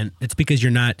 Look, man, it's because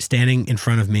you're not standing in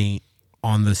front of me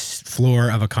on the floor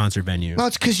of a concert venue. No,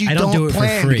 it's because you I don't do it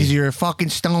plan for free. because you're a fucking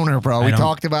stoner, bro. We don't-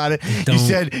 talked about it. don't-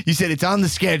 You said it's on the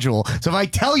schedule. So if I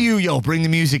tell you, yo, bring the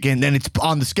music in, then it's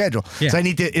on the schedule. Yeah. So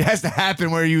it has to happen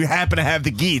where you happen to have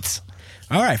the geets.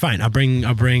 All right, fine. I'll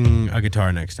bring a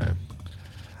guitar next time.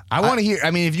 I want to hear.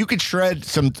 I mean, if you could shred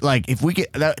some, like, if we could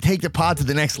take the pod to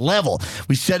the next level,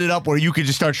 we set it up where you could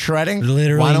just start shredding.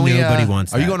 Literally Why don't we? nobody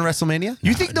wants Are that. you going to WrestleMania?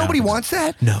 You think nobody wants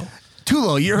that? No.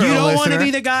 Tulo, you're You a don't want to listener.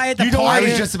 be the guy at the You don't I party.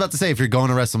 was just about to say, if you're going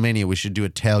to WrestleMania, we should do a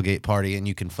tailgate party, and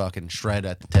you can fucking shred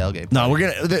at the tailgate. No, party.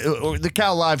 we're gonna the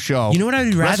Cal Live show. You know what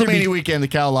I'd rather WrestleMania be- weekend, the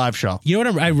Cal Live show. You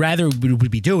know what I'd rather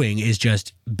would be doing is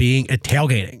just being a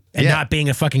tailgating and Yeah. not being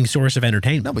a fucking source of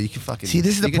entertainment. No, but you can fucking See,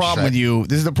 this is the can problem shred. with you.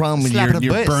 This is the problem with Slap in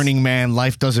your the bus. Burning Man,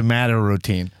 life doesn't matter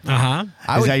routine. Uh-huh.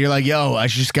 Is that you're like, yo, I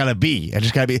just gotta be.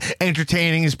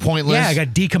 Entertaining is pointless. Yeah, I got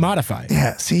decommodified.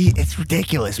 Yeah, see, it's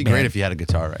ridiculous, It'd be man. great if you had a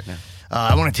guitar right now.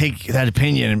 I want to take that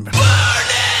opinion and burn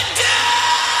it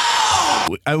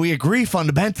down. We agree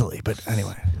fundamentally, but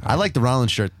anyway. I like the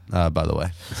Rollins shirt, by the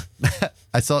way.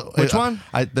 I saw Which one?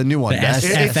 The new one. The Yes.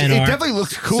 S- It FNR. definitely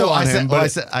looks cool So on I him, said,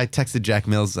 but I texted Jack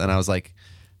Mills and I was like,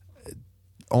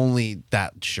 only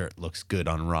that shirt looks good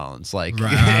on Rollins. Like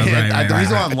Right, the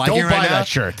reason why I'm right. liking Don't it right buy now, that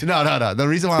shirt. No. The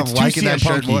reason why It's I'm too liking that CM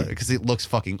shirt Punky. more because it looks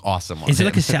fucking awesome on Is it him.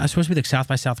 like supposed to be like South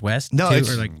by Southwest? no, too? it's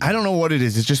Or like, I don't know what it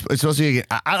is. It's supposed to be.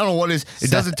 I don't know what it is. It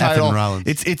Seth doesn't tie it effing all. Rollins.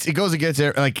 It goes against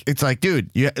it. Like it's like, dude,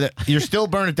 you're still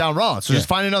burning down Rollins. So just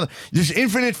find another. There's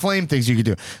infinite flame things you could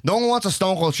do. No one wants a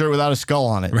Stone Cold shirt without a skull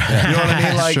on it. You know what I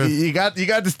mean? Like Sure. you got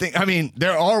this thing. I mean,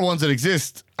 there are ones that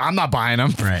exist. I'm not buying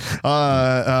them. Right.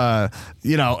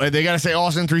 You know, they got to say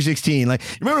Austin 316. Like,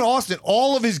 you remember Austin?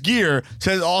 All of his gear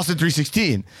says Austin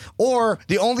 316. Or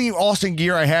the only Austin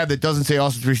gear I have that doesn't say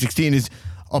Austin 316 is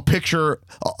a picture.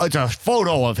 It's a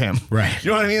photo of him. Right.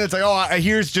 You know what I mean? It's like, oh,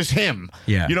 here's just him.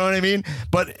 Yeah. You know what I mean?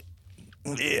 But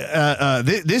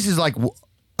this is like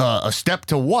a step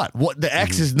to what? What the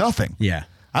X is nothing. Yeah.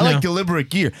 I like No. deliberate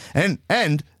gear,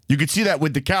 and you could see that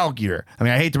with the cow gear. I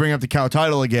mean, I hate to bring up the cow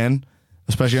title again,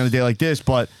 especially on a day like this,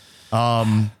 but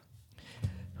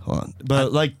hold on.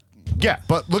 But like, yeah,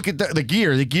 but look at the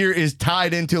gear. The gear is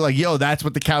tied into like, yo, that's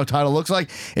what the cow title looks like.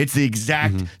 It's the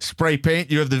exact spray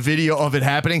paint. You have the video of it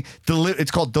happening.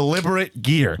 It's called deliberate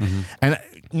gear, and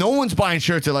no one's buying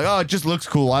shirts that are like, oh, it just looks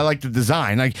cool. I like the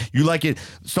design. Like, you like it.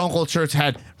 Stone Cold shirts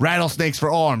had rattlesnakes for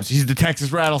arms. He's the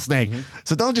Texas rattlesnake.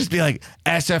 So don't just be like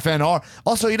SFNR.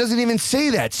 Also, he doesn't even say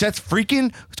that. Seth's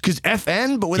freaking, because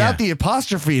FN, but without Yeah. the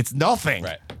apostrophe, it's nothing.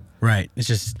 Right. It's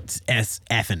just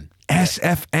SFN.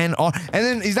 SFNR. And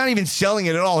then he's not even selling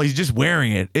it at all. He's just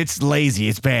wearing it. It's lazy.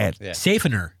 It's bad. Yeah,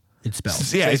 Safener, it's spelled.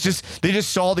 it's just, they just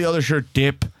saw the other shirt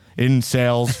dip in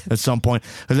sales at some point.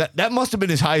 Because that must have been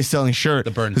his highest selling shirt.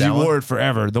 The burned 'cause he down wore one? it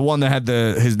forever. The one that had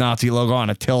his Nazi logo on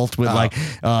a tilt with like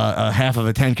half of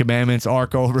a Ten Commandments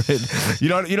arc over it. You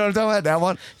know what I'm talking about? That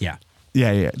one? Yeah.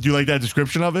 Yeah. Do you like that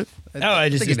description of it? Oh, I I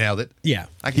just think you nailed it. Yeah.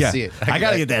 I can Yeah. see it. I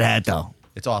gotta get that hat though.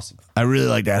 It's awesome. I really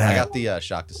like that hat. I got the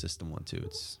Shock the System one too.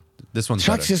 This one's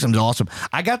Shock better. System's awesome.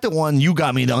 I got the one you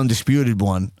got me, the Undisputed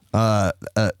one,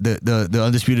 the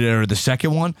Undisputed Era, the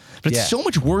second one, but it's Yeah. so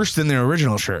much worse than their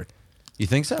original shirt. You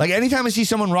think so? Like anytime I see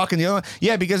someone rocking the other one,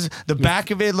 yeah, because the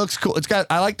back of it looks cool.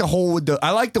 I like the whole with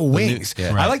I like the wings.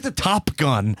 Yeah. I like the Top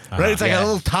Gun. Right? It's like a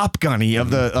little Top Gunny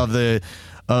of the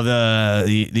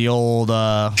old.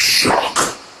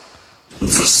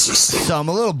 So I'm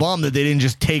a little bummed that they didn't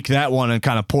just take that one and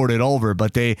kind of poured it over,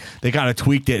 but they kind of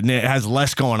tweaked it and it has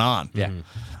less going on. Yeah.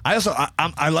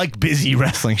 I like busy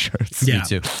wrestling shirts. Yeah. Me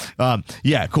too.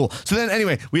 Yeah, cool. So then,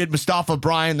 anyway, we had Mustafa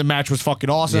Bryan. The match was fucking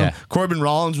awesome. Yeah. Corbin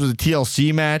Rollins was a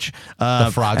TLC match.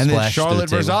 The frog and then splash to Charlotte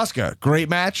the versus table. Asuka. Great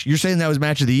match. You're saying that was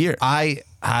match of the year. I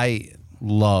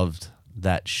loved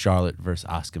that Charlotte versus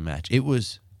Asuka match. It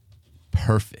was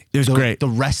perfect. It was great. The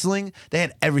wrestling, they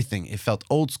had everything. It felt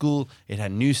old school. It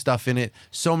had new stuff in it.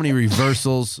 So many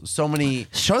reversals. So many.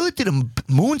 Charlotte did a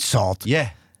moonsault Yeah.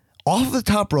 off the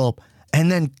top rope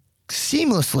and then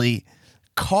seamlessly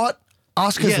caught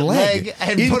Asuka's Yeah, leg leg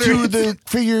and put her into into- the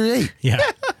figure eight. Yeah.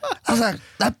 I was like,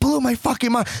 that blew my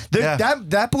fucking mind. Yeah.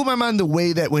 That blew my mind the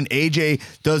way that when AJ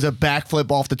does a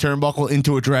backflip off the turnbuckle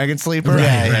into a dragon sleeper,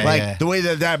 Right, like yeah. the way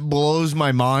that blows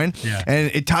my mind. Yeah.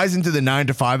 And it ties into the 9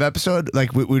 to 5 episode.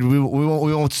 Like we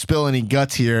won't spill any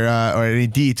guts here or any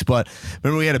deets, but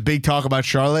remember we had a big talk about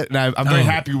Charlotte, and I'm very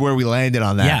happy where we landed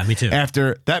on that. Yeah, me too.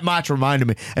 After that match reminded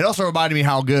me, it also reminded me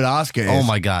how good Asuka is. Oh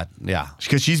my God. Yeah.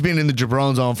 Because she's been in the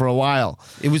Jabron zone for a while.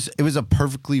 It was a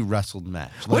perfectly wrestled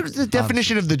match. What Like, the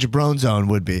definition of the Jabron zone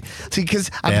would be? See, because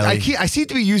I seem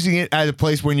to be using it at a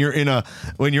place when you're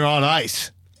on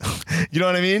ice. You know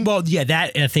what I mean? Well, yeah,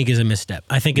 that I think is a misstep.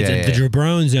 I think it's Yeah, the yeah.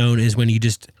 Jabron zone is when you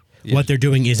just what they're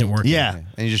doing isn't working. Yeah.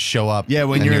 And you just show up. Yeah,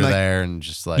 when and you're you're like- there and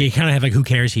just like. Yeah, you kind of have like who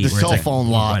cares heat. The where it's cell like, phone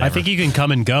lot. whatever. I think you can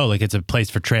come and go. Like it's a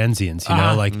place for transients. You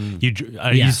know, like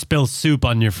Yeah. you spill soup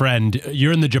on your friend.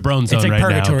 You're in the Jabron zone It's like right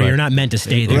purgatory. now. You're not meant to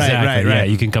stay there. Exactly. Yeah,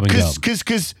 you can come and go.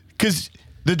 Because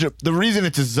the reason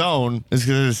it's a zone is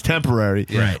because it's temporary.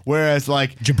 Right. Whereas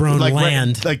like Jabron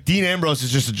land. like Dean Ambrose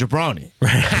is just a jabroni.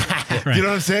 Right. You know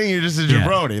what I'm saying? You're just a Yeah.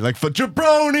 jabroni. Like for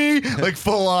jabroni, like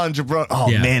full on jabroni. Oh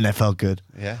Yeah. man, that felt good.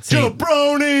 Yeah.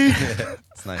 Jabroni.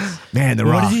 It's nice. Man, the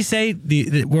What Rock. does he say?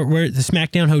 Where the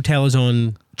SmackDown Hotel is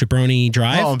on Jabroni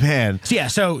Drive. Oh man. So yeah,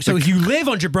 so if you live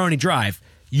on Jabroni Drive,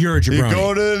 you're a You jabroni.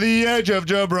 go to the edge of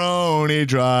Jabroni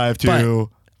Drive to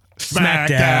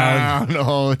SmackDown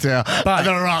Hotel. But-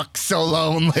 The Rock's so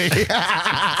lonely.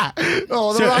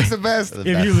 Oh, The So- Rock's the best. if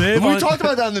you live we on, talked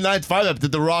about that in the 9-5 episode,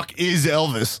 that The Rock is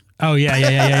Elvis. oh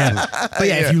yeah. But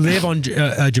yeah, if you live on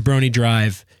Jabroni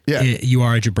Drive, Yeah. you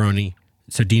are a jabroni.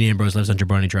 So Dean Ambrose lives on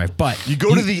Jabroni Drive, but You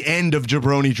go to the end of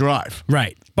Jabroni Drive.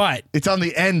 right, but It's on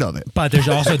the end of it. there's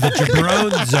also the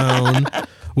Jabron zone,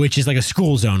 which is like a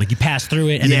school zone. Like you pass through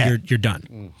it and Yeah. then you're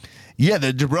done. Yeah,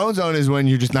 the Jabron zone is when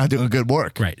you're just not doing good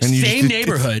work. Right. And you Same just,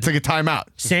 neighborhood. It's like a timeout.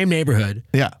 Same neighborhood,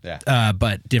 Yeah.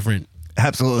 but different.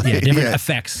 Absolutely. Yeah, different Yeah.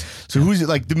 effects. So who's it?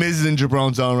 Like The Miz is in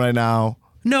Jabron zone right now.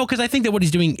 No, because I think that what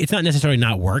he's doing, it's not necessarily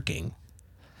not working.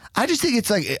 I just think it's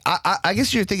like I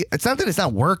guess you're thinking it's not that it's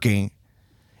not working.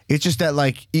 It's just that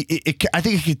like I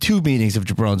think it could two meanings of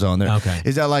Jabron zone there. Okay.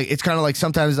 Is that like it's kind of like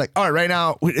sometimes it's like all right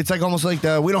now it's like almost like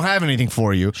we don't have anything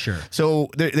for you. Sure. So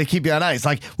they keep you on ice.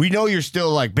 Like we know you're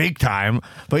still like big time,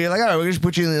 but you're like all right, we're just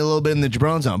put you in a little bit in the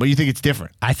Jabron zone. But you think it's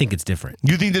different. I think it's different.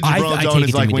 You think the I Jabron take zone it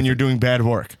is to like be when you're different. doing bad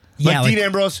work. Yeah, like Dean like-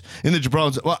 Ambrose in the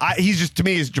Jabron zone. Well, he's just to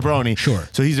me is jabroni. Sure.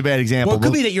 So he's a bad example. Well, it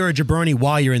could be that you're a jabroni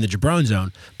while you're in the Jabron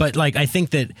zone, but like I think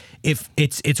that if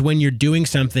it's when you're doing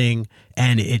something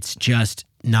and it's just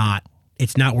not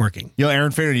working. Yo,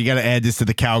 Aaron Finner, you got to add this to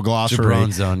the cow glossary.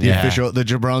 Jabron zone, the yeah. official, the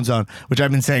Jabron zone, which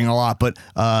I've been saying a lot, but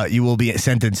you will be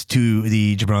sentenced to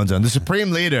the Jabron zone. The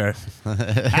Supreme Leader,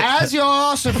 as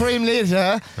your Supreme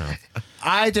Leader,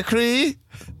 I decree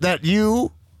that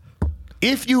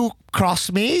if you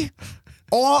cross me,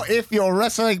 or if your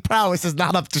wrestling prowess is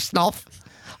not up to snuff,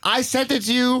 I sentence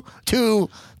you to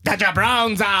the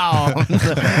Jabron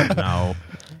zone. No.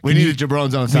 We need a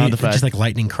Jabron zone sound effect. Just like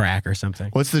lightning crack or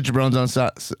something. What's the Jabron zone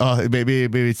sound? Oh, maybe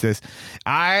it's this.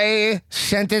 I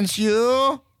sentence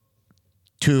you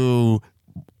to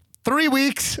 3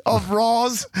 weeks of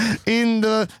Raws in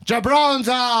the Jabron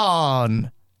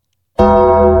zone.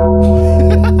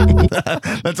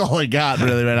 That's all I got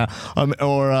really right now.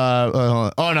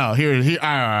 Oh no, here. All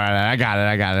right, I got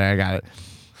it.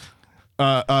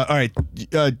 All right,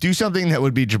 do something that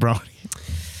would be jabroni.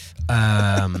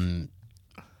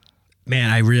 Man,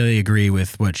 I really agree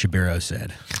with what Shabiro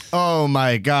said. Oh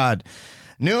my God,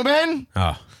 Newman.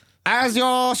 Oh. As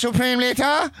your Supreme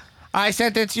Leader, I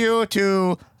sentence you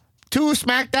to 2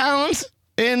 SmackDowns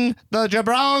in the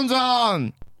Jabron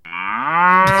zone.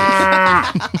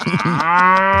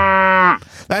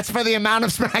 That's for the amount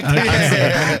of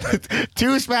SmackDowns. 2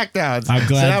 SmackDowns. I'm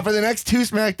glad. So now for the next 2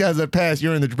 SmackDowns that pass,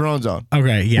 you're in the Jabrone zone.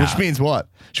 Okay, yeah. Which means what?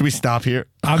 Should we stop here?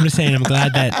 I'm just saying. I'm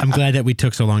glad that we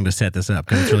took so long to set this up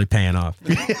because it's really paying off.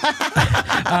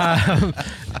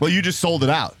 Well, you just sold it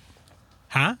out.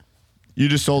 Huh? You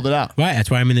just sold it out. Why?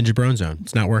 That's why I'm in the Jabrone zone.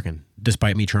 It's not working,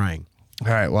 despite me trying.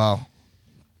 All right. Well,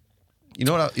 You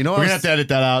know what? we're gonna have to edit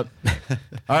that out.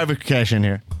 I have a cash in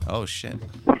here. Oh shit.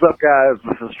 What's up, guys?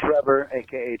 This is Trevor,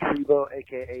 a.k.a. Trevo,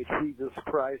 a.k.a. Trevis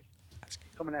Price,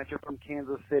 coming at you from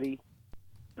Kansas City.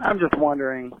 I'm just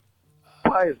wondering,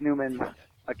 why is Newman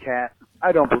a cat?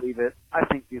 I don't believe it. I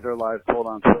think these are lies told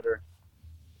on Twitter.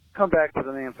 Come back with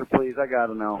an answer, please. I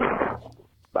gotta know.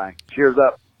 Bye. Cheers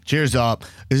up. Cheers up.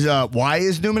 Why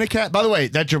is Newman a cat? By the way,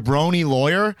 that jabroni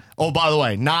lawyer. Oh, by the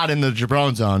way, not in the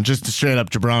Jabrone zone, just a straight up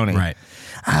jabroni. Right.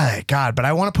 God, but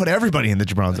I want to put everybody in the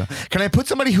Jabrone zone. Can I put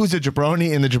somebody who's a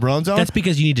jabroni in the Jabrone zone? That's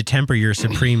because you need to temper your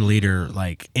supreme leader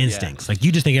instincts. Like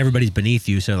you just think everybody's beneath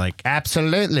you, so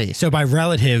Absolutely. so by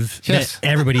relative, Yes.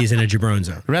 everybody is in a Jabrone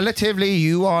zone. Relatively,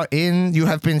 you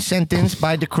have been sentenced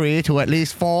by decree to at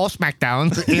least 4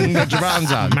 SmackDowns in the Jabrone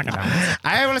zone.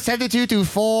 I will sentence you to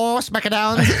 4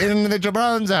 SmackDowns in the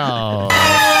Jabrone zone.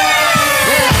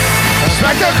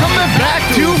 SmackDown coming back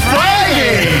to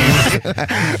Fridays.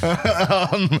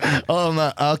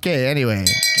 Okay, anyway.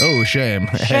 Oh, shame.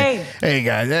 Shame. Hey,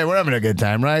 guys. Hey, we're having a good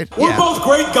time, right? We're both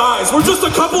great guys. We're just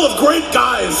a couple of great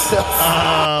guys.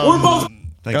 We're both.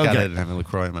 Thank God I Okay. didn't have a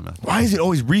LaCroix in my mouth. Why is it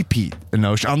always repeat,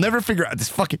 Enosh? I'll never figure out this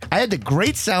fucking... I had the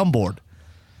great soundboard.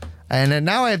 And then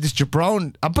now I have this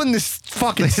Jabrone. I'm putting this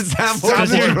fucking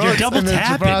soundboard. You're double in the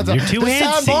tapping. Jabrone zone. You're too the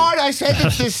antsy. soundboard. I said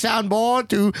it's this soundboard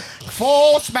to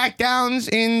 4 SmackDowns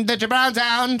in the Jabrone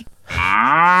zone.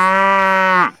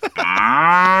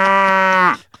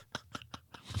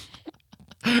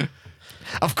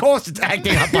 Of course, it's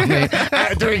acting up on me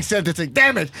during sentencing.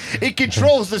 Damn it! It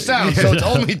controls the sound, so it's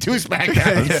only 2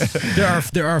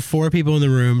 SmackDowns. There are 4 people in the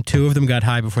room. 2 of them got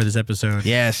high before this episode.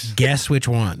 Yes, Guess which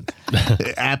one?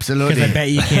 absolutely. Because I bet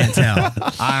you can't tell.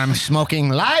 I'm smoking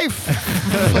life.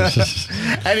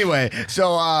 Anyway,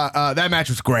 so that match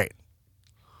was great.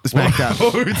 The SmackDown.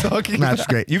 What were we talking match was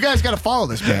great. You guys got to follow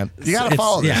this, man. You got to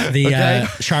follow this. Yeah, the okay?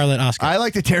 Charlotte Oscar. I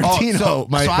like the Tarantino.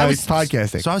 my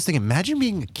podcasting. So I was thinking, imagine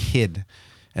being a kid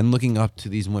and looking up to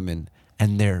these women,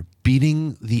 and they're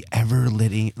beating the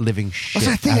living shit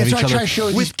That's the thing. out of That's each why I other try to show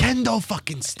you with kendo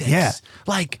fucking sticks. Yeah.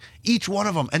 Like each one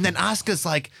of them, and then Asuka's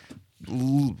like,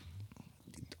 "Listen,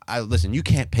 you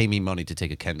can't pay me money to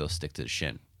take a kendo stick to the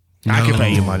shin." I can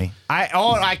pay you money.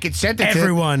 I could send it to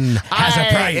Everyone has a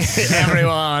price.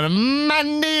 Everyone.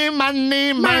 Money,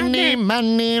 money, money,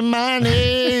 money,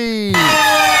 money.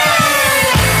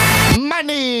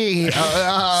 Money.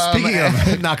 Speaking of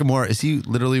Nakamura, is he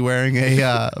literally wearing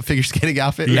a figure skating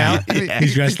outfit? Yeah, now?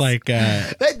 he's dressed like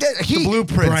The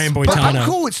blueprints. Brian But I'm Boitano.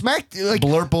 cool with Smack. Like,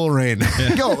 Blurple Rain.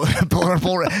 Yo,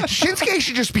 Blurple Rain. Shinsuke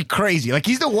should just be crazy. Like,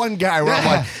 he's the one guy where I'm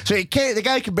like, so the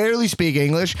guy can barely speak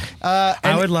English.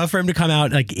 I would love for him to come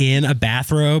out like in a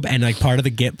bathrobe and like part of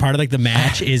the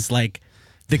match is like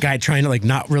the guy trying to like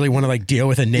not really want to like deal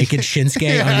with a naked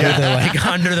Shinsuke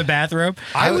under the bathrobe.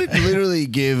 I would literally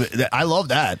give. I love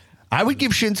that. I would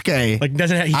give Shinsuke. Like he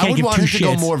I can't would give want 2 him to go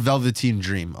shits. more Velveteen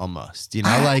Dream almost. You know,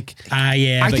 like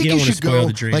Yeah, I but think you he don't want to should spoil go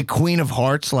the dream. like Queen of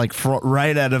Hearts, like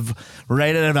right out of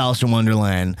Alice in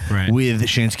Wonderland, Right. with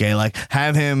Shinsuke. Like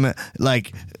have him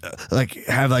like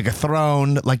have like a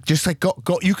throne, like just like go.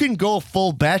 You can go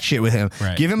full batshit with him.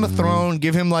 Right. Give him a throne.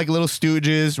 Give him like little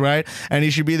stooges, right? And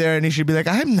he should be there, and he should be like,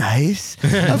 "I'm nice.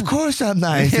 Of course I'm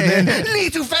nice." And then knee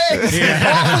to face,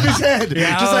 off with his head,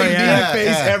 Yeah. just Oh, like knee yeah. to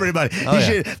face everybody. Oh, He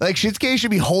should like Shinsuke should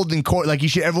be holding court. Like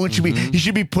everyone should be. He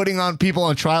should be putting on people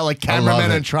on trial, like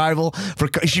cameramen it. and tribal.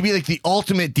 He should be like the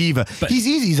ultimate diva. He's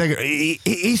easy. He's like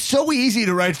he's so easy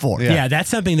to write for. Yeah, that's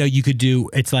something though you could do.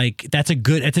 It's like that's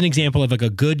an example of like a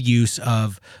good use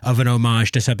of an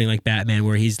homage to something like Batman,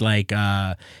 where he's like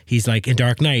in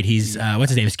Dark Knight, he's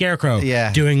what's his name, Scarecrow,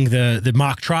 doing the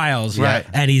mock trials, Right.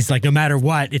 And he's like, no matter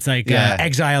what, it's like Yeah.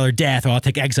 exile or death. Well, I'll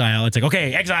take exile. It's like,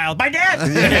 okay, exile by death.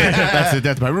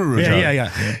 That's my Ruru.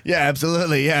 Yeah,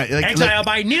 absolutely. Yeah, like, Exile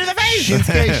by knee to the face.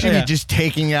 Shinsuke should be just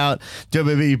taking out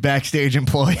WWE backstage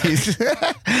employees,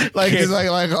 like just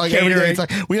like every day. It's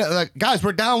like guys,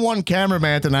 we're down 1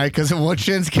 cameraman tonight because of what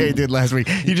Shinsuke did last week.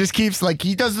 He just keeps like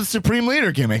he does the Supreme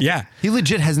Leader gimmick. Yeah. he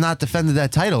legit has not defended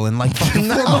that title in like fucking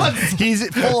 4 No, months. he's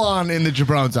full on in the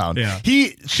Jabrone zone. Yeah.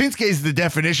 Shinsuke is the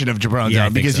definition of Jabrone Yeah, I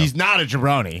zone think because so. he's not a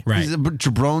jabroni. Right. He's a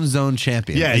Jabrone Zone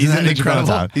champion. Yeah, Isn't he's that in the Jabrone incredible?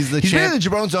 zone. He's the been in champ. the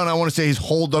Jabrone zone. I want to say his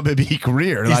whole WWE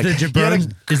career. He's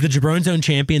God. Is the Jabron Zone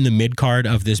champion the mid card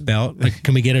of this belt? Like,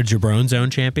 can we get a Jabron Zone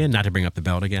champion? Not to bring up the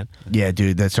belt again. Yeah,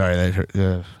 dude. That's sorry. That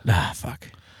hurt. Fuck.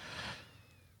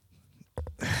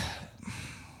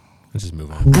 Let's just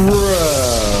move on.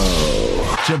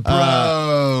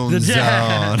 Jabron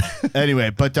Zone. Anyway,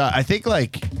 but I think I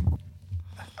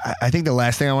think the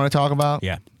last thing I want to talk about.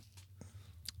 Yeah.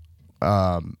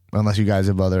 Unless you guys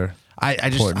have other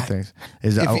important things.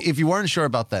 Is if you weren't sure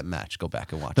about that match, go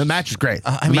back and watch the it. match is great.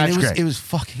 I The mean, match is great. it was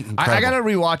fucking incredible. I gotta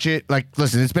rewatch it. Like,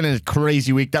 listen, it's been a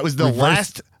crazy week. That was the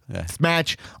last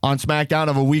match on SmackDown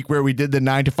of a week where we did the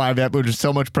 9 to 5 episode, which was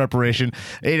so much preparation.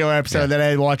 8-hour episode. Then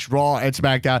I watched Raw and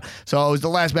SmackDown. So it was the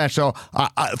last match. So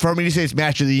for me to say it's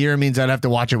match of the year means I'd have to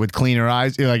watch it with cleaner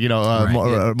eyes, like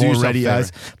more ready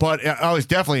eyes. But I was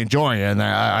definitely enjoying it, and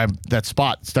I that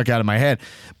spot stuck out of my head.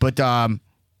 But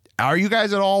are you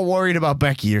guys at all worried about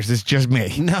Becky, or is this just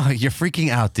me? No, you're freaking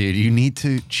out, dude. You need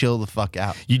to chill the fuck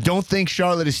out. You don't think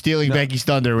Charlotte is stealing Becky's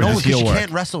thunder with No, this because heel she work? can't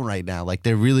wrestle right now. Like,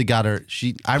 they really got her.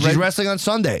 She's wrestling on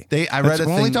Sunday. We're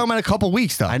only talking about a couple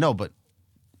weeks, though. I know, but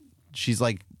she's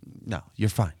like, no, you're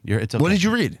fine. It's okay. What did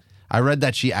you read? I read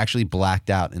that she actually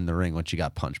blacked out in the ring when she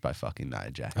got punched by fucking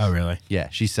Nia Jax. Oh, really? Yeah,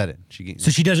 she said it.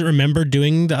 So she doesn't remember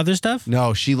doing the other stuff?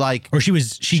 No, she got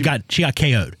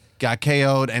KO'd. Got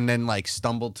KO'd and then like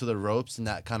stumbled to the ropes, and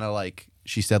that kind of like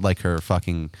she said like her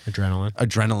fucking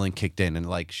adrenaline kicked in, and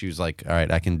like she was like, all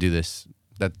right, I can do this.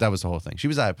 That was the whole thing. She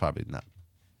was probably not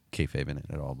kayfabing it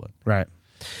at all, but right.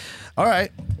 All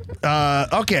right.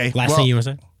 Okay. Last thing you want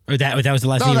to say? Or that was the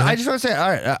last thing you want to say? I just want to say, all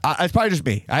right, it's probably just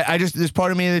me. I just, there's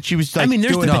part of me that she was like, I mean,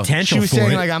 there's the potential She was for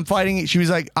saying it. like, I'm fighting, she was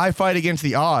like, I fight against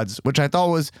the odds, which I thought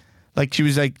was, like, she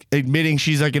was like admitting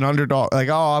she's like an underdog. Like,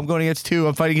 oh, I'm going against two.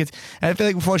 I'm fighting against. And I feel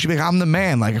like before she'd be like, I'm the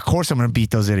man. Like, of course I'm going to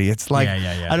beat those idiots. Like,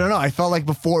 Yeah. I don't know. I felt like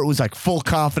before it was like full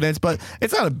confidence, but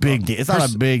it's not a big deal. It's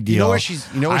not a big deal. You know where she's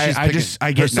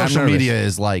I get her social media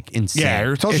is like insane. Yeah,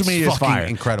 her social media is fire.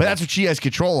 Incredible. But that's what she has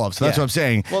control of. So that's what I'm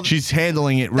saying. Well, she's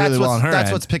handling it really well on her That's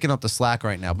end. what's picking up the slack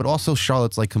right now. But also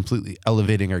Charlotte's like completely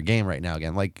elevating her game right now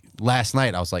again. Like last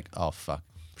night, I was like, oh fuck.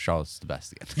 Charlotte's the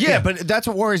best again. Yeah, but that's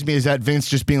what worries me is that Vince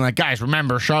just being like, guys,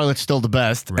 remember, Charlotte's still the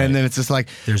best. Right. And then it's just like,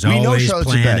 there's we know always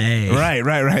Charlotte's plan the best. A.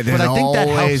 Right. There's But I think that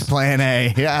always helps plan A. Yeah,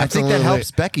 I think absolutely. that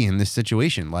helps Becky in this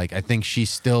situation. Like, I think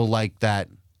she's still like that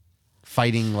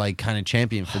fighting like kind of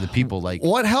champion for the people. Like,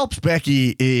 what helps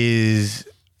Becky is,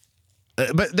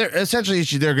 but they're essentially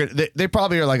they're good. They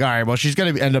probably are like, all right, well, she's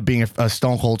going to end up being a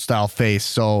Stone Cold style face.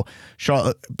 So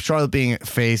Charlotte being a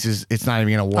face it's not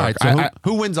even going to work. all right, so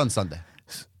who wins on Sunday?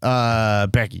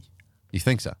 Becky. You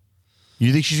think so?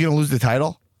 You think she's going to lose the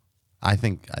title? I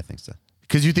think so.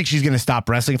 Because you think she's going to stop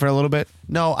wrestling for a little bit?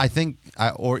 No, I think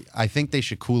they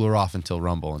should cool her off until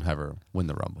Rumble and have her win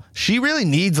the Rumble. She really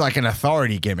needs like an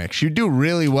authority gimmick. She'd do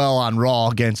really well on Raw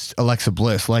against Alexa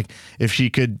Bliss. Like if she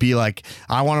could be like,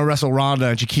 I want to wrestle Ronda,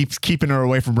 and she keeps keeping her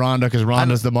away from Ronda because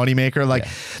Ronda's the moneymaker. Like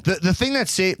the thing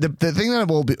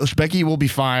that Becky will be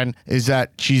fine is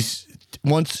that she's.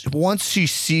 Once she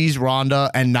sees Ronda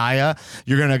and Nia,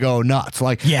 you're gonna go nuts.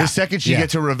 Like the second she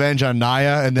gets her revenge on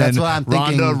Nia, and then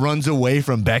Ronda runs away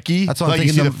from Becky. That's what I'm like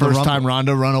thinking. You see the first time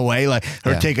Ronda run away, like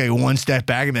her take a one step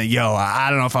back and be like, "Yo, I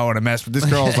don't know if I want to mess with this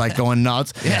girl's like going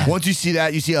nuts." Once you see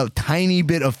that, you see a tiny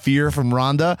bit of fear from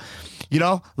Ronda. You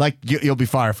know, like you'll be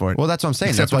fired for it. Well, that's what I'm saying.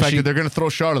 Except That's the why fact that they're gonna throw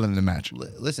Charlotte in the match.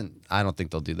 Listen, I don't think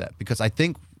they'll do that because I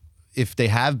think. If they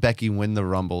have Becky win the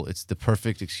Rumble, it's the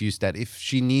perfect excuse that if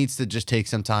she needs to just take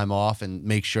some time off and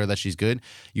make sure that she's good,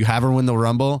 you have her win the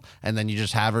Rumble, and then you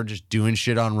just have her just doing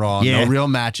shit on Raw. Yeah. No real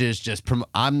matches. Just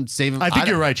I'm saving. I think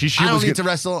you're right. I don't need to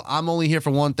wrestle. I'm only here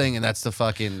for one thing, and that's to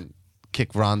fucking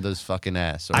kick Ronda's fucking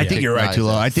ass. I think you're right,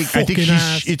 Tulo. I think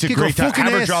it's a great time.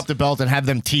 Have her drop the belt and have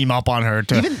them team up on her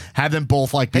to have them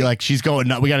both like be like, she's going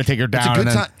nuts. We got to take her down.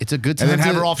 It's a good time. And then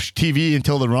have her off TV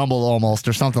until the Rumble almost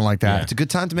or something like that. Yeah. It's a good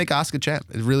time to make Asuka champ.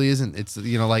 It really isn't. It's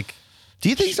like. Do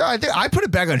you think so? I put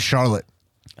it back on Charlotte.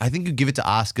 I think you give it to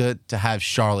Asuka to have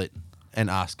Charlotte and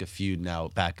Asuka feud now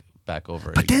back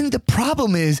over. But then the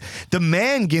problem is the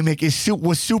man gimmick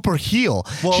was super heel.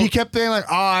 Well, she kept saying like,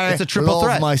 it's a triple love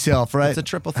threat myself, right? It's a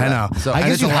triple threat. I know. So, I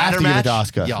guess you have to give it to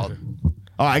match. Asuka.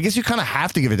 I guess you kind of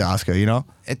have to give it to Asuka, you know?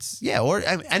 Or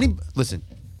listen,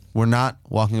 we're not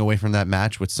walking away from that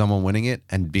match with someone winning it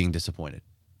and being disappointed.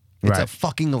 It's a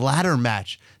fucking ladder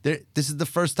match. This is the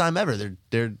first time ever.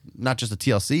 They're not just a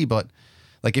TLC, but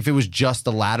like if it was just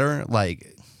a ladder,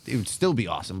 like it would still be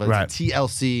awesome. But it's a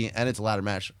TLC and it's a ladder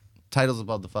match. Titles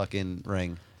above the fucking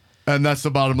ring. And that's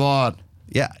the bottom line.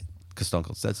 Yeah. because Stone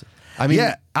Cold says it. I mean,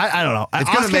 yeah, I don't know. It's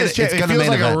gonna Asuka main- is cha- it's it gonna feels main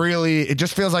like event. it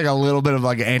just feels like a little bit of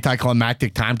like an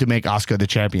anticlimactic time to make Asuka the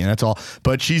champion. That's all.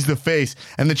 But she's the face,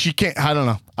 and then she can't. I don't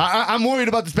know. I'm worried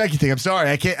about this Becky thing. I'm sorry.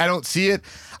 I don't see it.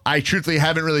 I truthfully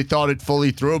haven't really thought it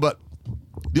fully through, but.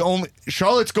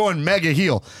 Charlotte's going mega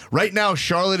heel right now.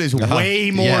 Charlotte is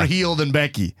way more heel than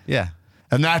Becky. Yeah.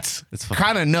 And that's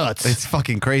kind of nuts. It's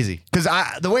fucking crazy. Because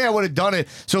the way I would have done it,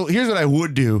 so here's what I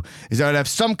would do, is I would have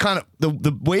some kind of,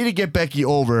 the way to get Becky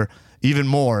over even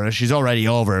more, she's already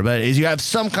over, but is you have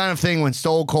some kind of thing when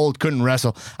Stone Cold couldn't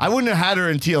wrestle. I wouldn't have had her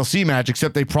in TLC match,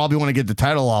 except they probably want to get the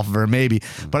title off of her, maybe.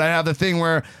 But I have the thing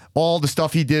where all the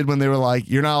stuff he did when they were like,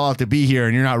 you're not allowed to be here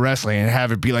and you're not wrestling, and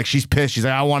have it be like she's pissed. She's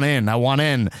like, I want in.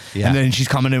 Yeah. And then she's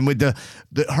coming in with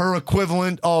her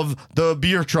equivalent of the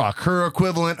beer truck, her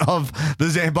equivalent of the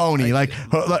Zamboni, right?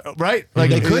 Like They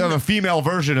they could have a female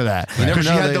version of that. You never Because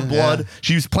she know, had the they- blood. yeah.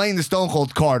 She was playing the Stone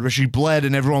Cold card where she bled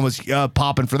and everyone was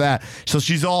popping for that. So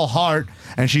she's all heart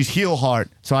and she's heel heart.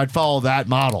 So I'd follow that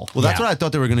model. Well, that's what I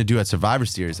thought they were going to do at Survivor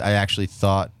Series. I actually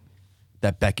thought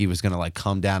that Becky was going to like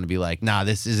come down and be like, nah,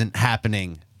 this isn't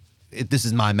happening. This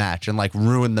is my match, and like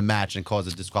ruin the match and cause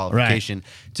a disqualification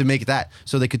to make it that.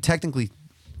 So they could technically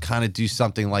kind of do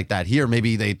something like that here.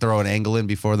 Maybe they throw an angle in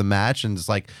before the match and it's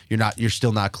like you're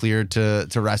still not cleared to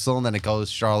wrestle, and then it goes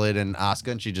Charlotte and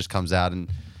Asuka, and she just comes out and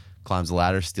climbs the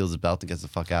ladder, steals the belt, and gets the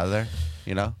fuck out of there.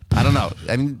 You know? I don't know.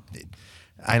 I mean,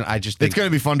 I just think It's going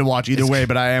to be fun to watch either way,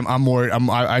 but I'm worried.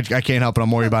 I can't help it.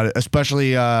 I'm worried about it.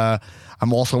 Especially,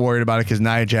 I'm also worried about it because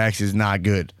Nia Jax is not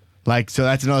good. Like, so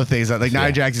that's another thing. Is that like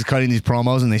Nia Jax is cutting these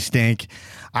promos and they stink.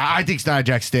 I think Nia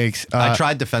Jax stinks. I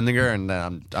tried defending her, and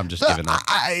then I'm just giving up.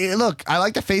 Look, I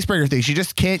like the facebreaker thing. She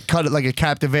just can't cut it like a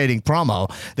captivating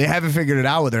promo. They haven't figured it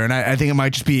out with her, and I think it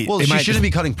might just be. Well, it she might shouldn't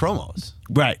be cutting promos.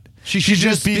 Right. She should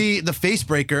just be the face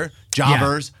breaker,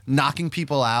 jobbers, knocking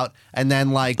people out, and then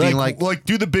being like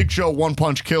do the Big Show one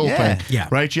punch kill Yeah. thing. Yeah.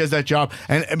 Right? She has that job.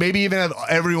 And maybe even if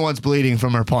everyone's bleeding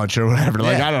from her punch or whatever.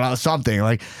 Like, Yeah. I don't know, something.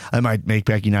 Like, I might make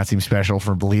Becky not seem special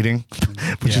for bleeding,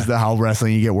 which is how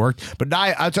wrestling you get worked. But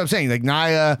Nia, that's what I'm saying. Like,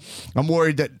 Nia, I'm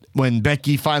worried that when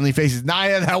Becky finally faces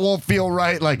Nia, that won't feel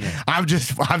right. Like, I'm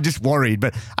just worried.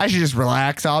 But I should just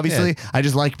relax, obviously. Yeah. I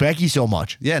just like Becky so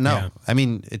much. yeah, no. Yeah. I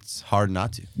mean, it's hard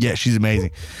not to. Yeah, she's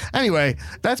amazing. Anyway,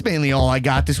 that's mainly all I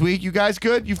got this week. You guys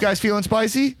good? You guys feeling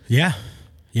spicy? Yeah.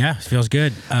 Yeah. It feels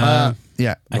good. Yeah.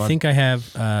 I think I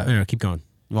have. No, keep going.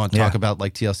 You want to talk Yeah. about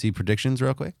like TLC predictions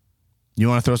real quick? You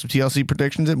want to throw some TLC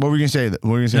predictions in? What were you going to say? What were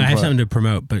you going to say? No, I have before? something to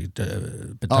promote, but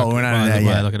we're not in that while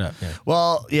yet. I look it up. Yeah.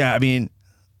 Well, yeah, I mean,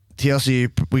 TLC,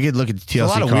 we could look at the TLC It's a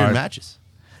lot of card. weird matches.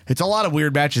 It's a lot of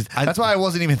weird matches. That's why I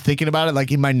wasn't even thinking about it.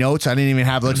 Like in my notes, I didn't even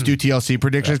have let's do TLC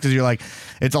predictions because you're like,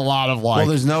 it's a lot of like. Well,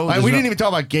 there's no- Like, there's we no- didn't even talk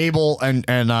about Gable and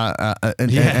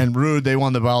Rude. They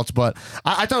won the belts, but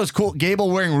I thought it was cool.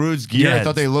 Gable wearing Rude's gear. Yeah, I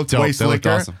thought they looked dope. way They looked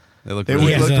slicker. awesome. They looked They really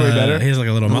would good. look way better. He has like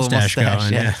a little Little mustache, mustache,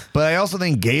 going. yeah. Yeah. But I also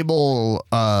think Gable,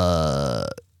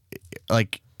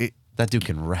 That dude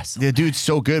can wrestle. the dude's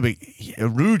so good, but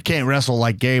Rude can't wrestle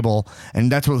like Gable,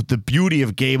 and that's what the beauty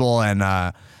of Gable and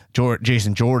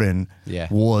Jason Jordan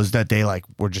was that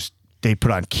they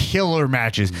put on killer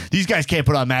matches. These guys can't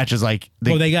put on matches like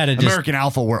They gotta just- American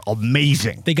Alpha were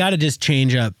amazing. They got to just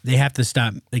change up. They have to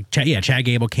stop. Like, Chad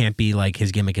Gable can't be like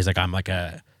his gimmick is like I'm like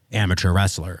a amateur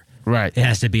wrestler. Right. It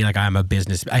has to be like I'm a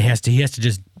business. He has to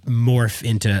just morph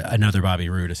into another Bobby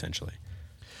Roode essentially.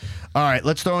 All right,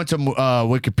 let's throw in some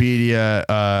Wikipedia.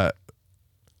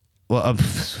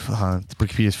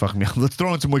 Wikipedia's fucking me up. Let's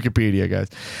throw in some Wikipedia, guys.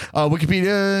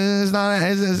 Wikipedia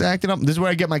is acting up. This is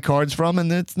where I get my cards from,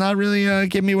 and it's not really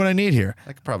giving me what I need here.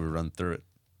 I could probably run through it.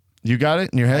 You got it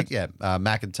in your head?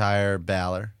 McIntyre,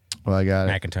 Balor. Well, I got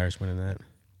it. McIntyre's winning that.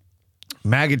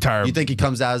 McIntyre. You think he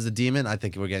comes out as the demon? I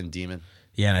think we're getting demon.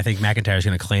 Yeah, and I think McIntyre's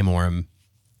going to Claymore him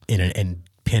and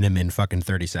pin him in fucking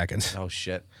 30 seconds. Oh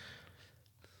shit.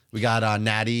 We got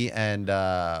Natty and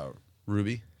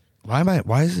Ruby. Why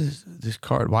is this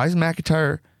card? Why is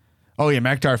McIntyre? Oh yeah,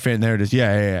 McIntyre Finn. There it is.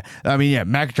 Yeah. I mean, yeah,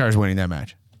 McIntyre's winning that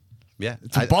match. Yeah.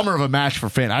 It's a bummer of a match for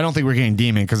Finn. I don't think we're getting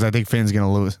Demon because I think Finn's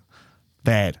gonna lose.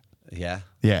 Bad. Yeah.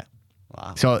 Yeah.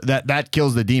 Wow. So that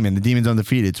kills the Demon. The Demon's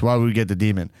undefeated. So why would we get the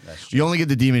Demon? That's true. You only get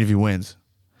the Demon if he wins.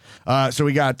 So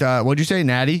we got what'd you say,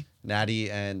 Natty? Natty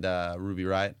and Ruby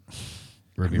Riott.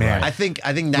 Ruby Man. Riott. I think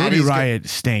Ruby Natty's Riott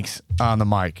stinks on the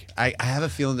mic. I have a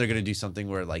feeling they're gonna do something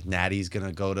where like Natty's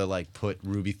gonna go to like put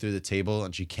Ruby through the table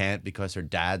and she can't because her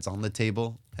dad's on the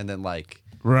table, and then like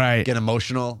Right. get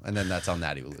emotional, and then that's how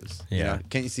Natty will lose. You Yeah. know?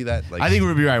 Can't you see that? Like, I think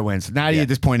Ruby Riott wins. Natty Yeah. at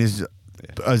this point is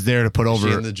is there to put over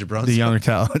in the Jabron the younger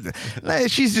talent.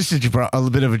 She's just a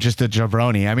bit of just a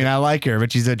jabroni. I mean, I like her,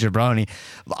 but she's a jabroni.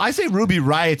 I say Ruby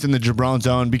Riot's in the jabron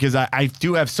zone because I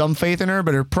do have some faith in her,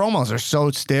 but her promos are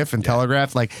so stiff and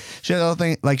telegraphed. Like she had the whole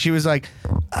thing. Like she was like,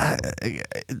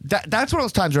 that's one of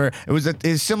those times where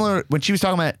it's similar when she was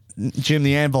talking about Jim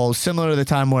the Anvil. It was similar to the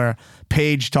time where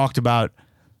Paige talked about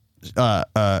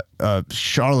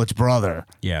Charlotte's brother.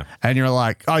 Yeah. And you're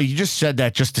like, oh, you just said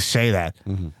that just to say that.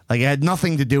 Like it had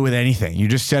nothing to do with anything. You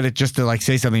just said it just to like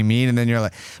say something mean. And then you're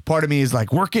like, part of me is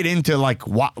like, work it into like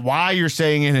why you're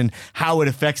saying it and how it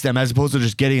affects them as opposed to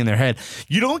just getting in their head.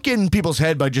 You don't get in people's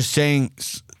head by just saying,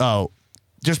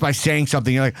 just by saying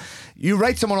something. You're like, you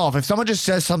write someone off. If someone just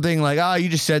says something like, oh, you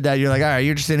just said that, you're like, all right,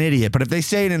 you're just an idiot. But if they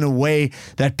say it in a way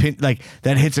that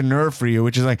that hits a nerve for you,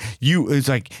 which is like,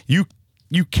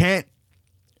 you can't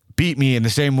beat me in the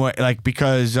same way, like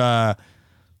because of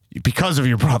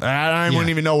your brother. I wouldn't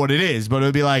even know what it is, but it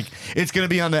would be like it's going to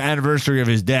be on the anniversary of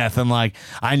his death, and like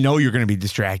I know you're going to be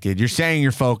distracted. You're saying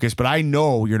you're focused, but I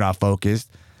know you're not focused.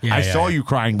 I saw you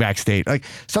crying backstage, like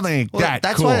something like that.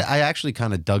 That's cool. why I actually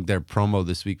kind of dug their promo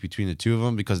this week between the two of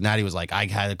them because Natty was like, I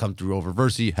had to come through over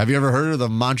Versi. Have you ever heard of the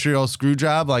Montreal screw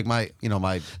job? Like my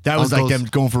that was like them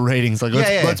going for ratings. Like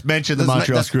let's mention the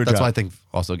Montreal screw job. That's why I think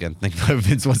also again thank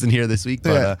Vince wasn't here this week,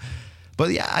 but. But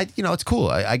yeah, it's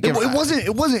cool.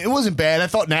 It wasn't bad. I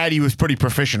thought Natty was pretty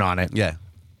proficient on it. Yeah.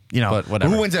 But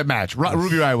whatever. Who wins that match?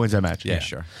 Ruby Riott wins that match. Yeah,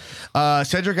 sure.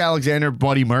 Cedric Alexander,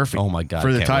 Buddy Murphy. Oh my God.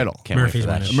 For the title. Murphy's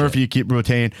wait for that. Murphy, you keep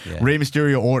rotating. Yeah. Rey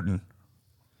Mysterio, Orton.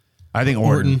 I think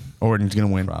Orton's gonna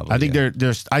win. Probably, I think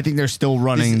they're still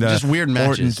running the just weird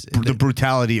matches. the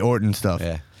brutality Orton stuff.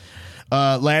 Yeah.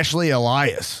 Lashley,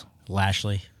 Elias.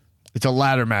 Lashley. It's a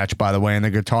ladder match, by the way, and the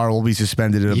guitar will be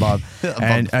suspended at above.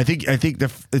 And I think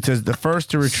it says the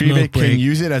first to retrieve Smoke it can break.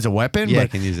 use it as a weapon, Yeah,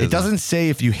 but can use it it as doesn't say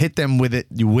if you hit them with it,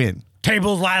 you win.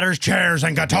 Tables, ladders, chairs,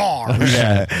 and guitars.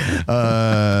 Yeah.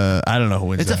 I don't know who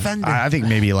wins It's that. offending. I think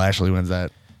maybe Lashley wins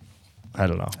that. I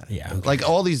don't know. Yeah. Like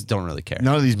all these don't really care.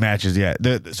 None of these matches yet.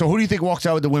 So who do you think walks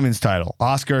out with the women's title?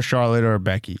 Oscar, Charlotte, or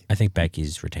Becky? I think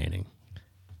Becky's retaining.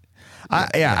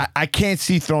 I can't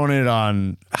see throwing it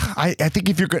on. I think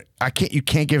if you're good, you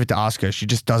can't give it to Oscar. She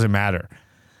just doesn't matter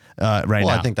right now.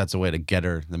 I think that's a way to get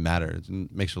her to matter. It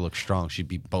makes her look strong. She'd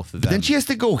beat both of them. Then she has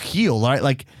to go heel, right?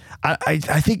 Like I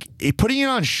think putting it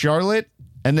on Charlotte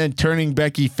and then turning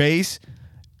Becky face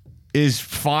is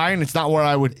fine. It's not where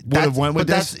I would have went with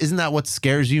this. Isn't that what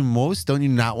scares you most? Don't you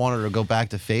not want her to go back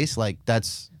to face? Like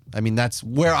that's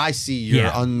where I see your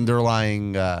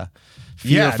underlying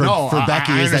fear for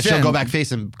Becky I is that she'll understand. go back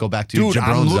face and go back to Dude, Jabron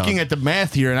I'm zone. looking at the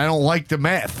math here, and I don't like the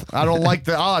math. I don't like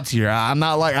the odds here. I'm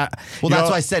not like. Well, that's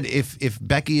why I said if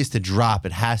Becky is to drop,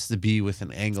 it has to be with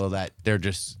an angle that they're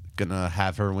just gonna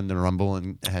have her win the Rumble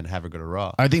and have her go to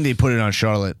Raw. I think they put it on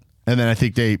Charlotte, and then I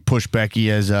think they push Becky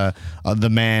as the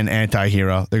man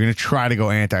anti-hero. They're gonna try to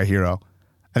go anti-hero.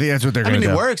 I think that's what they're gonna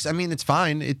do. It works. I mean, it's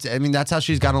fine. That's how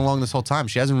she's gotten along this whole time.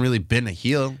 She hasn't really been a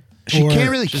heel. She can't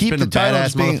really She's keep been the a title. badass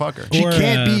as being- motherfucker. She Or,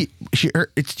 can't be.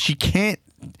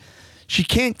 She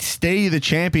can't stay the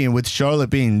champion with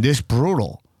Charlotte being this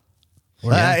brutal.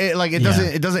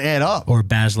 It doesn't add up. Or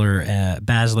Baszler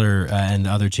and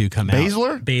the other two come out.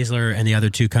 Baszler and the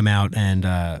other two come out and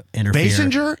interfere.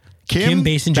 Basinger? Kim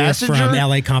Basinger from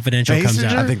LA Confidential comes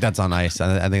out. I think that's on ice.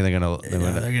 I think they're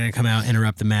gonna come out,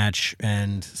 interrupt the match,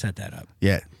 and set that up.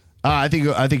 Yeah. I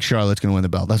think Charlotte's going to win the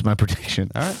belt. That's my prediction.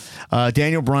 All right.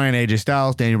 Daniel Bryan, AJ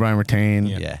Styles. Daniel Bryan retain.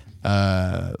 Yeah.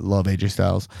 Love AJ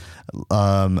Styles.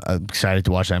 I'm excited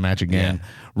to watch that match again.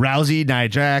 Rousey, Nia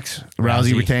Jax.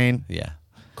 Rousey retain. Yeah.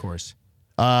 Of course.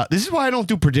 This is why I don't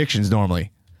do predictions normally.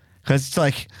 Because it's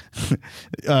like,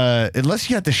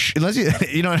 unless you have to, unless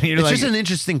you know, you're It's like, just an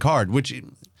interesting card, which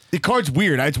the card's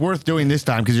weird. It's worth doing this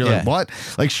time because you're like, what?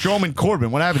 Like Strowman,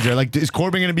 Corbin. What happens there? Like, is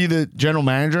Corbin going to be the general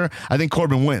manager? I think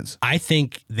Corbin wins. I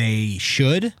think they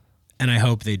should, and I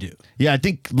hope they do. Yeah, I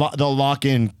think they'll lock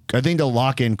in. I think they'll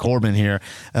lock in Corbin here,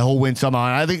 and he'll win somehow.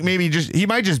 And I think maybe he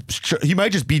might just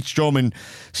beat Strowman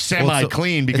semi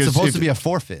clean because it's supposed to be a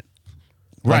forfeit.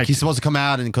 Like Right. he's supposed to come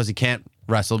out and because he can't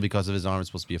wrestle because of his arm, it's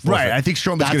supposed to be a forfeit. Right, I think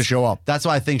Strowman's going to show up. That's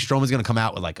why I think Strowman's going to come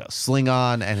out with like a sling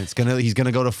on, and he's going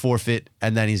to go to forfeit,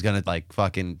 and then he's going to like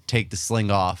fucking take the sling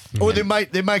off. Or they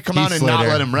might come out and not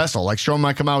let him wrestle. Like Strowman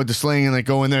might come out with the sling and like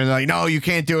go in there and they're like, no, you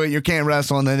can't do it. You can't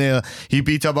wrestle. And then he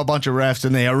beats up a bunch of refs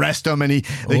and they arrest him and he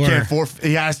can't forfeit.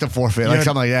 He has to forfeit, like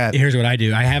something like that. Here's what I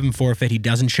do: I have him forfeit. He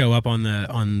doesn't show up on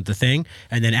the thing,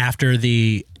 and then after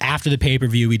the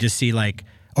pay-per-view, we just see like,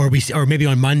 or maybe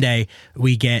on Monday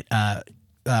we get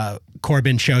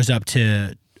Corbin shows up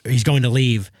to he's going to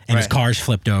leave, and his Right. car's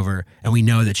flipped over, and we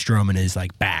know that Strowman is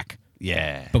like back.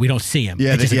 Yeah. But we don't see him.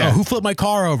 Yeah, It's just like, yeah. oh, who flipped my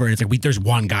car over? And it's like, there's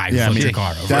one guy who flipped your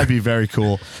car over. that'd be very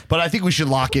cool. But I think we should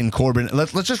lock in Corbin.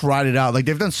 Let's just ride it out. Like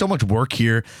they've done so much work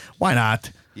here. Why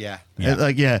not? Yeah.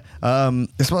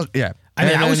 This was yeah. I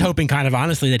mean, And I was then- hoping kind of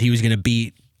honestly that he was going to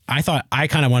beat. I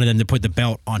kind of wanted them to put the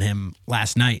belt on him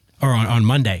last night or on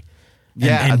Monday. And,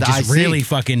 Yeah, and the just IC. really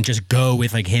fucking just go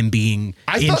with like him being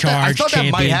in charge. I thought that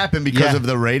champion. might happen because Yeah. of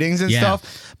the ratings and Yeah.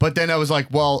 stuff. But then I was like,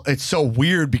 well, it's so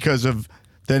weird because of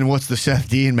then what's the Seth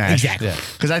Dean match? Exactly. Yeah.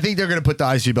 Because I think they're going to put the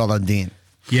IC belt on Dean.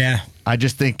 Yeah. I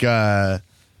just think I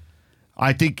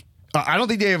don't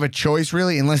think they have a choice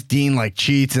really unless Dean like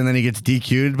cheats and then he gets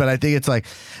DQ'd. But I think it's like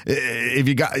if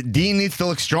you got Dean needs to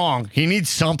look strong. He needs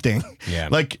something. Yeah.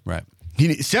 Like Right.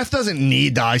 Seth doesn't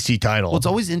need the IC title. Well, it's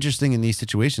always interesting in these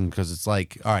situations because it's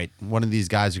like, all right, one of these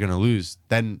guys are going to lose.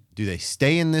 Then do they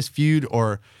stay in this feud,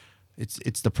 or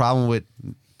it's the problem with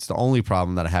it's the only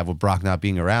problem that I have with Brock not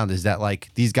being around is that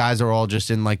like these guys are all just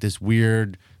in like this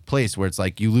weird place where it's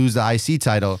like you lose the IC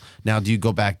title. Now, do you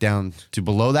go back down to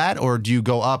below that, or do you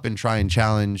go up and try and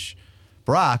challenge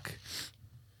Brock?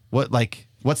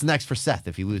 What's next for Seth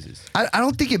if he loses? I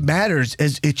don't think it matters.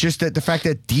 It's just that the fact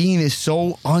that Dean is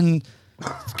so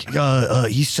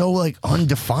he's so like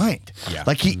undefined. Yeah.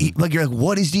 Like he like you're like,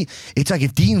 what is Dean? It's like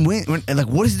if Dean wins, like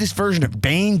what is this version of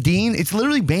Bane Dean? It's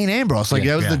literally Bane Ambrose. Like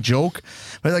that was the joke,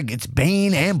 but like it's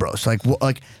Bane Ambrose. Like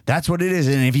like that's what it is.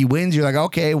 And if he wins, you're like,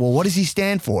 okay, well, what does he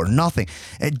stand for? Nothing.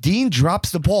 And Dean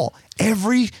drops the ball.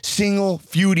 Every single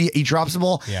feud, he drops the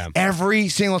ball every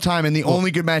single time. And the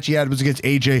only good match he had was against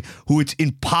AJ, who it's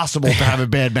impossible to have a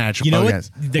bad match You know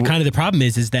against. what? The kind of the problem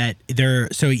is that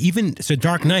so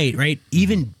Dark Knight, right?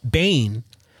 Even Bane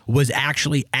was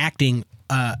actually acting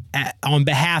on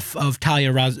behalf of Talia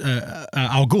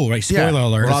Al Ghul, right? Spoiler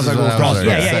alert. Ra's al Ghul's daughter.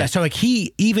 Yeah. So like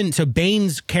so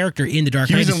Bane's character in the Dark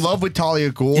He Knight was in love with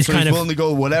Talia Ghul, is so kind he's of- willing to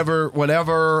go whatever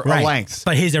lengths.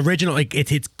 But his original, like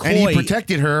it's coy. And he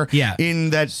protected her Yeah.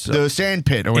 in the sand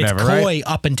pit or whatever, it's coy right?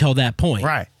 up until that point.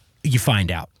 Right. You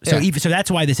find out. So Yeah. so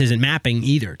that's why this isn't mapping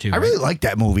either. Too. I really like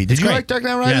that movie. Did you great. like Dark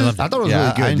Knight Rises? Yeah, I loved it. I thought it was Yeah,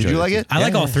 really good. I Did you enjoyed like it. it? I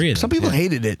like all three of them. Some people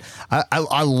hated it.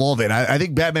 I love it. I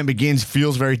think Batman Begins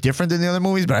feels very different than the other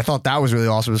movies, but I thought that was really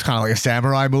awesome. It was kind of like a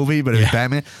samurai movie, but it was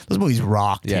Batman. Those movies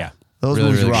rocked. Yeah. Those Really,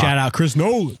 movies really rocked. Shout out Chris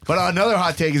Nolan. But another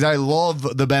hot take is I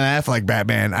love the Ben Affleck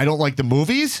Batman. I don't like the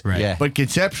movies, Right. Yeah. but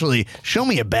conceptually, show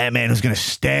me a Batman who's going to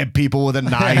stab people with a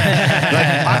knife.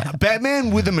 Batman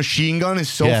with a machine gun is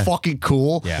so Yeah. fucking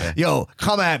cool. Yeah. Yo,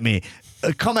 come at me.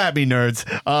 Come at me, nerds.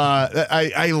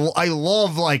 I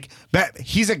love like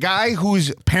he's a guy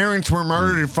whose parents were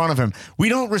murdered in front of him. We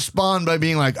don't respond by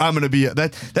being like, I'm gonna be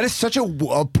that is such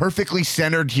a perfectly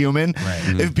centered human.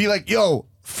 Right. It'd be like, yo,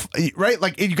 right?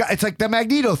 Like it's like the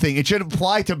Magneto thing. It should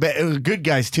apply to good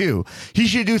guys too. He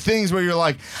should do things where you're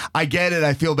like, I get it,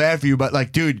 I feel bad for you, but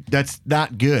like, dude, that's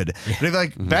not good. But if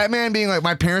like Batman being like,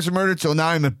 my parents were murdered, so now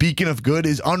I'm a beacon of good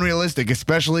is unrealistic,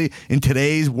 especially in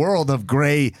today's world of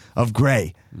gray.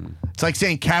 It's like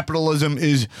saying capitalism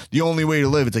is the only way to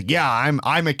live. It's like, yeah,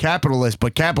 I'm a capitalist,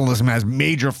 but capitalism has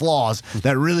major flaws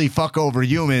that really fuck over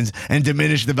humans and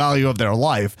diminish the value of their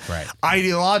life. Right.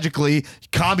 Ideologically,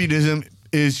 communism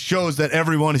shows that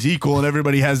everyone is equal and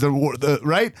everybody has the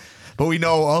right. But we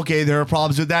know, okay, there are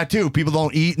problems with that too. People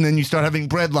don't eat, and then you start having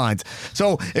bread lines.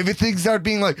 So if things start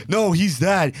being like, no, he's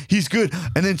good,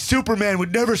 and then Superman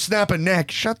would never snap a neck.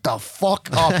 Shut the fuck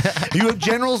up. You have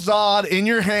General Zod in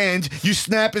your hands. You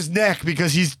snap his neck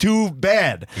because he's too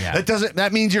bad. Yeah.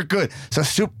 That means you're good.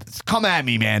 So come at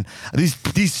me, man.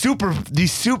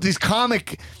 These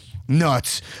comic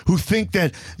nuts who think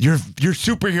that your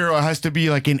superhero has to be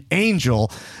like an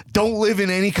angel don't live in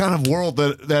any kind of world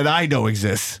that I know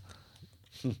exists.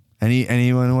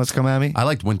 Anyone wants to come at me? I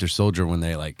liked Winter Soldier when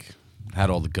they like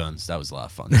had all the guns. That was a lot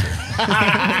of fun too.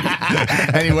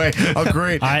 Anyway,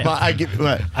 great.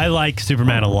 I like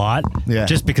Superman a lot, Yeah.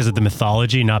 just because of the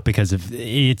mythology, not because of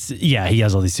he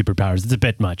has all these superpowers. It's a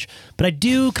bit much, but I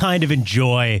do kind of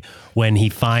enjoy when he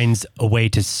finds a way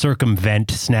to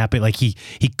circumvent snapping. Like he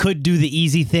could do the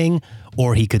easy thing,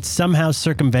 or he could somehow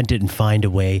circumvent it and find a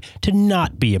way to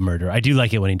not be a murderer. I do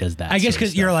like it when he does that. I guess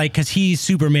sort of because he's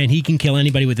Superman, he can kill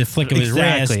anybody with a flick of his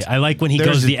exactly. wrist. I like when he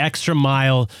goes the extra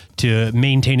mile to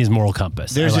maintain his moral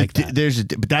compass. I like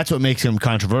that. But that's what makes him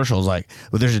controversial. Is like,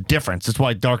 well, there's a difference. That's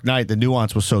why Dark Knight, the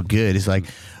nuance was so good. It's like,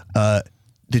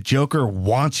 the Joker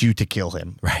wants you to kill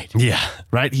him, Right. Yeah.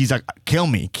 right? He's like, kill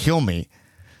me,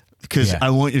 because I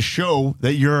want you to show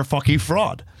that you're a fucking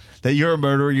fraud. that you're a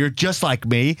murderer. You're just like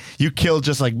me. You kill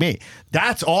just like me.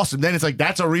 That's awesome. Then it's like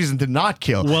that's a reason to not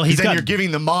kill. Well, then you're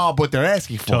giving the mob what they're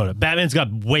asking for. Totally. Batman's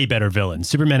got way better villains.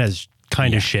 Superman has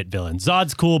kind of shit villains.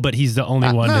 Zod's cool, but he's the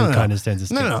only one who kind of stands a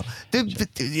stick. No.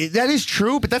 That is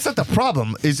true, but that's not the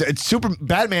problem.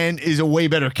 Batman is a way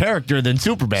better character than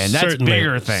Superman. That's Certainly. a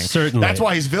bigger thing. Certainly. That's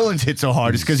why his villains hit so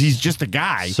hard. Is because he's just a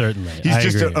guy. Certainly. He's I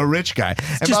just agree. a rich guy.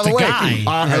 And just by the a way, guy.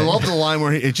 I love the line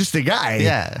where it's just a guy.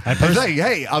 Yeah. It's like,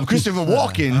 hey, I'm Christopher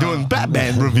Walken doing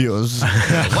Batman reviews.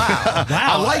 Wow.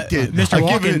 I liked it. Mr.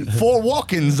 I give it Walken. 4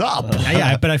 Walkens up.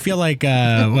 Yeah, but I feel like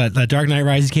The Dark Knight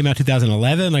Rises came out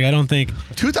 2011. Like I don't think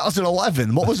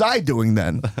 2011. What was I doing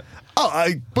then?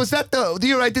 Was that the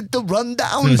year I did the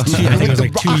rundown? I think it was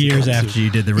like The 2 Rock? years after you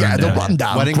did the Yeah, rundown. the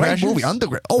rundown. Wedding Great Crashers? movie,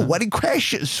 Underground. Oh, Wedding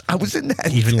Crashes. I was in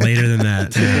that. Even later than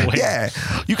that. Yeah.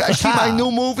 You guys see my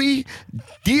new movie,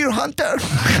 Deer Hunter?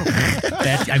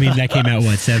 That came out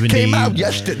what 70? Came out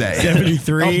yesterday.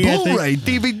 73, I On think. Blu-ray,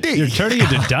 DVD. You're turning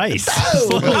into dice.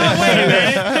 Oh, Wait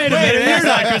a minute. You're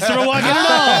not Christopher Walken at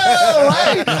all. Oh,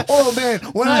 right? Oh, man.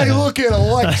 When I look at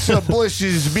Alexa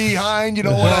Bliss's behind, you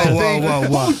know what I think?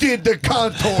 Who did the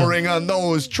contouring on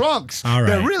those trunks? All right.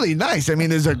 They're really nice. I mean,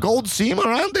 there's a gold seam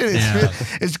around it.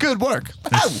 It's good work.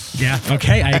 Ow. Yeah.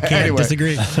 Okay. I can't Anyway.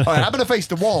 disagree. All right, I'm going to face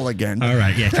the wall again. All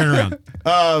right. Yeah. Turn around.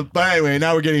 But anyway,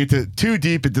 now we're getting too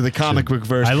deep into the comic book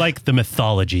verse. I like the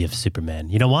mythology of Superman.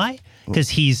 You know why? Because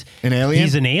he's An alien?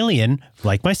 He's an alien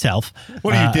like myself.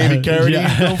 What are you, David Carradine?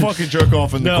 yeah. Don't fucking jerk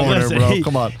off in the corner, listen, bro.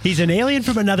 Come on. He's an alien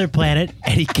from another planet,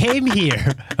 and he came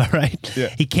here. All right. Yeah.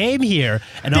 He came here,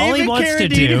 and all he David wants to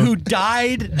Carradine, do. who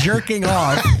died jerking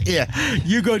off. Yeah.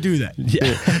 You go do that.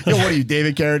 Yo, what are you,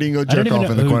 David Carradine? Go don't jerk even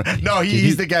off in know the who- corner. No,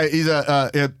 he's the guy. He's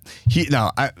that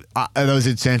was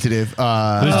insensitive. Who's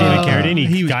David Carradine?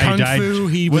 He was guy kung died. fu.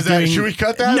 He Was was that- doing. should we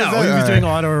cut that? No, Is that- he was all doing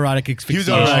right. autoerotic He was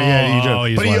asphyxiation. all right, yeah, Oh,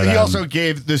 he's but one of he them. also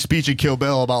gave the speech in Kill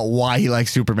Bill about why he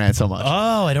likes Superman so much.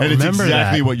 Oh, I don't And it's remember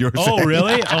exactly that. what you're saying. Oh,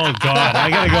 really? Oh, God. I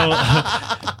gotta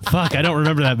go. Fuck, I don't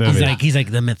remember that movie. He's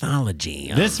like the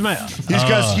mythology. This might.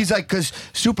 Because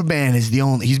Superman is the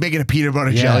only. He's making a peanut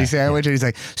butter Yeah. jelly sandwich, and he's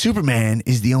like, Superman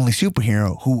is the only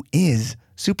superhero who is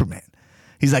Superman.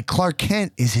 He's like, Clark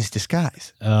Kent is his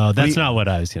disguise. Oh, that's not what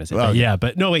I was gonna say. Well, But okay. yeah,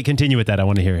 but no, wait. Continue with that. I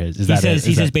want to hear his. Is He that says it?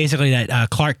 he Is says that- basically that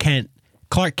Clark Kent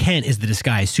is the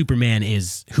disguise. Superman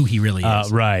is who he really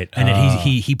is. Right. And that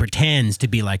he pretends to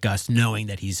be like us, knowing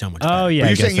that he's so much better. Oh yeah. But I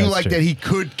you're guess saying you that's like true. that he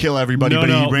could kill everybody, No, but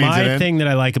no. he reins My it in? thing that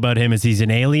I like about him is he's an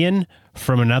alien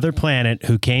from another planet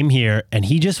who came here, and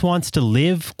he just wants to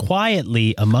live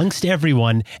quietly amongst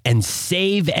everyone and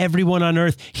save everyone on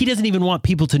Earth. He doesn't even want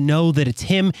people to know that it's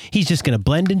him. He's just going to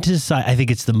blend into society. I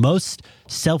think it's the most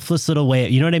selfless little way.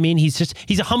 You know what I mean? He's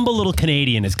a humble little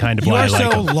Canadian. Is kind of You why I are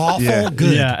like so him. lawful Yeah.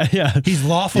 good. Yeah. He's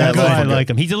lawful That's good. why I lawful like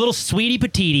him. He's a little sweetie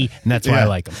patootie, and that's why I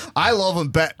like him. I love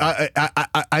him.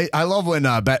 I love when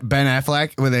Ben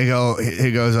Affleck, when he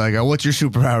goes like, "What's your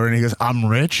superpower?" And he goes, "I'm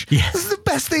rich." Yes. This is the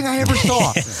best thing I ever saw.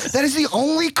 That is the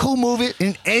only cool movie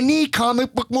in any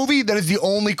comic book movie. That is the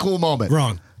only cool moment.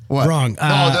 Wrong. What? Wrong.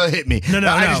 No, don't hit me. No.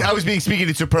 I was being speaking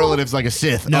in superlatives like a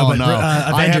Sith. No, Oh but, no, I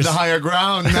have Avengers. the higher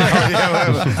ground. No,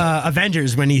 yeah,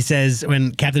 Avengers when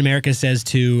Captain America says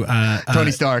to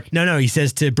Tony Stark. No, he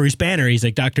says to Bruce Banner, he's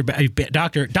like, Doc,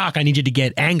 I need you to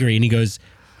get angry, and he goes,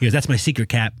 that's my secret,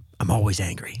 Cap. I'm always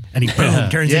angry, and he boom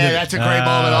turns Yeah, into that's a great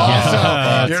moment. Also,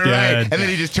 that's you're good. right. And then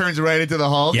he just turns right into the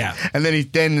Hulk. Yeah. And then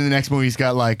in the next movie he's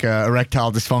got like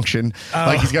erectile dysfunction.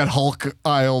 Like he's got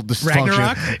Hulk-ile dysfunction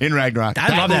Ragnarok? in Ragnarok.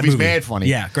 I love that movie's movie. mad funny.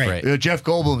 Yeah, great. Jeff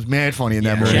Goldblum's mad funny in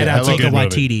that movie. Shout I out to love Taika that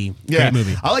movie. Waititi. Yeah, Great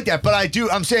movie. I like that, but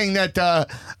I'm saying that the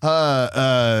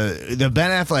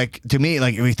Ben Affleck, to me,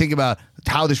 like if we think about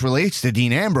how this relates to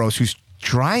Dean Ambrose, who's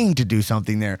trying to do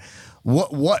something there,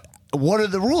 what are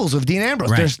the rules of Dean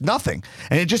Ambrose? Right. There's nothing,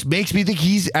 and it just makes me think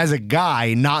he's, as a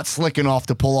guy, not slick enough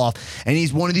to pull off. And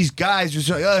he's one of these guys who's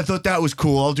like, I thought that was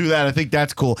cool. I'll do that. I think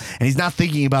that's cool. And he's not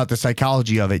thinking about the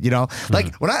psychology of it. You know,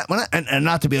 like when I and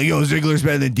not to be like, Ziggler's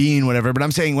better than Dean, whatever. But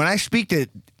I'm saying when I speak to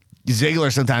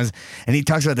Ziggler sometimes, and he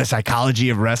talks about the psychology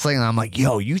of wrestling, and I'm like,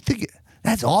 you think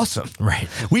that's awesome, Right.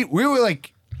 We were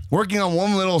like working on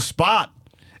one little spot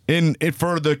in it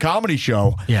for the comedy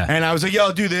show. Yeah. And I was like,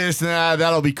 do this, and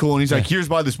that'll be cool. And he's like, here's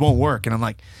why this won't work. And I'm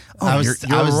like, you're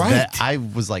right. I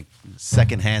was like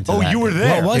secondhand to Oh, that. you were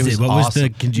there. What was it? was What was awesome. the?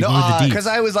 Can you move the deep? Because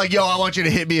I was like, I want you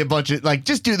to hit me a bunch of, like,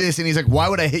 just do this. And he's like, why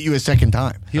would I hit you a second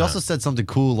time? He also said something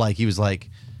cool, like he was like,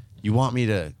 "You want me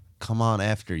to come on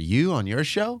after you on your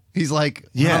show? He's like,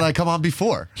 Yeah. how did I come on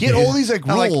before? He had all these like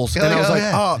I'm like, rules, yeah, and I was yeah, like,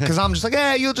 yeah. oh, because I'm just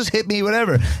like, you'll just hit me,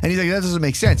 whatever. And he's like, that doesn't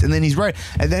make sense. And then he's right.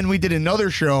 And then we did another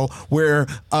show where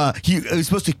he was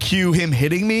supposed to cue him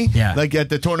hitting me, like at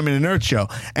the Tournament of Nerds show.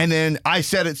 And then I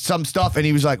said some stuff, and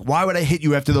he was like, why would I hit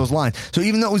you after those lines? So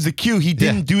even though it was the cue, he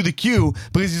didn't do the cue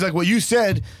because he's like, what you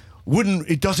said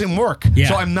it doesn't work. Yeah.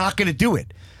 So I'm not going to do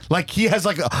it. Like he has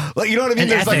like you know what I mean? An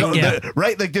There's ethic,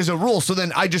 right? Like there's a rule. So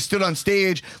then I just stood on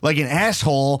stage like an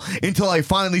asshole until I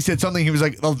finally said something. He was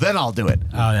like, "Well, then I'll do it."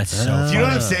 Oh, that's so funny. Do you know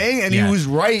what I'm saying? And he was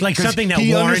right. Like 'cause something that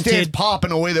he understands warranted pop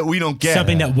in a way that we don't get.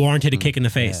 something that warranted a kick in the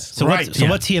face. So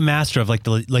what's he a master of? Like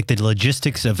the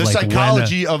logistics of the like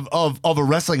psychology of a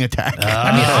wrestling attack.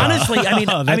 I mean, honestly,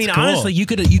 that's cool. honestly, you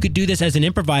could do this as an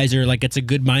improviser. Like it's a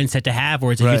good mindset to have,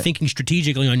 or it's like you're thinking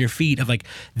strategically on your feet of like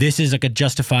this is like a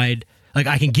justified. Like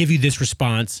I can give you this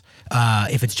response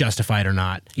if it's justified or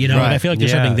not. You know, and I feel like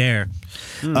there's something there.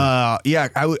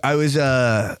 I was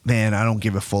man, I don't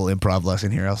give a full improv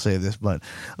lesson here. I'll say this, but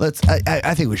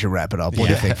I think we should wrap it up. What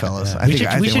do you think, fellas? I We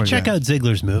think should check out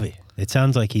Ziggler's movie. It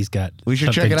sounds like he's got. We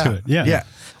should check something it to out. Yeah.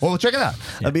 Well, check it out.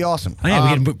 That'd be awesome. Oh,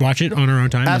 yeah, we can watch it on our own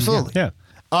time. Absolutely.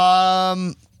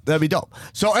 That'd be dope.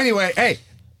 So anyway, hey,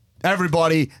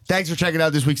 everybody, thanks for checking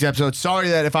out this week's episode. Sorry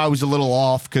that if I was a little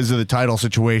off because of the title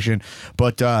situation,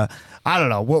 but I don't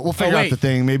know. We'll figure out the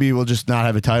thing. Maybe we'll just not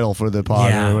have a title for the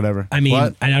pod or whatever. I mean,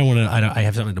 What? I don't want to. I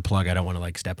have something to plug. I don't want to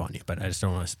like step on you, but I just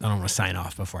don't want to. I don't want to sign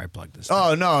off before I plug this.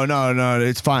 Oh no,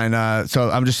 it's fine. So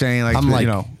I'm just saying, like, I'm like, you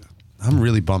know. I'm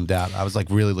really bummed out. I was like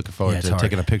really looking forward to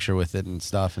taking a picture with it and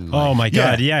stuff. And like, Oh my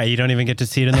God! Yeah, you don't even get to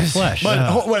see it in the flesh.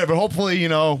 But whatever. Hopefully, you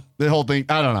know, the whole thing.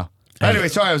 I don't know. Anyway,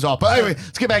 sorry I was off. But anyway,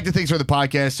 let's get back to things for the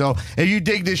podcast. So if you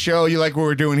dig this show, you like what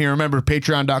we're doing here, remember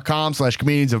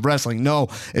patreon.com/comedians of wrestling. No,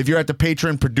 if you're at the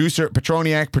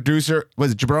Jabroniac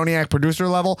producer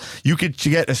level, you could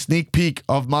get a sneak peek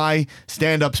of my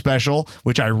stand-up special,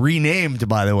 which I renamed,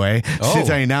 by the way, since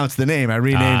I announced the name. I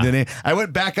renamed the name. I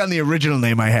went back on the original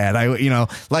name I had.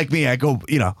 Like me, I go,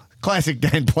 classic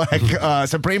Dan Black,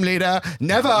 Supreme Leader,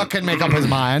 never can make up his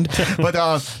mind. But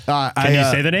can you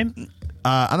say the name?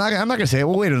 I'm not gonna say it.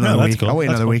 We'll wait another week. Cool. I'll wait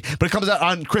another week. But it comes out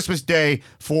on Christmas Day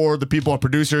for the people at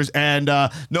producers. And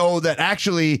know that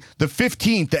actually the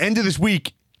 15th, the end of this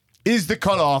week, is the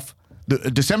cutoff.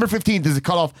 December 15th is the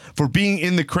cutoff for being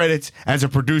in the credits as a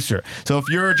producer. So if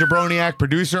you're a Jabroniac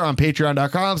producer on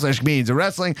patreon.com/comedians of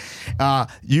wrestling,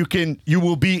 you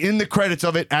will be in the credits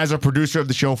of it as a producer of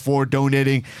the show for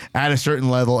donating at a certain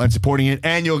level and supporting it,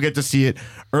 and you'll get to see it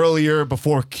earlier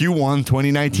before Q1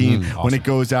 2019 when it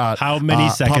goes out. How many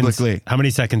seconds? Publicly. How many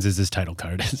seconds is this title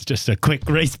card? It's just a quick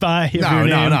race by. of No. your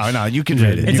name? You can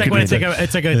read it. It's like when it's like a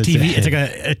TV. It's like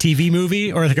a TV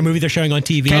movie or like a movie they're showing on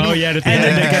TV. Oh, yeah, at the and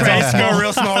end. then the credits go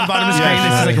real small at the bottom of the screen.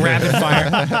 This is like rapid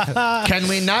fire. Can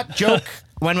we not joke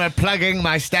when we're plugging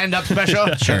my stand-up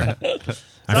special? Sure.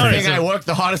 I think I worked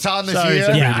the hardest on this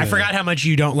year. Yeah, I forgot how much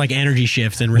you don't like energy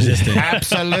shifts and resistance.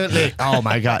 Absolutely. Oh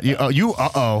my God.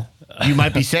 You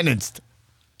might be sentenced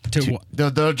to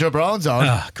the Jabron Zone.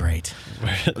 Oh, great.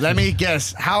 Let me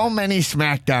guess. How many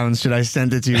SmackDowns should I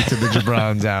send it to the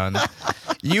Jabron Zone?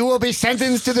 You will be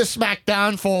sentenced to the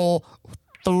SmackDown for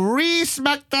 3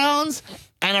 SmackDowns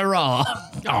and a Raw.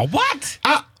 Oh, what?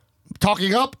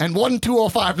 Talking Up and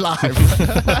 205 Live.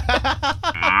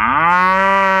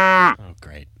 Oh,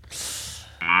 great.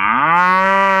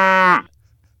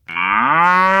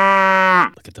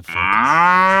 Look at the focus.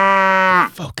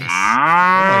 Focus.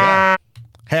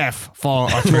 Half for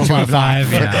a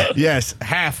 205 yeah. Yes,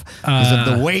 half because of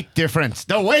the weight difference.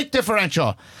 The weight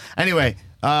differential. Anyway.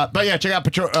 But yeah, check out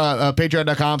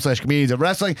patreon.com/comedians of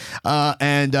wrestling.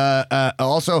 And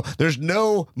also, there's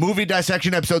no movie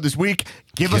dissection episode this week.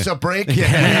 Give us a break.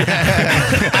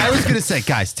 I was gonna say,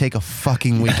 guys, take a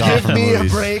fucking week off. Give me a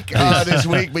break this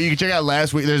week, but you can check out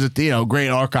last week. There's a great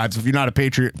archives. If you're not a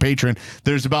patron,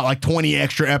 there's about like 20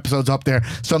 extra episodes up there.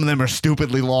 Some of them are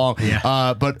stupidly long.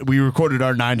 Yeah. But we recorded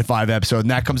our 9 to 5 episode,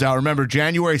 and that comes out. Remember,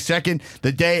 January 2nd,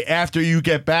 the day after you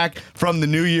get back from the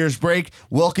New Year's break.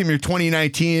 Welcome your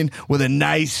 2019 with a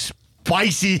nice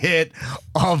spicy hit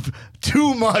of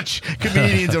too much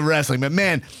comedians of wrestling. But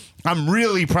man, I'm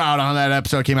really proud on that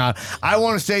episode came out. I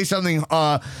want to say something.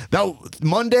 That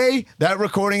Monday, that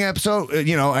recording episode, I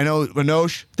know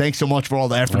Anosh, thanks so much for all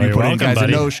the effort you put in, guys.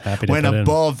 buddy. Anosh went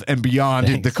above and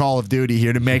beyond the Call of Duty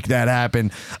here to make that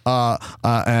happen. But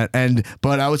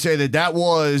I would say that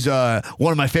was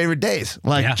one of my favorite days,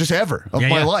 just ever of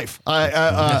my life.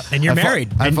 And you're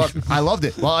married. I loved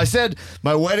it. Well, I said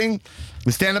my wedding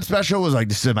The stand-up special was like,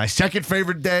 this is my second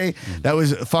favorite day. That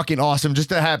was fucking awesome just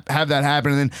to have that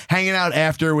happen. And then hanging out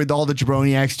after with all the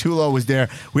Jabroniacs. Tulo was there.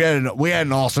 We had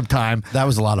an awesome time. That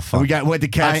was a lot of fun. Went to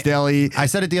Cat's Deli. I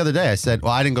said it the other day. I said,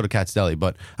 well, I didn't go to Cat's Deli,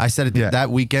 but I said it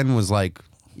that weekend was like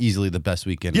easily the best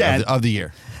weekend of the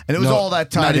year. And it was all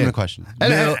that time. Not even a question.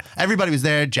 And everybody was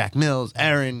there. Jack Mills,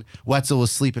 Aaron, Wetzel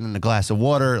was sleeping in a glass of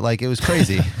water. Like, it was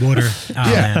crazy. Water. Oh,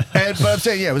 man. But I'm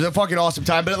saying, it was a fucking awesome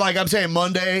time. But like I'm saying,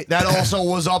 Monday, that also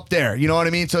was up there. You know what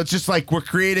I mean? So it's just like we're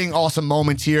creating awesome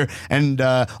moments here. And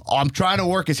I'm trying to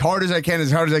work as hard as I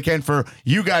can for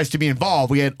you guys to be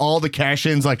involved. We had all the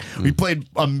cash-ins. Like, we played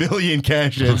a million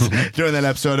cash-ins during that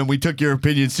episode, and we took your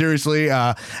opinion seriously.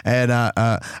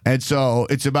 And so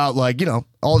it's about, like,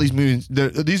 all these movies.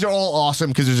 These are all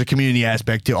awesome because there's a community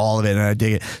aspect to all of it, and I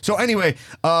dig it. So anyway,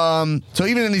 so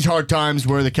even in these hard times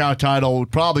where the cow title we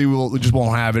just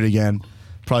won't have it again.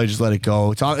 Probably just let it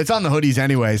go. It's on the hoodies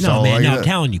anyway. So no, man, I'm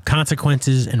telling you,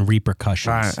 consequences and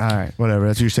repercussions. All right, whatever.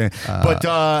 That's what you're saying. But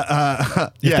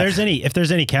if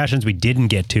there's any cash-ins we didn't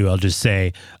get to, I'll just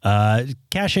say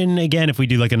cash in again if we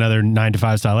do like another 9 to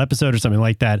 5 style episode or something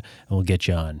like that, and we'll get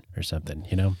you on or something.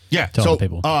 Yeah. Tell so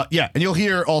people. And you'll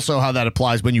hear also how that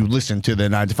applies when you listen to the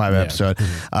 9 to 5 episode.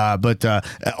 But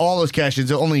all those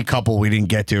cash-ins, only a couple we didn't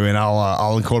get to, and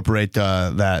I'll incorporate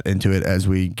that into it as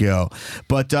we go.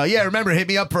 But remember, hit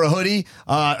me up for a hoodie.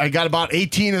 I got about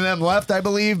 18 of them left, I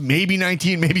believe. Maybe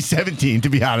 19, maybe 17, to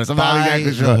be honest. I'm not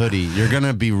exactly sure. The hoodie. You're going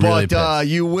to be really pissed.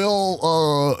 You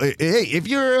will, hey, if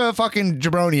you're a fucking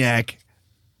Jabroniac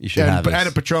you should have and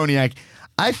a Petroniac,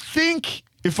 I think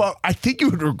you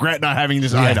would regret not having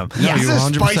this item. Yeah, This is a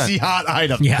 100%. spicy hot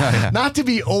item. Yeah. Not to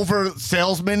be over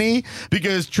salesman-y,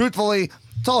 because truthfully,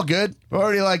 it's all good. We're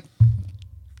already like,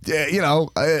 I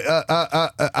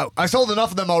sold enough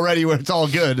of them already where it's all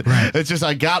good. Right. It's just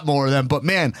I got more of them. But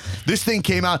man, this thing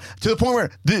came out to the point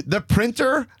where the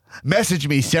printer messaged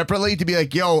me separately to be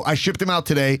like, yo, I shipped them out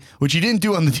today, which he didn't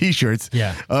do on the t-shirts.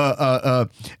 Yeah.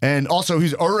 And also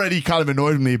he's already kind of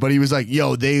annoyed with me, but he was like,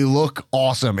 yo, they look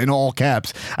awesome, in all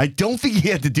caps. I don't think he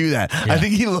had to do that. Yeah. I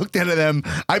think he looked at them.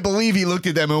 I believe he looked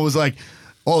at them and was like,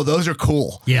 oh, those are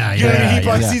cool. Yeah, You know what I mean? He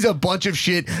probably yeah. sees a bunch of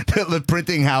shit at the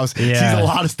printing house, Yeah. sees a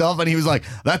lot of stuff, and he was like,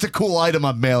 that's a cool item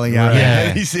I'm mailing out.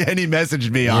 Yeah. And he messaged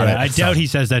me on it. I doubt he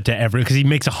says that to everyone because he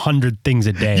makes 100 things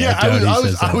a day. Yeah, I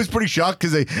I was pretty shocked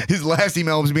because his last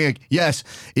email was being like, yes,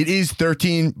 it is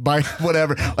 13 by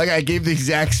whatever. Like, I gave the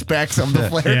exact specs of the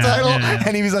Flair title,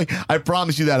 and he was like, I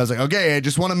promise you that. I was like, okay, I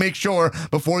just want to make sure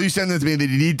before you send this to me that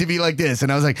you need to be like this.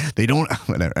 And I was like, they don't,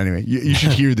 whatever. Anyway, you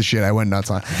should hear the shit I went nuts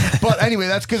on. But anyway,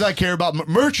 that's because I care about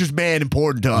merch is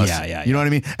important to us. Yeah. You know what I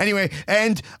mean? Anyway,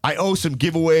 and I owe some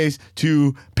giveaways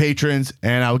to patrons,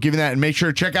 and I'll give you that. And make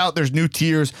sure to check out, there's new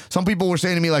tiers. Some people were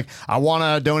saying to me, like, I want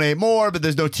to donate more, but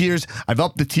there's no tiers. I've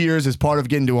upped the tiers as part of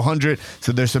getting to 100.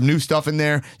 So there's some new stuff in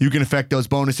there. You can affect those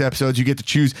bonus episodes. You get to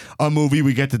choose a movie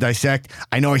we get to dissect.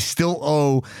 I know I still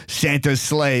owe Santa's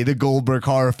Sleigh, the Goldberg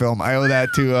horror film. I owe that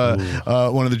to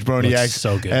one of the Jabroniacs. Looks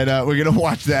so good. And we're going to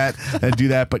watch that and do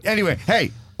that. But anyway,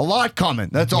 hey, a lot coming.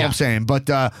 That's all I'm saying. But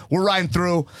we're riding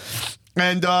through.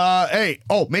 And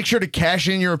make sure to cash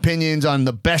in your opinions on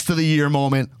the best of the year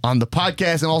moment on the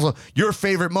podcast, and also your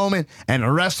favorite moment and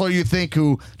a wrestler you think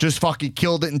who just fucking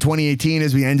killed it in 2018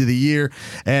 as we ended the year.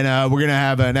 And we're going to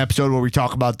have an episode where we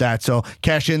talk about that. So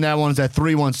cash in. That one's at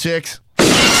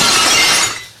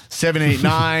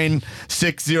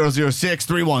 316-789-6006.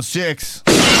 316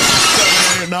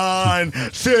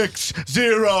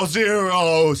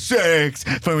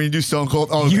 789-6006. Funny when you do Stone Cold.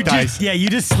 Oh, You dice. you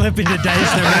just slip into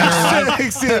dice no matter what.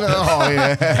 Oh,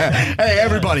 yeah. Hey,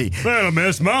 everybody. Well,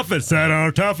 Miss Muffet sat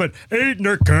on top and eating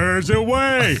her curds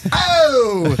away.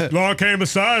 Oh! Along came a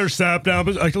spider, sat down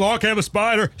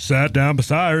beside her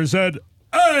and said,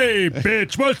 "Hey,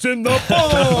 bitch, what's in the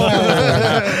bowl?"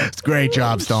 It's great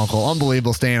job, Stone Cold.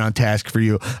 Unbelievable staying on task for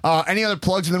you. Any other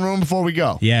plugs in the room before we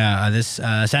go? Yeah, this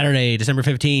Saturday, December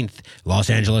 15th, Los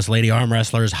Angeles Lady Arm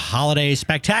Wrestlers Holiday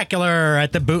Spectacular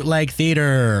at the Bootleg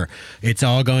Theater. It's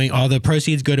all the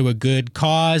proceeds go to a good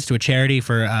cause, to a charity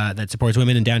for that supports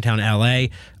women in downtown LA.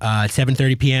 At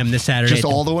 7:30 p.m. this Saturday. Just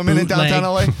all the women in downtown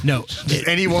LA? No. Just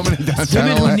any woman in downtown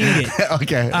Women LA? who need it.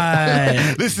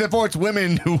 Okay. This supports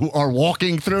women who are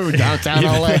walking through downtown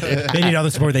LA. They need all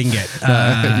the support they can get.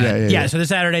 Yeah. So this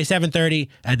Saturday, 7:30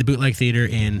 at the Bootleg Theater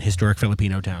in historic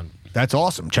Filipino town. That's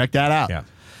awesome. Check that out. Yeah.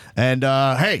 And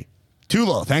hey,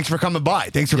 Tulo, thanks for coming by.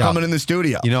 Thanks for coming in the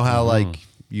studio. You know how like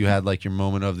you had like your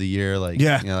moment of the year, like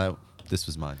Yeah. you know, this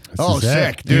was mine. Oh, is it.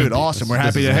 sick, dude! Awesome. We're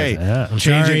happy to. Hey, I'm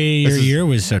change sorry it. your year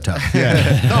was so tough.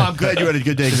 Yeah. No, I'm glad you had a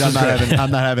good day because I'm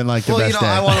not having like the Well, best you know, day.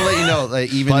 I want to let you know,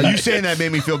 like, even But you saying that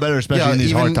made me feel better, especially yeah, in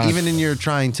these hard times. even in your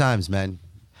trying times, man.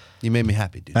 You made me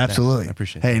happy, dude. Absolutely, I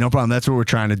appreciate Hey, it. no problem. That's what we're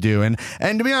trying to do. And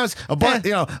to be honest, a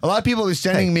lot of people are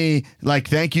sending me like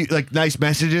thank you, like nice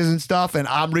messages and stuff, and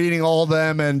I'm reading all of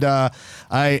them. And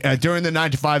I during the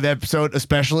 9 to 5 episode,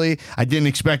 especially, I didn't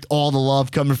expect all the love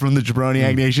coming from the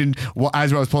Jabroniac Nation. Well,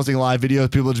 as I was posting live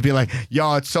videos, people would just be like,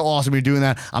 "Yo, it's so awesome you're doing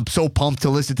that. I'm so pumped to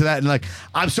listen to that." And like,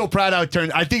 I'm so proud how it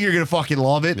turned. I think you're gonna fucking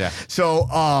love it. Yeah. So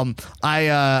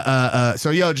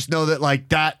just know that like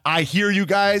that I hear you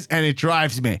guys and it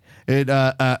drives me. It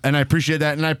and I appreciate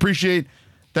that, and I appreciate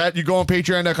that you go on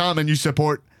Patreon.com and you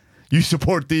support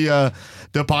the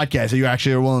podcast. That you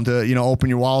actually are willing to open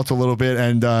your wallets a little bit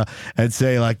and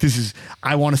say like, this is,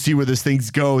 I want to see where this thing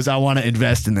goes. I want to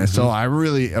invest in this. So I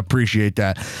really appreciate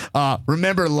that.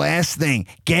 Remember, last thing,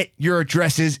 get your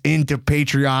addresses into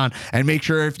Patreon and make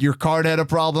sure if your card had a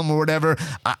problem or whatever,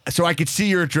 so I could see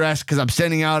your address, because I'm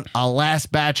sending out a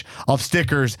last batch of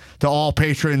stickers to all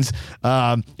patrons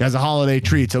as a holiday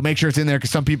treat. So make sure it's in there,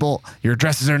 because some people, your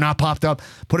addresses are not popped up.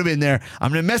 Put them in there.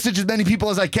 I'm going to message as many people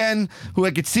as I can who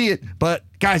I could see it, but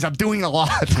guys, I'm doing a lot.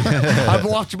 I've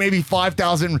watched maybe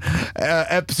 5,000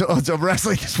 episodes of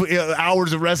wrestling this week,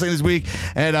 hours of wrestling this week,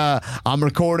 and I'm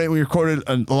recording. We recorded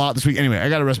a lot this week. Anyway, I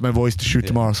got to rest my voice to shoot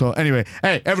tomorrow. So anyway,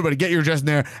 hey, everybody, get your address in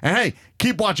there, and hey,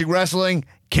 keep watching wrestling.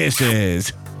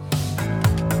 Kisses.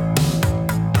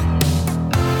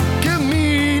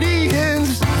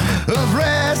 Comedians of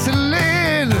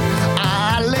wrestling.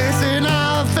 I listen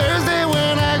on Thursday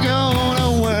when I go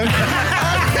to work.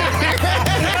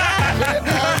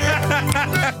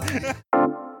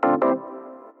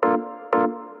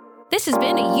 This has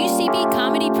been a UCB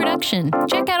Comedy production.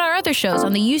 Check out our other shows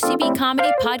on the UCB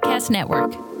Comedy Podcast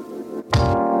Network.